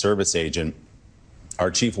Secret Service agent. Our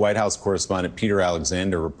chief White House correspondent, Peter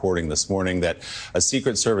Alexander, reporting this morning that a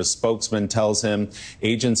Secret Service spokesman tells him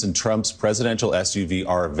agents in Trump's presidential SUV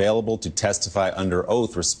are available to testify under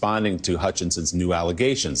oath, responding to Hutchinson's new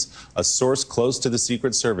allegations. A source close to the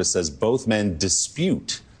Secret Service says both men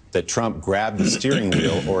dispute that Trump grabbed the steering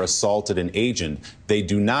wheel or assaulted an agent. They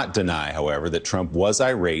do not deny, however, that Trump was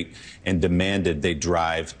irate and demanded they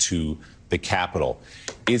drive to the Capitol.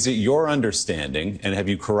 Is it your understanding, and have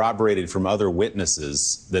you corroborated from other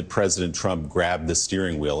witnesses, that President Trump grabbed the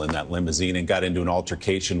steering wheel in that limousine and got into an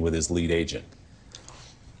altercation with his lead agent?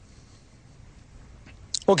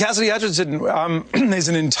 Well, Cassidy Hutchinson is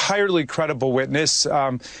an entirely credible witness.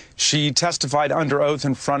 She testified under oath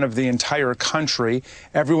in front of the entire country.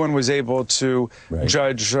 Everyone was able to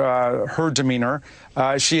judge her demeanor.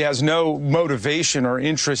 She has no motivation or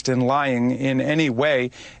interest in lying in any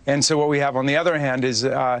way. And so what we have on the other hand is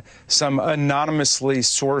some anonymously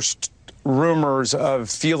sourced rumors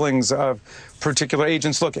of feelings of particular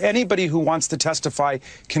agents. Look, anybody who wants to testify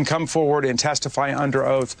can come forward and testify under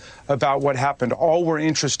oath about what happened. All we're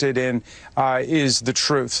interested in is the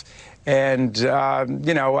truth. And,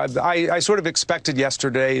 you know, I sort of expected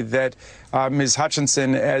yesterday that Ms.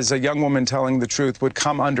 Hutchinson, as a young woman telling the truth, would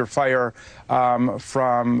come under fire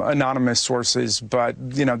from anonymous sources. But,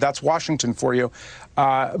 you know, that's Washington for you.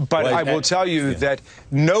 But I will tell you that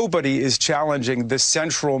nobody is challenging the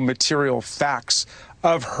central material facts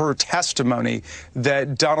of her testimony,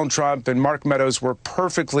 that Donald Trump and Mark Meadows were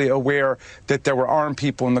perfectly aware that there were armed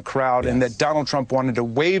people in the crowd, and that Donald Trump wanted to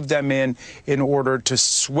wave them in order to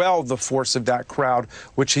swell the force of that crowd,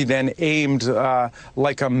 which he then aimed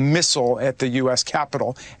like a missile at the U.S.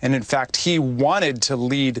 Capitol. And in fact, he wanted to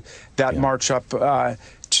lead that march up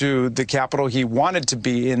to the Capitol. He wanted to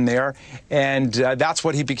be in there, and that's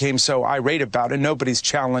what he became so irate about, and nobody's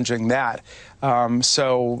challenging that.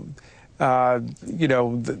 You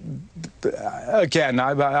know, again,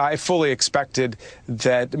 I fully expected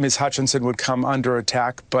that Ms. Hutchinson would come under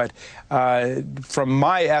attack, but from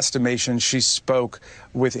my estimation, she spoke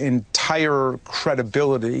with entire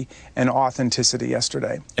credibility and authenticity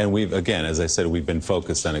yesterday. And we've, again, as I said, we've been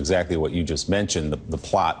focused on exactly what you just mentioned, the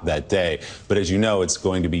plot that day. But as you know, it's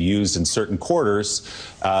going to be used in certain quarters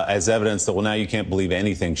as evidence that, well, now you can't believe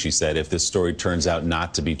anything she said if this story turns out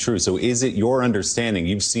not to be true. So is it your understanding,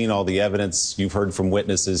 you've seen all the evidence, evidence. You've heard from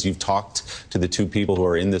witnesses. You've talked to the two people who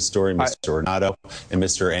are in this story, Mr. Ornato and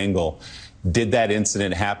Mr. Engel. Did that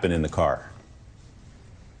incident happen in the car?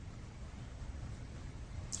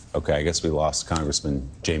 Okay, I guess we lost Congressman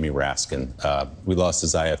Jamie Raskin. We lost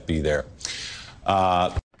his IFB there.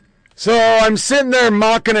 So I'm sitting there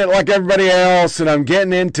mocking it like everybody else, and I'm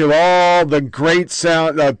getting into all the great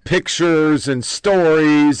pictures and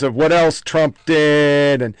stories of what else Trump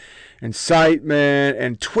did, and incitement,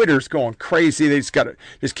 and Twitter's going crazy. They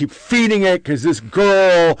just keep feeding it because this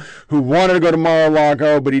girl who wanted to go to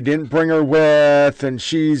Mar-a-Lago, but he didn't bring her with, and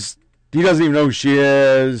he doesn't even know who she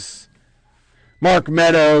is. Mark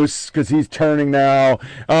Meadows, because he's turning now.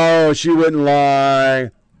 Oh, she wouldn't lie.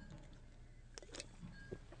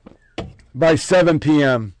 By 7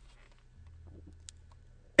 p.m.,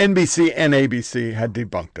 NBC and ABC had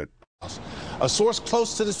debunked it. A source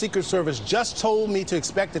close to the Secret Service just told me to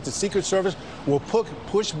expect that the Secret Service will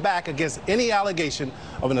push back against any allegation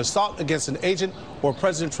of an assault against an agent or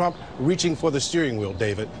President Trump reaching for the steering wheel,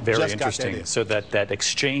 David. Very interesting. So that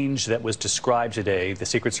exchange that was described today, the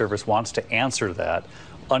Secret Service wants to answer that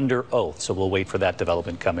under oath. So we'll wait for that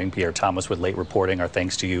development coming. Pierre Thomas with late reporting. Our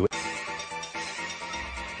thanks to you.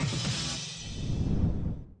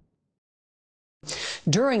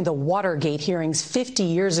 During the Watergate hearings 50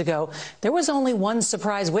 years ago, there was only one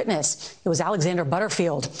surprise witness. It was Alexander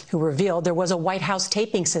Butterfield, who revealed there was a White House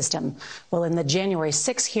taping system. Well, in the January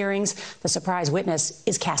 6 hearings, the surprise witness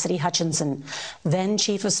is Cassidy Hutchinson. Then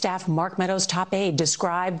Chief of Staff Mark Meadows' top aide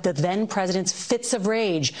described the then president's fits of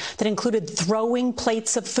rage that included throwing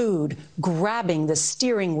plates of food, grabbing the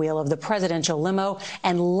steering wheel of the presidential limo,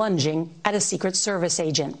 and lunging at a Secret Service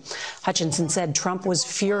agent. Hutchinson said Trump was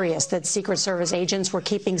furious that Secret Service agents were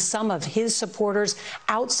keeping some of his supporters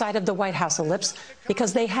outside of the White House ellipse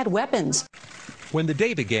because they had weapons. When the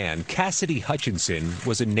day began, Cassidy Hutchinson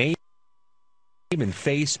was a name and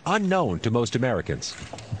face unknown to most Americans.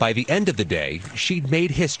 By the end of the day, she'd made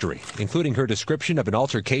history, including her description of an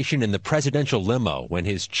altercation in the presidential limo when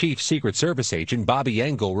his chief Secret Service agent, Bobby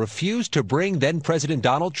Engel, refused to bring then-President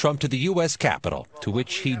Donald Trump to the U.S. Capitol, to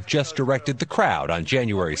which he just directed the crowd on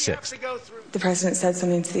January 6th. The president said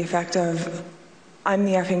something to the effect of, "I'm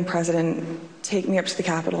the effing president, take me up to the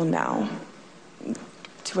Capitol now."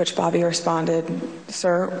 To which Bobby responded,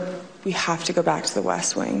 "Sir, we have to go back to the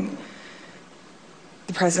West Wing."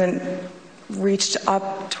 The president reached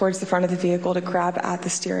up towards the front of the vehicle to grab at the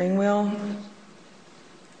steering wheel.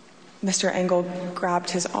 Mr. Engel grabbed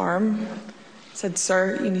his arm, said,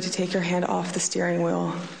 "Sir, you need to take your hand off the steering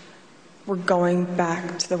wheel. We're going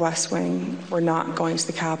back to the West Wing. We're not going to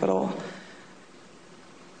the Capitol."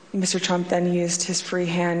 Mr. Trump then used his free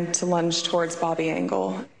hand to lunge towards Bobby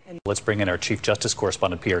Engel. Let's bring in our Chief Justice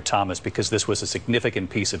Correspondent, Pierre Thomas, because this was a significant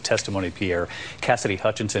piece of testimony, Pierre. Cassidy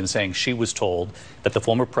Hutchinson saying she was told that the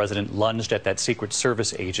former president lunged at that Secret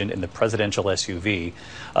Service agent in the presidential SUV.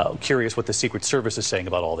 Curious what the Secret Service is saying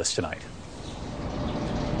about all this tonight.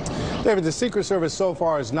 David, the Secret Service so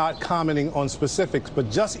far is not commenting on specifics,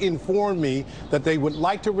 but just informed me that they would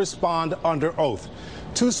like to respond under oath.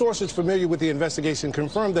 Two sources familiar with the investigation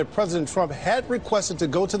confirmed that President Trump had requested to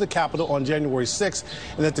go to the Capitol on January 6th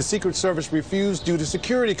and that the Secret Service refused due to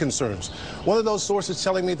security concerns. One of those sources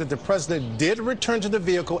telling me that the president did return to the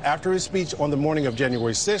vehicle after his speech on the morning of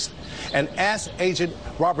January 6th and asked Agent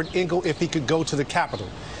Robert Engel if he could go to the Capitol.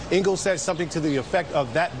 Engel said something to the effect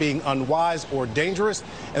of that being unwise or dangerous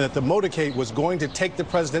and that the motorcade was going to take the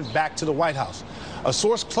president back to the White House. A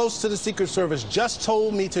source close to the Secret Service just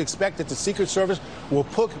told me to expect that the Secret Service will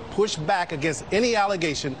push back against any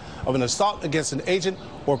allegation of an assault against an agent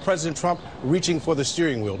or President Trump reaching for the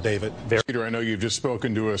steering wheel, David. Peter, I know you've just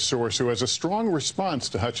spoken to a source who has a strong response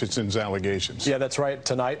to Hutchinson's allegations. Yeah, that's right.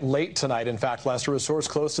 Late tonight, in fact, Lester, a source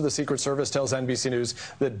close to the Secret Service tells NBC News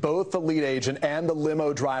that both the lead agent and the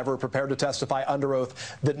limo driver prepared to testify under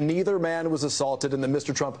oath that neither man was assaulted and that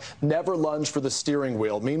Mr. Trump never lunged for the steering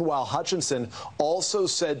wheel. Meanwhile, Hutchinson also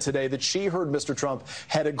said today that she heard Mr. Trump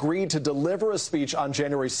had agreed to deliver a speech on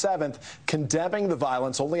January 7th condemning the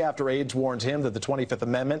violence only after aides warned him that the 25th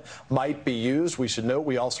Amendment might be used. We should note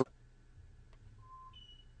we also...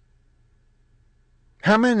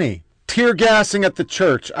 How many? Tear gassing at the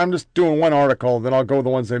church. I'm just doing one article, then I'll go with the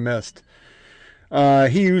ones they missed.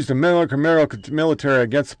 He used the military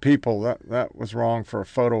against the people. That was wrong for a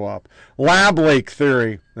photo op. Lab leak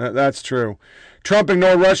theory. That's true. Trump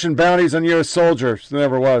ignored Russian bounties on U.S. soldiers.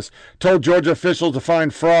 Never was. Told Georgia officials to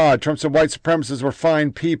find fraud. Trump said white supremacists were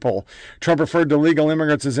fine people. Trump referred to illegal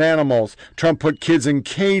immigrants as animals. Trump put kids in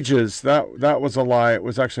cages. That was a lie. It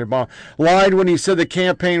was actually a bomb. Lied when he said the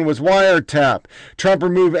campaign was wiretap. Trump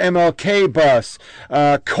removed MLK bus.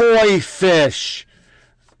 Koi fish.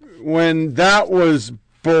 When that was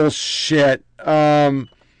bullshit.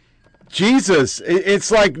 Jesus. It's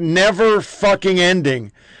like never fucking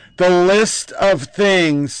ending. The list of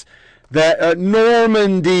things that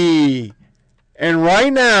Normandy, and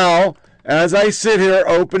right now, as I sit here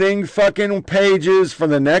opening fucking pages for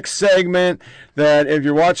the next segment, that if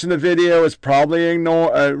you're watching the video is probably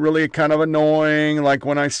really kind of annoying, like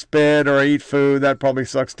when I spit or I eat food, that probably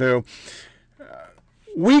sucks too.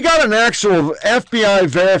 We got an actual FBI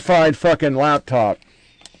verified fucking laptop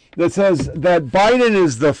that says that Biden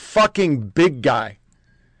is the fucking big guy.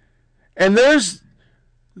 And there's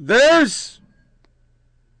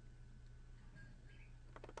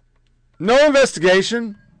no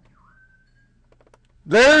investigation.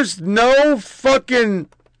 There's no fucking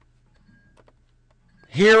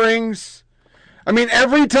hearings. I mean,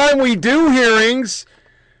 every time we do hearings,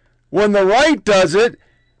 when the right does it,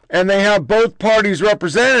 and they have both parties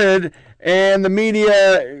represented, and the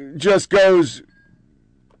media just goes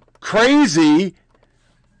crazy,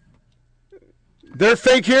 they're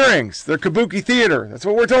fake hearings. They're kabuki theater. That's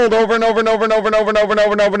what we're told over and over and over and over and over and over and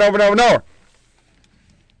over and over and over and over and over.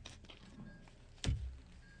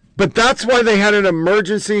 But that's why they had an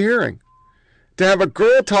emergency hearing. To have a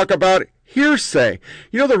girl talk about hearsay.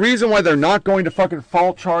 You know the reason why they're not going to fucking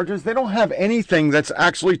fall charges? They don't have anything that's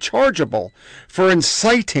actually chargeable for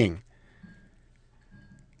inciting.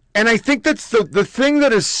 And I think that's the thing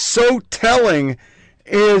that is so telling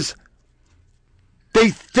is they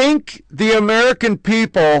think the American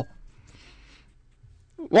people,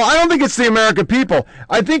 well, I don't think it's the American people.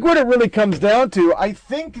 I think what it really comes down to, I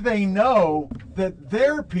think they know that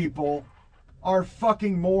their people are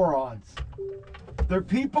fucking morons. Their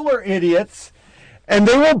people are idiots, and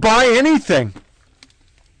they will buy anything.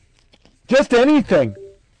 Just anything.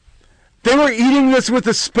 They were eating this with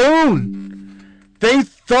a spoon. They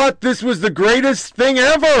thought this was the greatest thing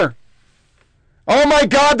ever. Oh my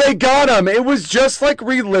God, they got him. It was just like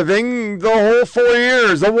reliving the whole 4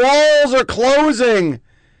 years. The walls are closing.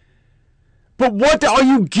 But what are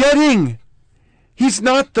you getting? He's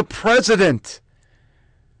not the president.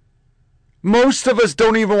 Most of us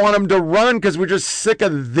don't even want him to run because we're just sick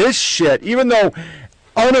of this shit. Even though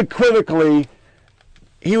unequivocally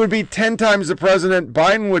he would be 10 times the president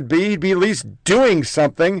Biden would be. He'd be at least doing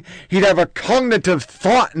something. He'd have a cognitive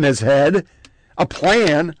thought in his head, a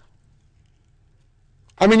plan.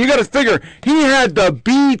 I mean, you got to figure, he had the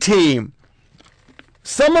B team.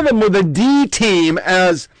 Some of them were the D team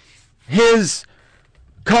as his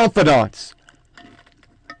confidants.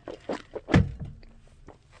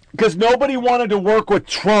 Because nobody wanted to work with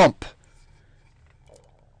Trump.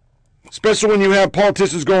 Especially when you have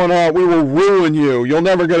politicians going out, we will ruin you. You'll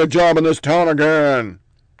never get a job in this town again.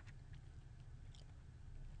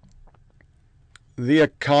 The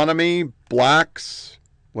economy, blacks,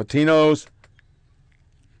 Latinos,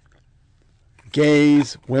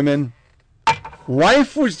 gays, women.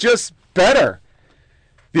 Life was just better.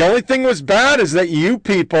 The only thing was bad is that you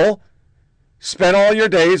people spent all your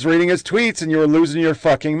days reading his tweets and you were losing your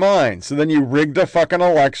fucking mind. So then you rigged a fucking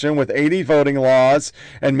election with 80 voting laws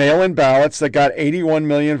and mail-in ballots that got 81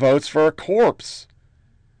 million votes for a corpse.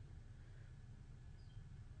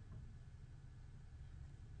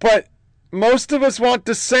 But most of us want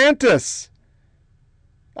DeSantis.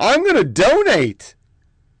 I'm going to donate.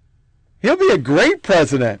 He'll be a great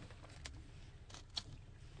president.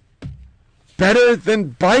 Better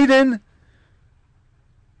than Biden.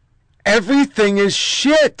 Everything is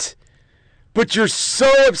shit. But you're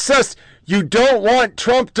so obsessed. You don't want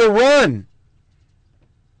Trump to run.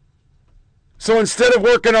 So instead of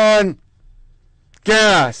working on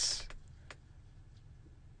gas.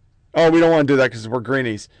 Oh, we don't want to do that because we're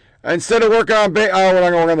greenies. Instead of working on we're not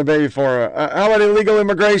going to work on the baby for how about illegal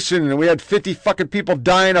immigration? And we had 50 fucking people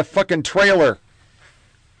die in a fucking trailer.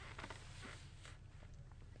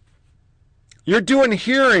 You're doing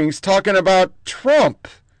hearings talking about Trump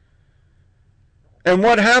and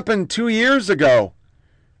what happened 2 years ago.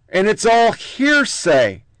 And it's all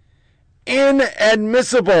hearsay.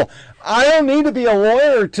 Inadmissible. I don't need to be a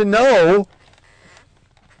lawyer to know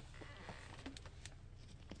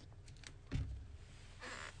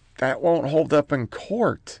that won't hold up in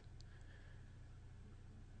court.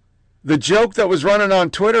 The joke that was running on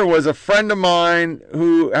Twitter was a friend of mine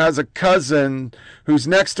who has a cousin whose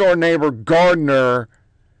next door neighbor, Gardner,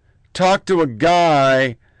 talked to a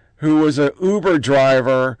guy who was an Uber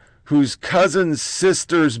driver whose cousin's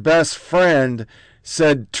sister's best friend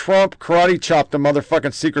said Trump karate chopped a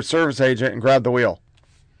motherfucking Secret Service agent and grabbed the wheel.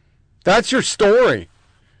 That's your story.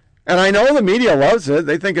 And I know the media loves it.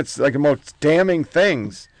 They think it's like the most damning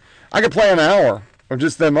things. I could play an hour of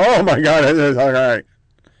just them, oh my God, all right.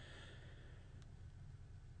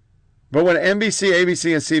 But when NBC,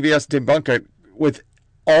 ABC, and CBS debunk it with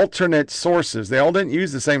alternate sources, they all didn't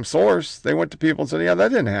use the same source. They went to people and said, yeah, that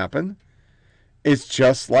didn't happen. It's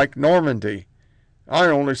just like Normandy. I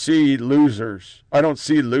only see losers. I don't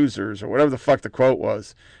see losers, or whatever the fuck the quote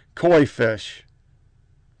was. Koi fish.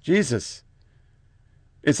 Jesus.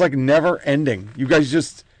 It's like never ending. You guys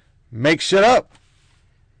just make shit up.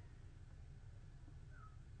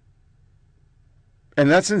 And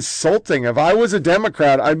that's insulting. If I was a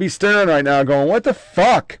Democrat, I'd be staring right now going, what the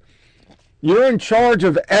fuck? You're in charge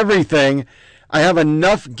of everything. I have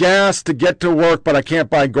enough gas to get to work, but I can't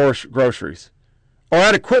buy groceries. Or I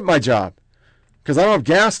had to quit my job because I don't have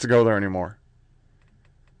gas to go there anymore.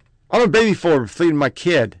 I'm a baby for feeding my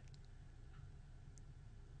kid.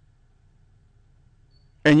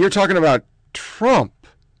 And you're talking about Trump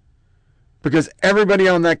because everybody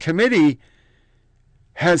on that committee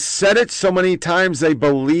has said it so many times. They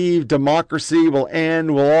believe democracy will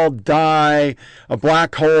end, we'll all die, a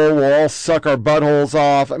black hole will all suck our buttholes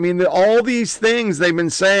off. I mean, all these things they've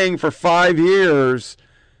been saying for 5 years,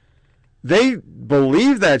 they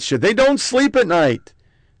believe that shit. They don't sleep at night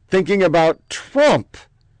thinking about Trump.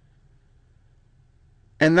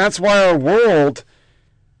 And that's why our world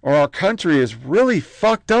or our country is really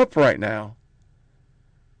fucked up right now.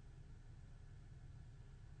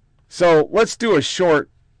 So let's do a short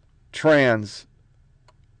trans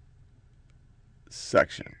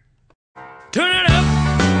section. Turn it up,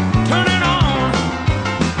 turn it on.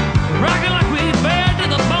 Rockin' like we bad to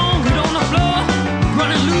the bone. Get on the floor,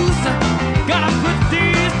 running loose. Gotta put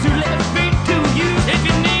these two left feet to use. If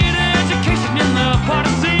you need education in the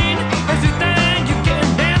party scene, if you think you can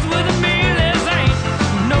dance with me, this ain't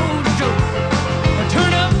no joke.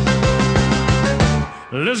 Turn up,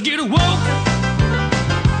 let's get woke.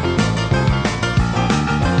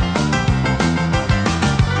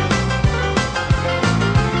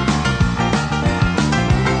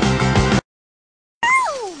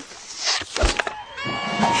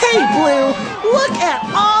 Hey, Blue, look at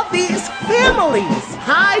all these families.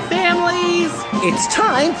 Hi, families. It's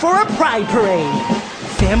time for a pride parade.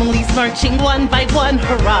 Families marching one by one,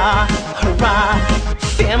 hurrah, hurrah.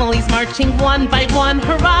 Families marching one by one,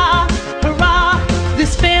 hurrah, hurrah.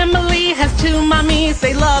 This family has two mommies.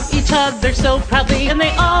 They love each other so proudly, and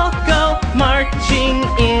they all go marching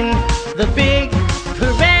in the big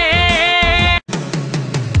parade.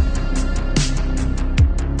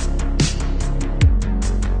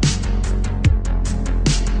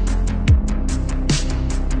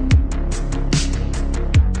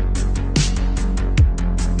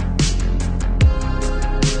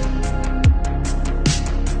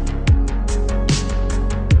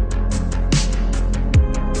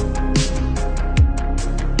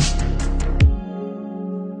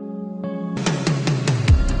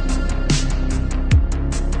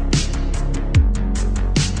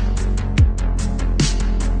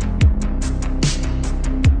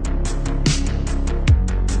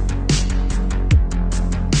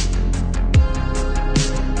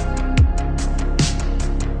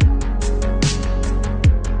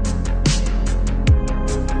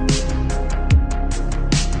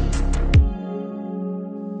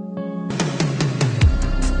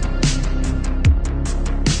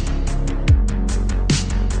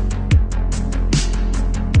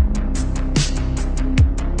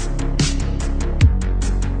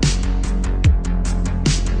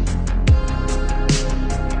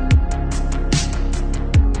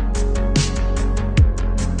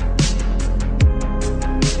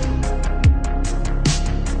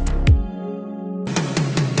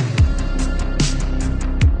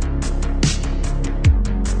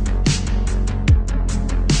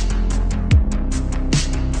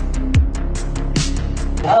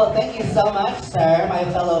 Oh, thank you so much, sir, my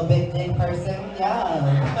fellow big dick person.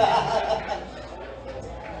 Yeah.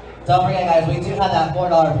 Don't forget, guys, we do have that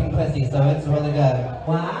 $4 pink pussy, so it's really good.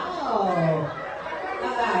 Wow.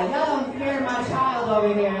 Y'all don't fear my child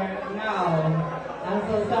over here. No. I'm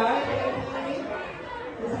so sorry, baby.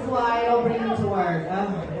 This is why I don't bring him to work. Oh,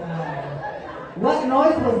 God. What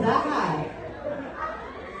noise was that?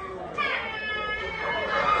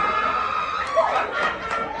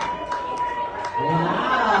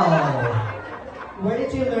 Wow.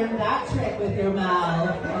 your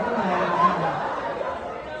mouth.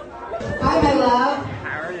 Hi, my love.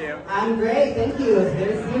 How are you? I'm great, thank you. It's good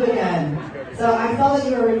to see you again. So I saw that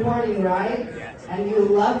you were reporting, right? Yes. And you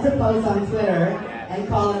love to post on Twitter and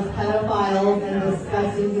call us pedophiles and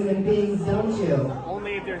disgusting human beings, don't you?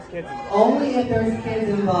 Only if there's kids involved. Only if there's kids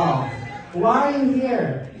involved. Why are you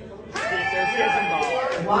here? If there's kids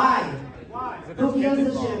involved. Why? Who gives a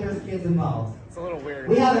involved. shit if there's kids involved? It's a little weird.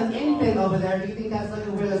 We have an infant over there. Do you think that's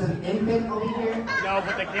looking weird? There's an infant over here? No,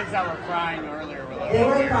 but the kids that were crying earlier were like, They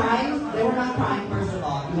were crying. They were not crying, first of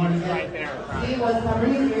all. You want to get right there crying. See, what's the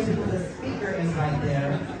reason is because the speaker is right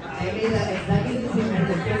there. They made that executive decision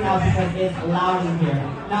to figure out because it's loud in here,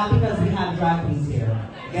 not because we have drag queens here.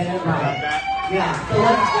 Get it right. Yeah, so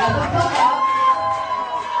let's get the fuck out.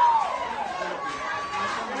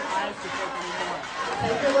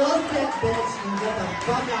 Take your little stick, bitch, and get the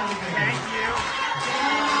fuck out of here. Thank you.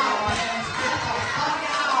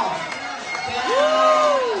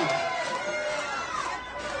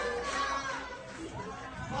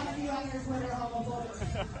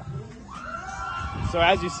 So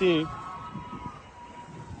as you see,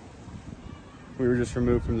 we were just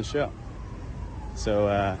removed from the show. So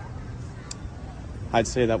I'd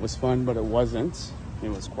say that was fun, but it wasn't. It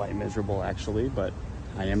was quite miserable, actually, but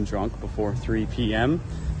I am drunk before 3 p.m.,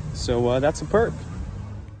 so that's a perk.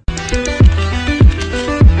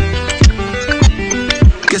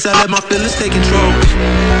 Guess I let my feelings take control.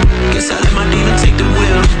 Guess I let my demon take the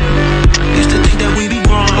wheel. Used to think that we be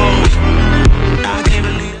wrong. I can't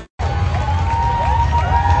believe it.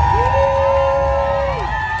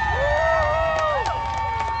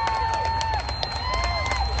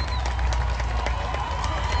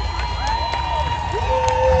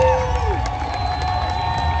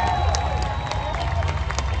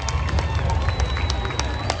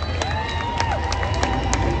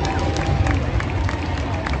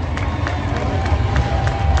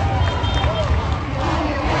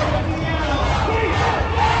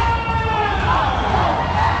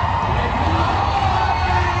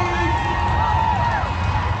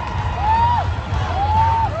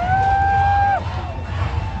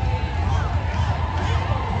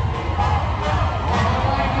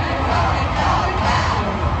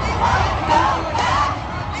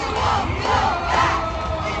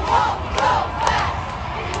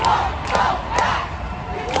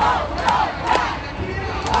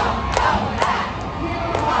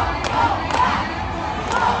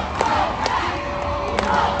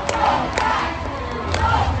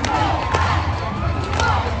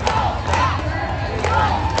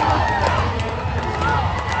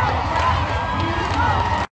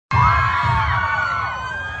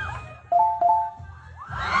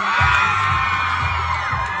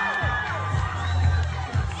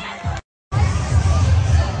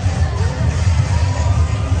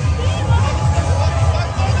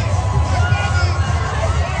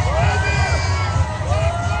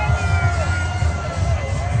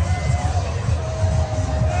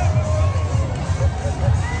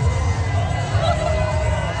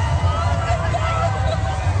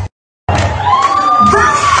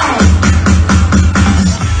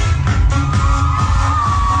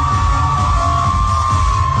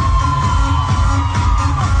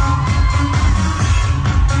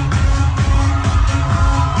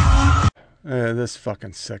 This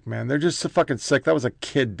fucking sick, man. They're just so fucking sick. That was a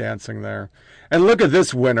kid dancing there. And look at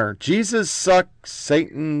this winner. Jesus sucks,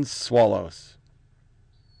 Satan swallows.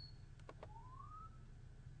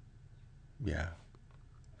 Yeah,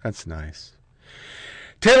 that's nice.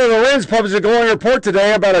 Taylor Lorenz published a glowing report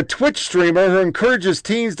today about a Twitch streamer who encourages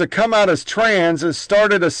teens to come out as trans and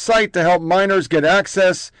started a site to help minors get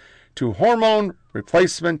access to hormone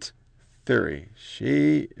replacement theory.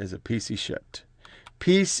 She is a piece of shit.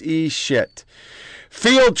 Piece-y shit.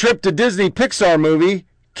 Field trip to Disney Pixar movie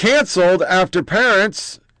canceled after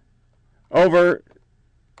parents over,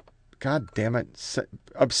 god damn it,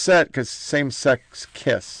 upset because same-sex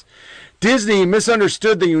kiss. Disney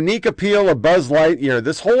misunderstood the unique appeal of Buzz Lightyear.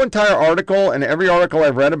 This whole entire article and every article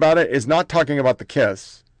I've read about it is not talking about the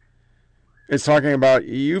kiss. It's talking about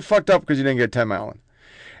you fucked up because you didn't get Tim Allen.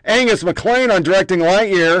 Angus MacLean on directing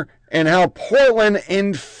Lightyear and how Portland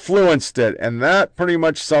influenced it. And that pretty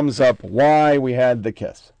much sums up why we had the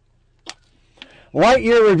kiss.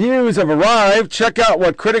 Lightyear reviews have arrived. Check out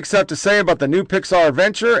what critics have to say about the new Pixar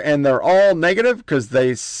venture, and they're all negative because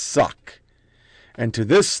they suck. And to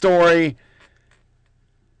this story,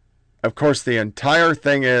 of course, the entire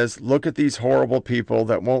thing is, look at these horrible people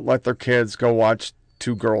that won't let their kids go watch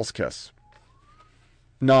two girls kiss.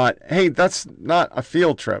 Not, hey, that's not a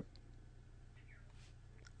field trip.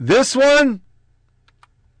 This one?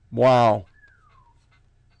 Wow.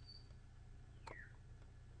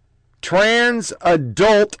 trans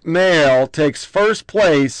adult male takes first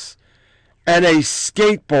place at a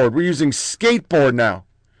skateboard. We're using skateboard now.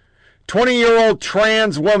 20-year-old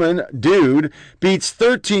trans woman, dude, beats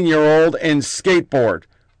 13-year-old in skateboard.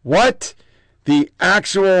 What the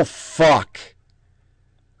actual fuck?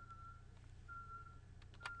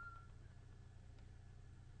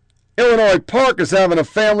 Illinois Park is having a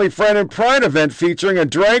family, friend, and pride event featuring a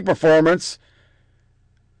drag performance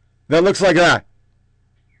that looks like that.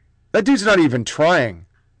 That dude's not even trying.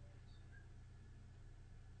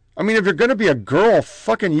 I mean, if you're going to be a girl,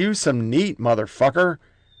 fucking use some neat, motherfucker.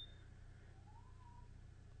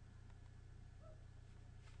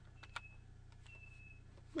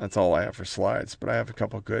 That's all I have for slides, but I have a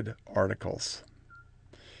couple good articles.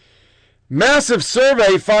 Massive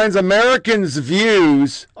survey finds Americans'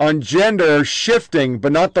 views on gender are shifting,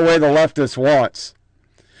 but not the way the leftist wants.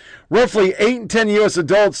 Roughly 8 in 10 U.S.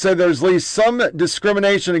 adults say there's at least some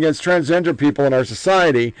discrimination against transgender people in our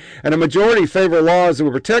society, and a majority favor laws that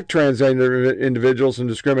will protect transgender individuals from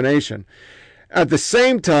discrimination. At the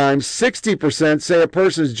same time, 60% say a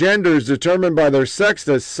person's gender is determined by their sex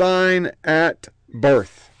sign at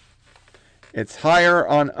birth. It's higher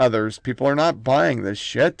on others. People are not buying this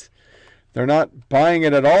shit. They're not buying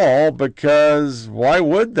it at all because why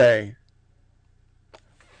would they?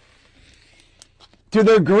 To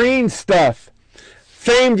their green stuff.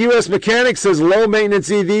 Famed U.S. mechanic says low-maintenance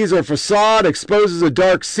EVs are facade, exposes a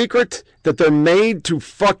dark secret that they're made to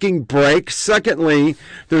fucking break. Secondly,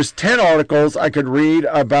 there's 10 articles I could read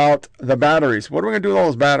about the batteries. What are we going to do with all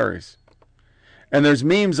those batteries? And there's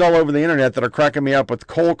memes all over the internet that are cracking me up with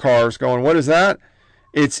coal cars going, what is that?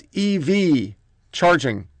 It's EV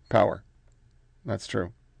charging power. That's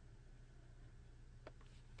true.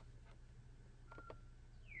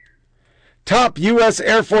 Top U.S.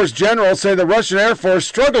 Air Force generals say the Russian Air Force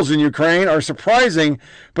struggles in Ukraine are surprising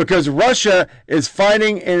because Russia is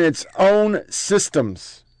fighting in its own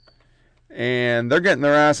systems. And they're getting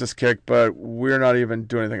their asses kicked, but we're not even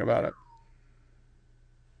doing anything about it.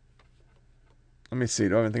 Let me see.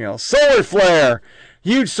 Do I have anything else? Solar flare.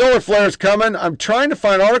 Huge solar flares coming. I'm trying to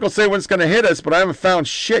find articles say when it's going to hit us, but I haven't found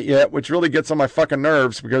shit yet, which really gets on my fucking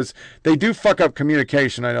nerves because they do fuck up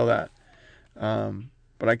communication. I know that.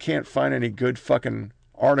 But I can't find any good fucking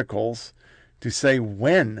articles to say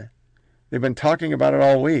when. They've been talking about it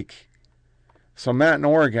all week. So Matt in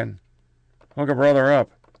Oregon, hook a brother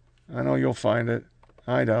up. I know you'll find it.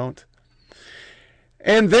 I don't.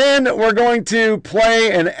 And then we're going to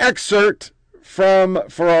play an excerpt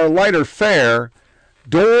for our lighter fare,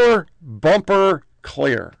 Door Bumper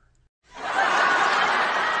Clear.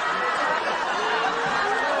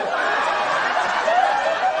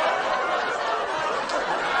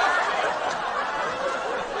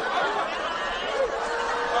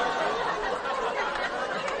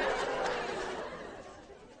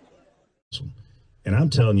 And I'm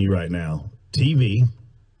telling you right now, TV,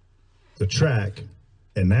 the track,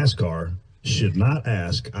 and NASCAR should not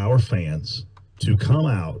ask our fans to come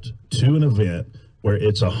out to an event where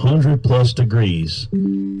it's 100+ degrees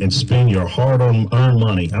and spend your hard-earned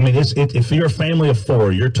money. I mean, if you're a family of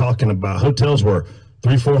 4, you're talking about hotels were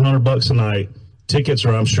 $300-400 a night. Tickets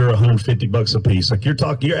are, I'm sure, $150 a piece. Like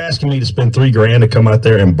you're asking me to spend $3,000 to come out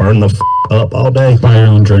there and burn the up all day. Buy your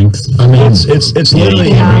own drinks. I mean, it's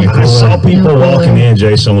literally. I saw people walking in,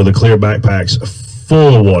 Jason, with the clear backpacks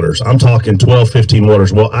full of waters. I'm talking 12, 15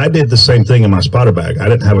 waters. Well, I did the same thing in my spotter bag. I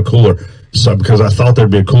didn't have a cooler. So because I thought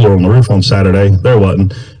there'd be a cooler on the roof on Saturday, there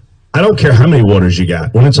wasn't. I don't care how many waters you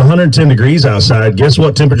got. When it's 110 degrees outside, guess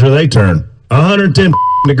what temperature they turn? 110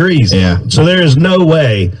 degrees. Yeah. So there is no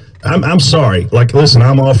way. I'm sorry. Like, listen,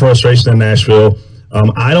 I'm all frustration in Nashville.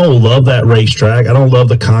 I don't love that racetrack. I don't love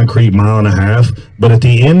the concrete 1.5 miles. But at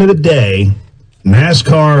the end of the day,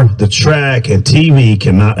 NASCAR, the track, and TV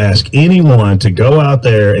cannot ask anyone to go out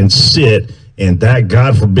there and sit in that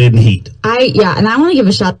God forbidden heat. And I want to give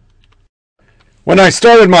a shout. When I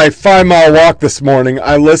started my 5-mile walk this morning,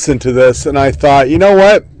 I listened to this and I thought, you know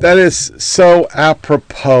what? That is so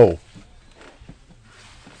apropos.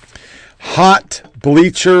 Hot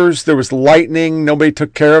bleachers, there was lightning, nobody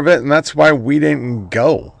took care of it, and that's why we didn't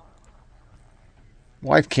go.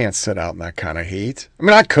 Wife can't sit out in that kind of heat. I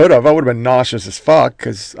mean, I could have. I would have been nauseous as fuck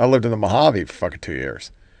because I lived in the Mojave for fucking 2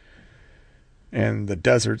 years. In the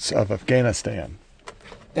deserts of Afghanistan.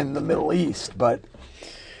 In the Middle East, but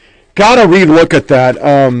gotta relook at that.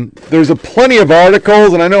 There's plenty of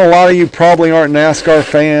articles, and I know a lot of you probably aren't NASCAR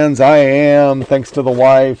fans. I am, thanks to the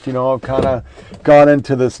wife. You know, I've kind of got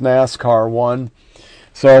into this NASCAR one.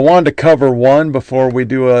 So I wanted to cover one before we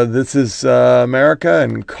do a This Is America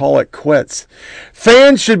and call it quits.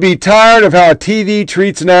 Fans should be tired of how TV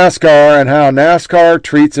treats NASCAR and how NASCAR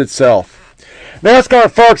treats itself. NASCAR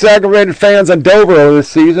and Fox aggravated fans on Dover this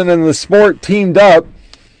season, and the sport teamed up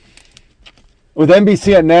with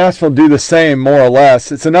NBC at Nashville do the same, more or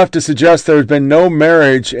less. It's enough to suggest there has been no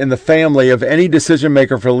marriage in the family of any decision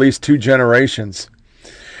maker for at least 2 generations.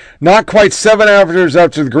 Not quite 7 hours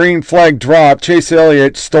after the green flag dropped, Chase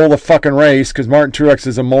Elliott stole the fucking race because Martin Truex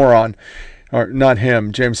is a moron. Or not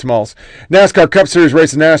him, James Smalls. NASCAR Cup Series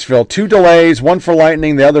race in Nashville. 2 delays, one for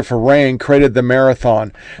lightning, the other for rain, created the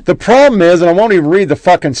marathon. The problem is, and I won't even read the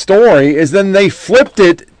fucking story, is then they flipped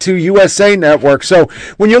it to USA Network. So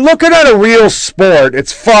when you're looking at a real sport,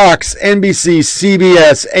 it's Fox, NBC,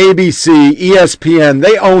 CBS, ABC, ESPN.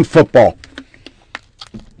 They own football.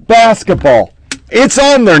 Basketball. It's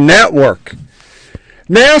on their network.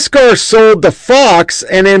 NASCAR sold to Fox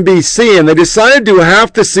and NBC, and they decided to do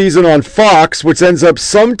half the season on Fox, which ends up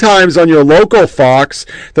sometimes on your local Fox,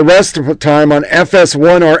 the rest of the time on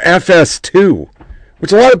FS1 or FS2,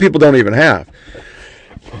 which a lot of people don't even have.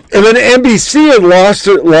 And then NBC had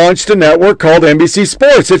launched a network called NBC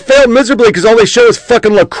Sports. It failed miserably because all they show is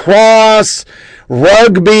fucking lacrosse,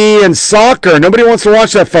 rugby, and soccer. Nobody wants to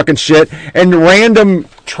watch that fucking shit. And random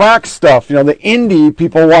track stuff. You know, the Indy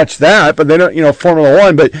people watch that, but they don't, you know, Formula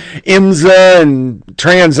One. But IMSA and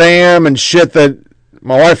Trans Am and shit that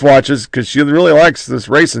my wife watches because she really likes this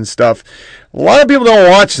racing stuff. A lot of people don't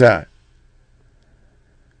watch that.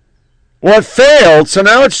 Well, it failed, so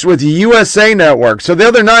now it's with USA Network. So the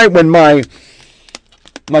other night when my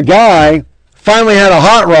guy finally had a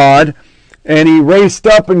hot rod, and he raced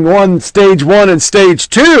up and won stage 1 and stage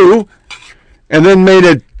 2, and then made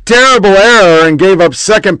a terrible error and gave up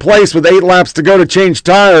second place with 8 laps to go to change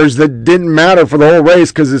tires that didn't matter for the whole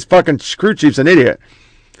race because his fucking crew chief's an idiot.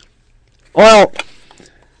 Well,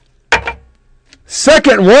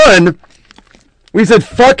 second one, we said,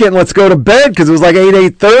 fuck it, let's go to bed because it was like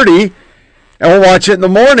 8:30, and we'll watch it in the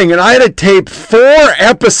morning. And I had to tape 4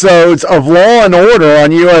 episodes of Law and Order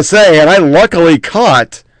on USA, and I luckily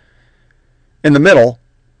caught in the middle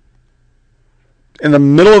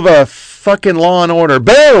of a fucking Law and Order.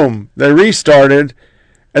 Boom! They restarted,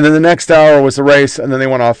 and then the next hour was the race, and then they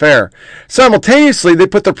went off air. Simultaneously, they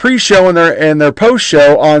put the pre-show and their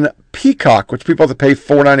post-show on Peacock, which people have to pay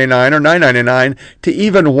 $4.99 or $9.99 to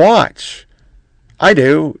even watch. I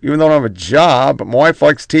do, even though I don't have a job, but my wife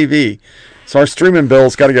likes TV. So our streaming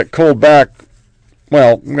bill's got to get culled back.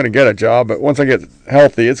 Well, I'm going to get a job, but once I get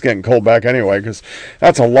healthy, it's getting culled back anyway, because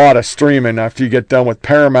that's a lot of streaming after you get done with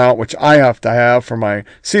Paramount, which I have to have for my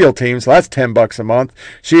SEAL team, so that's $10 a month.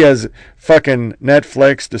 She has fucking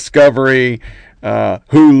Netflix, Discovery,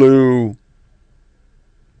 Hulu.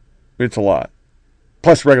 It's a lot.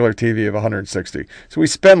 Plus regular TV of $160. So we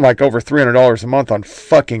spend like over $300 a month on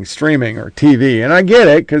fucking streaming or TV, and I get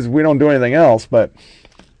it, because we don't do anything else, but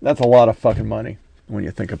that's a lot of fucking money when you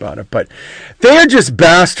think about it. But they're just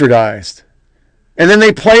bastardized. And then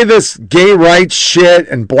they play this gay rights shit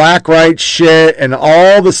and black rights shit and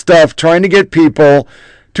all the stuff trying to get people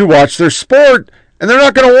to watch their sport, and they're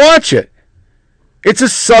not going to watch it. It's a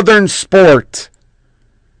southern sport.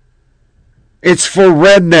 It's for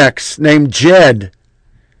rednecks named Jed.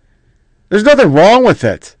 There's nothing wrong with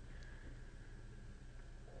it.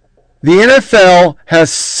 The NFL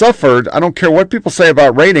has suffered, I don't care what people say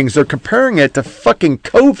about ratings, they're comparing it to fucking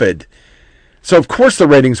COVID. So of course the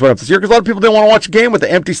ratings went up this year because a lot of people didn't want to watch a game with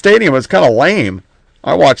the empty stadium. It was kind of lame.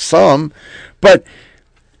 I watched some. But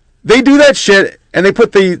they do that shit and they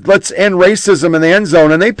put the let's end racism in the end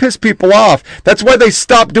zone and they piss people off. That's why they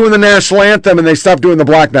stopped doing the national anthem and they stopped doing the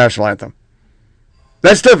black national anthem.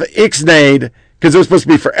 That stuff ixnayed because it was supposed to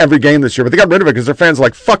be for every game this year. But they got rid of it because their fans are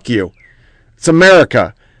like, fuck you. It's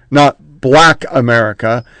America. Not black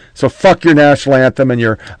America. So fuck your national anthem and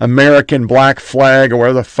your American black flag or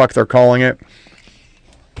whatever the fuck they're calling it.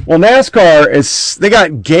 Well, NASCAR they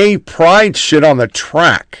got gay pride shit on the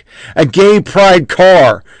track. A gay pride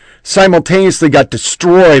car simultaneously got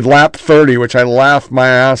destroyed lap 30, which I laughed my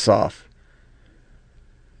ass off.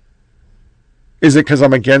 Is it because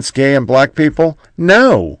I'm against gay and black people?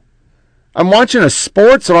 No. I'm watching a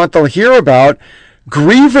sport so I don't have to hear about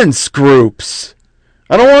grievance groups.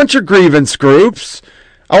 I don't want your grievance groups.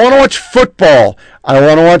 I want to watch football. I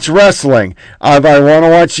want to watch wrestling. I want to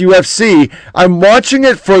watch UFC. I'm watching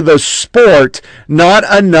it for the sport, not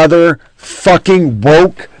another fucking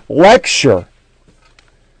woke lecture.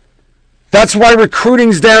 That's why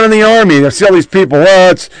recruiting's down in the Army. I see all these people,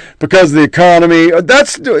 well, it's because of the economy.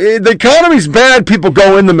 The economy's bad. People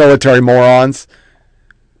go in the military, morons.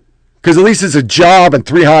 Because at least it's a job and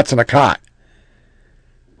 3 hots and a cot.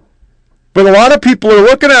 But a lot of people are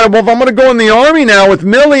looking at it, well, if I'm going to go in the Army now with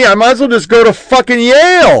Millie, I might as well just go to fucking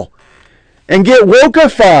Yale and get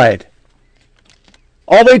wokeified.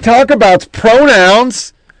 All they talk about is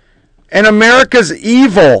pronouns and America's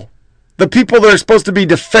evil. The people that are supposed to be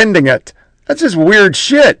defending it. That's just weird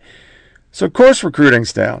shit. So, of course,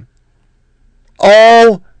 recruiting's down.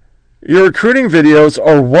 All your recruiting videos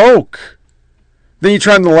are woke. Then you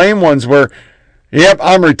try the lame ones where, yep,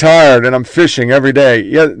 I'm retired and I'm fishing every day.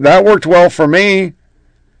 Yeah, that worked well for me.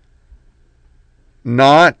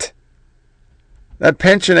 Not. That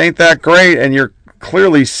pension ain't that great, and you're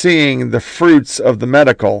clearly seeing the fruits of the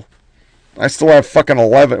medical. I still have fucking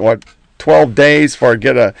 12 days before I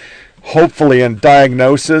get hopefully a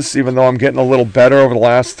diagnosis, even though I'm getting a little better over the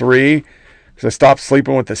last 3, because I stopped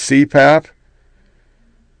sleeping with the CPAP.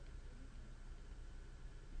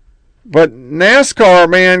 But NASCAR,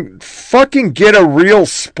 man, fucking get a real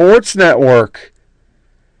sports network.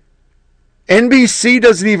 NBC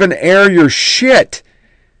doesn't even air your shit.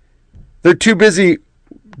 They're too busy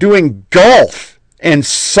doing golf and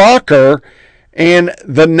soccer and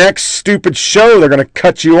the next stupid show they're going to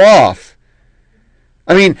cut you off.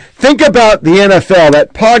 I mean, think about the NFL.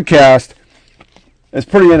 That podcast is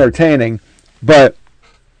pretty entertaining, but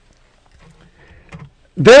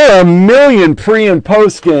there are a million pre- and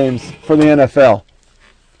post games for the NFL.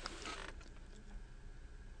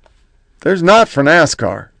 There's not for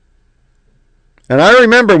NASCAR. And I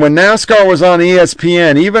remember when NASCAR was on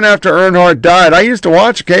ESPN, even after Earnhardt died, I used to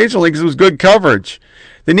watch occasionally because it was good coverage.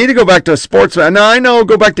 They need to go back to a sports. Now, I know,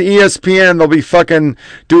 go back to ESPN, they'll be fucking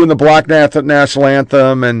doing the Black National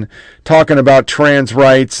Anthem and talking about trans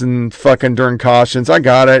rights and fucking during cautions. I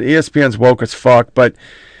got it. ESPN's woke as fuck, but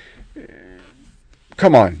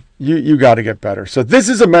come on. You got to get better. So This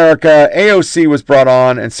Is America. AOC was brought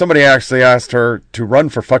on, and somebody actually asked her to run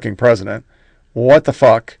for fucking president. What the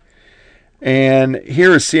fuck? And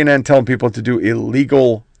here is CNN telling people to do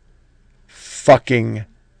illegal fucking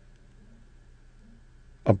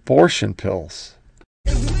abortion pills.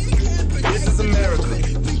 This is America.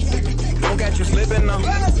 Don't catch you slipping now.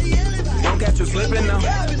 Don't catch you slipping now.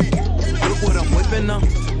 Look what I'm whipping now.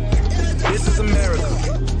 This is America.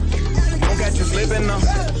 Don't catch you slipping now.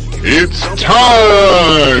 It's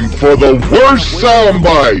time for the worst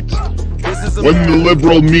soundbite. When the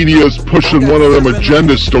liberal media is pushing one of them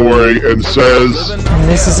agenda story and says,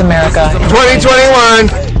 This is America.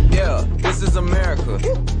 2021. Yeah, this is America.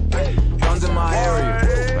 Guns in my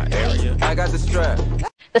area. I got the strap.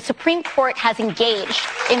 The Supreme Court has engaged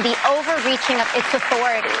in the overreaching of its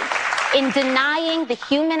authority in denying the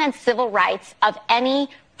human and civil rights of any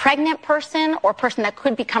pregnant person or person that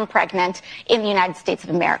could become pregnant in the United States of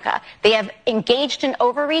America. They have engaged in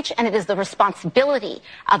overreach, and it is the responsibility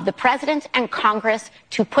of the president and Congress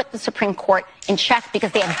to put the Supreme Court in check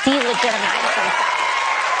because they have delegitimized themselves.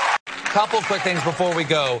 Couple quick things before we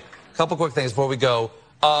go.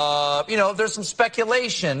 There's some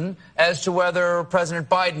speculation as to whether President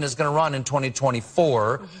Biden is going to run in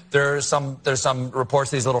 2024. There's some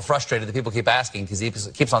reports that he's a little frustrated that people keep asking because he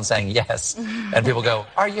keeps on saying yes. And people go,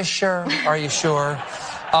 are you sure? Are you sure?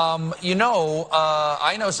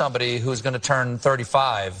 I know somebody who's going to turn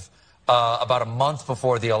 35 about a month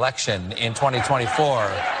before the election in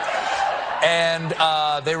 2024. And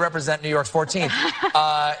they represent New York's 14th.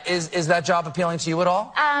 Is that job appealing to you at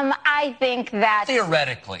all? I think that...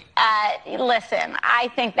 Theoretically. Listen, I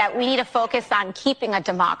think that we need to focus on keeping a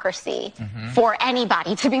democracy for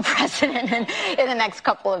anybody to be president in the next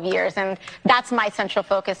couple of years. And that's my central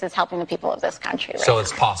focus, is helping the people of this country. So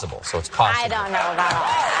it's possible. I don't know about all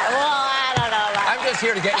that. Well, I don't know about I'm just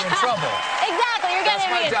here to get you in trouble. Exactly, you're getting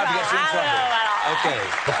me in trouble. That's my job, to get you in trouble. Okay,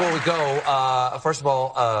 before we go, first of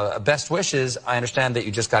all, best wishes. I understand that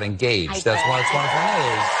you just got engaged. That's wonderful news.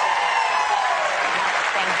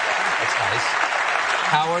 Thank you. That's nice.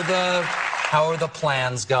 How are the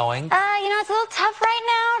plans going? It's a little tough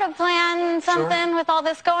right now to plan something with all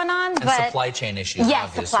this going on. And but supply chain issues, yes,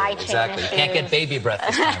 obviously. supply chain exactly. issues. You can't get baby breath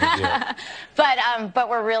this time of year. But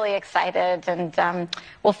we're really excited, and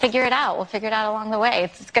we'll figure it out. We'll figure it out along the way.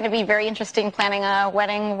 It's going to be very interesting planning a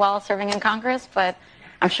wedding while serving in Congress, but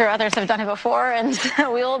I'm sure others have done it before, and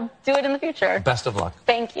we'll do it in the future. Best of luck.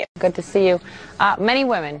 Thank you. Good to see you. Many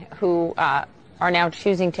women who are now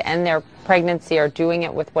choosing to end their pregnancy are doing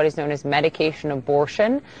it with what is known as medication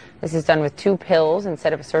abortion. This is done with 2 pills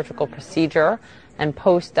instead of a surgical procedure. And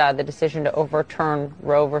post the decision to overturn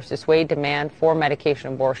Roe versus Wade, demand for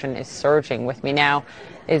medication abortion is surging. With me now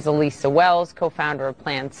is Elisa Wells, co-founder of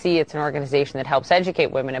Plan C. It's an organization that helps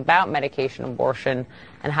educate women about medication abortion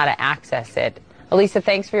and how to access it. Elisa,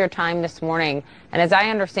 thanks for your time this morning. And as I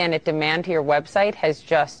understand it, demand to your website has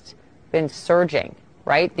just been surging,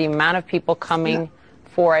 right? The amount of people coming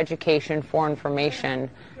for education, for information.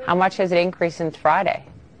 How much has it increased since Friday?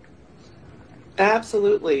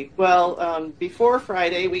 Absolutely. Well, before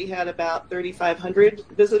Friday, we had about 3,500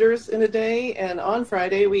 visitors in a day, and on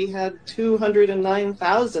Friday, we had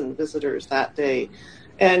 209,000 visitors that day.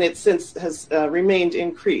 And it since has remained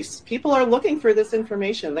increased. People are looking for this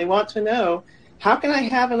information. They want to know, how can I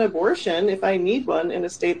have an abortion if I need one in a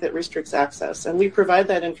state that restricts access? And we provide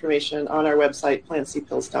that information on our website,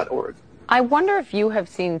 plancpills.org. I wonder if you have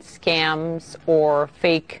seen scams or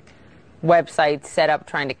fake websites set up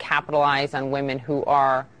trying to capitalize on women who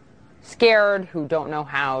are scared, who don't know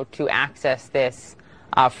how to access this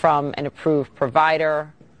from an approved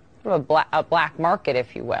provider, sort of a black market,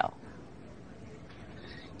 if you will.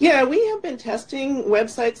 Yeah, we have been testing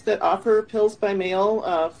websites that offer pills by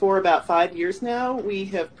mail for about 5 years now. We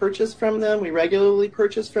have purchased from them. We regularly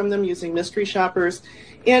purchase from them using mystery shoppers.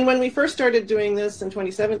 And when we first started doing this in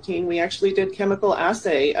 2017, we actually did chemical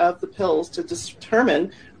assay of the pills to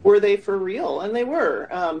determine were they for real, and they were.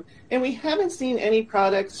 And we haven't seen any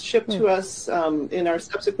products shipped to us in our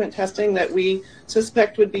subsequent testing that we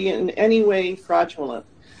suspect would be in any way fraudulent.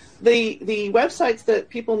 The websites that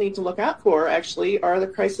people need to look out for actually are the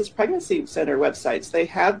Crisis Pregnancy Center websites. They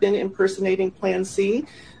have been impersonating Plan C.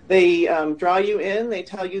 They draw you in, they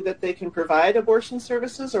tell you that they can provide abortion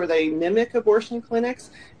services, or they mimic abortion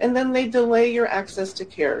clinics, and then they delay your access to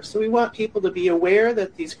care. So we want people to be aware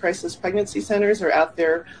that these crisis pregnancy centers are out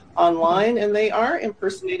there online, and they are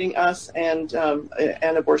impersonating us and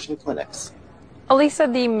abortion clinics. Elisa,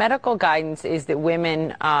 the medical guidance is that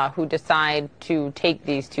women who decide to take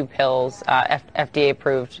these two pills, FDA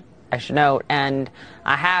approved, I should note, and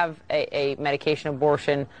have a medication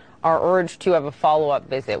abortion, are urged to have a follow-up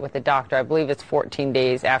visit with a doctor. I believe it's 14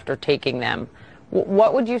 days after taking them.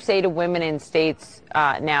 What would you say to women in states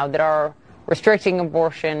now that are restricting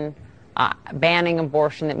abortion, banning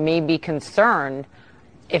abortion, that may be concerned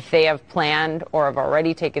if they have planned or have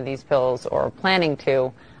already taken these pills or are planning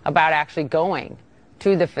to, about actually going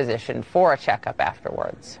to the physician for a checkup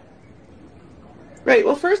afterwards? Right.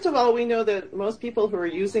 Well, first of all, we know that most people who are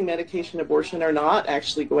using medication abortion are not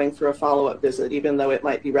actually going for a follow-up visit, even though it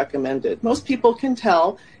might be recommended. Most people can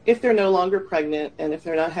tell if they're no longer pregnant and if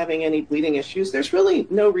they're not having any bleeding issues. There's really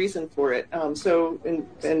no reason for it. But this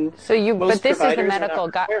is the medical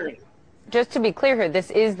guidance. Just to be clear here, this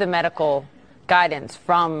is the medical guidance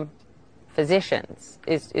from physicians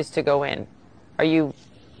is to go in. Are you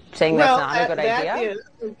saying that's not a good idea?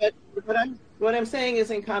 But what I'm saying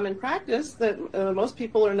is, in common practice, that most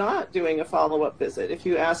people are not doing a follow-up visit. If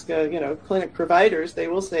you ask, clinic providers, they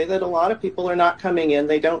will say that a lot of people are not coming in.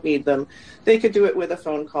 They don't need them. They could do it with a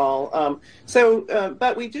phone call.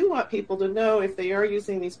 But we do want people to know if they are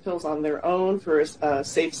using these pills on their own for a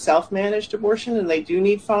safe self-managed abortion and they do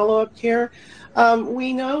need follow-up care.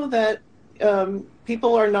 We know that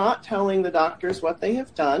people are not telling the doctors what they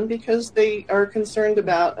have done because they are concerned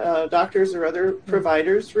about doctors or other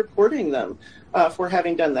providers reporting them for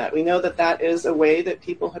having done that. We know that that is a way that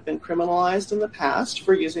people have been criminalized in the past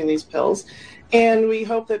for using these pills, and we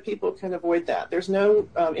hope that people can avoid that. There's no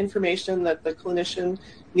information that the clinician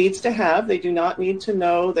needs to have. They do not need to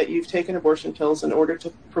know that you've taken abortion pills in order to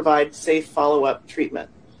provide safe follow-up treatment.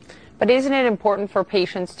 But isn't it important for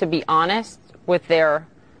patients to be honest with their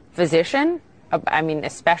physician? I mean,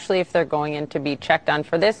 especially if they're going in to be checked on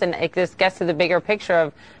for this. And this gets to the bigger picture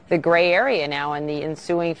of the gray area now and the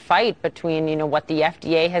ensuing fight between, what the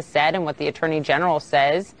FDA has said and what the Attorney General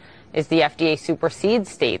says is the FDA supersedes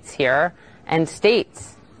states here and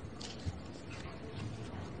states.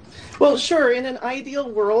 Well, sure. In an ideal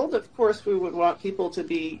world, of course, we would want people to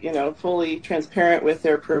be, fully transparent with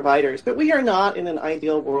their providers. But we are not in an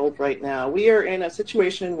ideal world right now. We are in a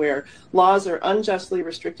situation where laws are unjustly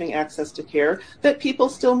restricting access to care that people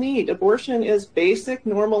still need. Abortion is basic,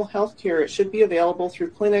 normal health care. It should be available through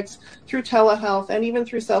clinics, through telehealth, and even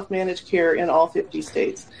through self-managed care in all 50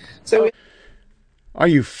 states. So, are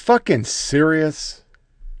you fucking serious?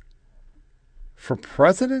 For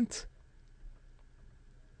president?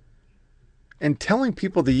 And telling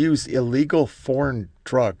people to use illegal foreign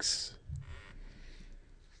drugs.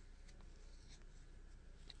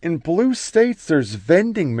 In blue states, there's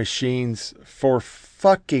vending machines for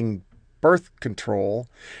fucking birth control.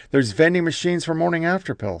 There's vending machines for morning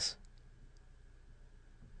after pills.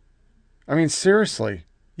 I mean, seriously,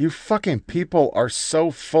 you fucking people are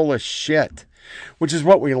so full of shit, which is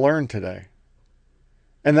what we learned today.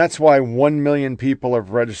 And that's why 1 million people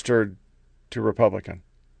have registered to Republican.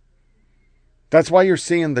 That's why you're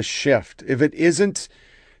seeing the shift. If it isn't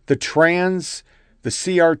the trans, the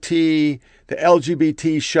CRT, the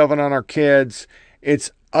LGBT shoving on our kids, it's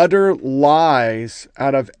utter lies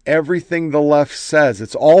out of everything the left says.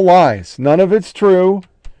 It's all lies. None of it's true.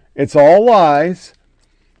 It's all lies.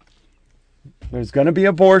 There's going to be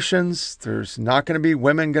abortions. There's not going to be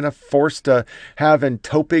women going to forced to have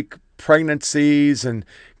ectopic pregnancies and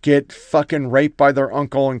get fucking raped by their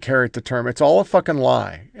uncle and carry it to term. It's all a fucking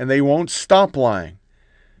lie. And they won't stop lying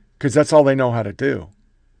because that's all they know how to do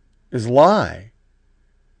is lie.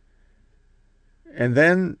 And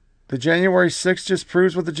then the January 6th just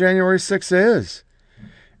proves what the January 6th is.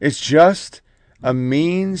 It's just a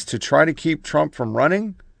means to try to keep Trump from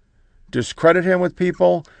running, discredit him with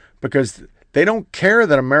people, because they don't care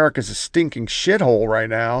that America's a stinking shithole right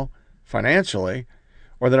now, financially,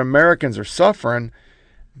 or that Americans are suffering.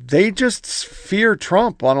 They just fear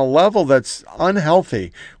Trump on a level that's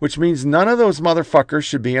unhealthy, which means none of those motherfuckers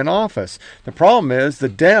should be in office. The problem is the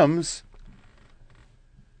Dems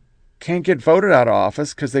can't get voted out of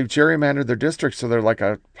office because they've gerrymandered their districts so they're like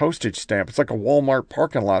a postage stamp. It's like a Walmart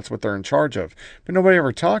parking lot's what they're in charge of. But nobody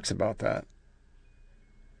ever talks about that.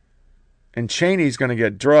 And Cheney's going to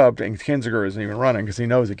get drubbed, and Kinzinger isn't even running because he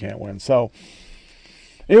knows he can't win. So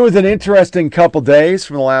it was an interesting couple days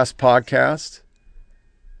from the last podcast.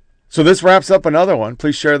 So this wraps up another one.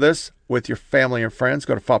 Please share this with your family and friends.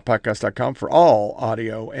 Go to foppodcast.com for all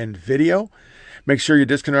audio and video. Make sure you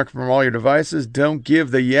disconnect from all your devices. Don't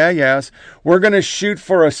give the yeah-yes. We're going to shoot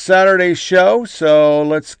for a Saturday show, so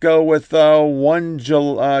let's go with 2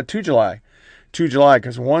 July. 2 July,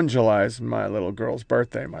 because 1 July is my little girl's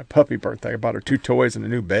birthday, my puppy birthday. I bought her 2 toys and a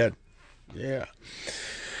new bed. Yeah.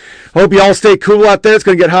 Hope you all stay cool out there. It's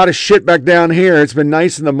going to get hot as shit back down here. It's been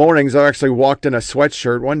nice in the mornings. I actually walked in a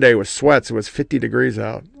sweatshirt. One day it was sweats. It was 50 degrees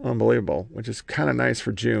out. Unbelievable, which is kind of nice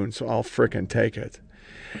for June, so I'll frickin' take it.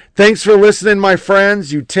 Thanks for listening, my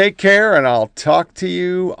friends. You take care, and I'll talk to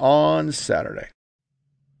you on Saturday.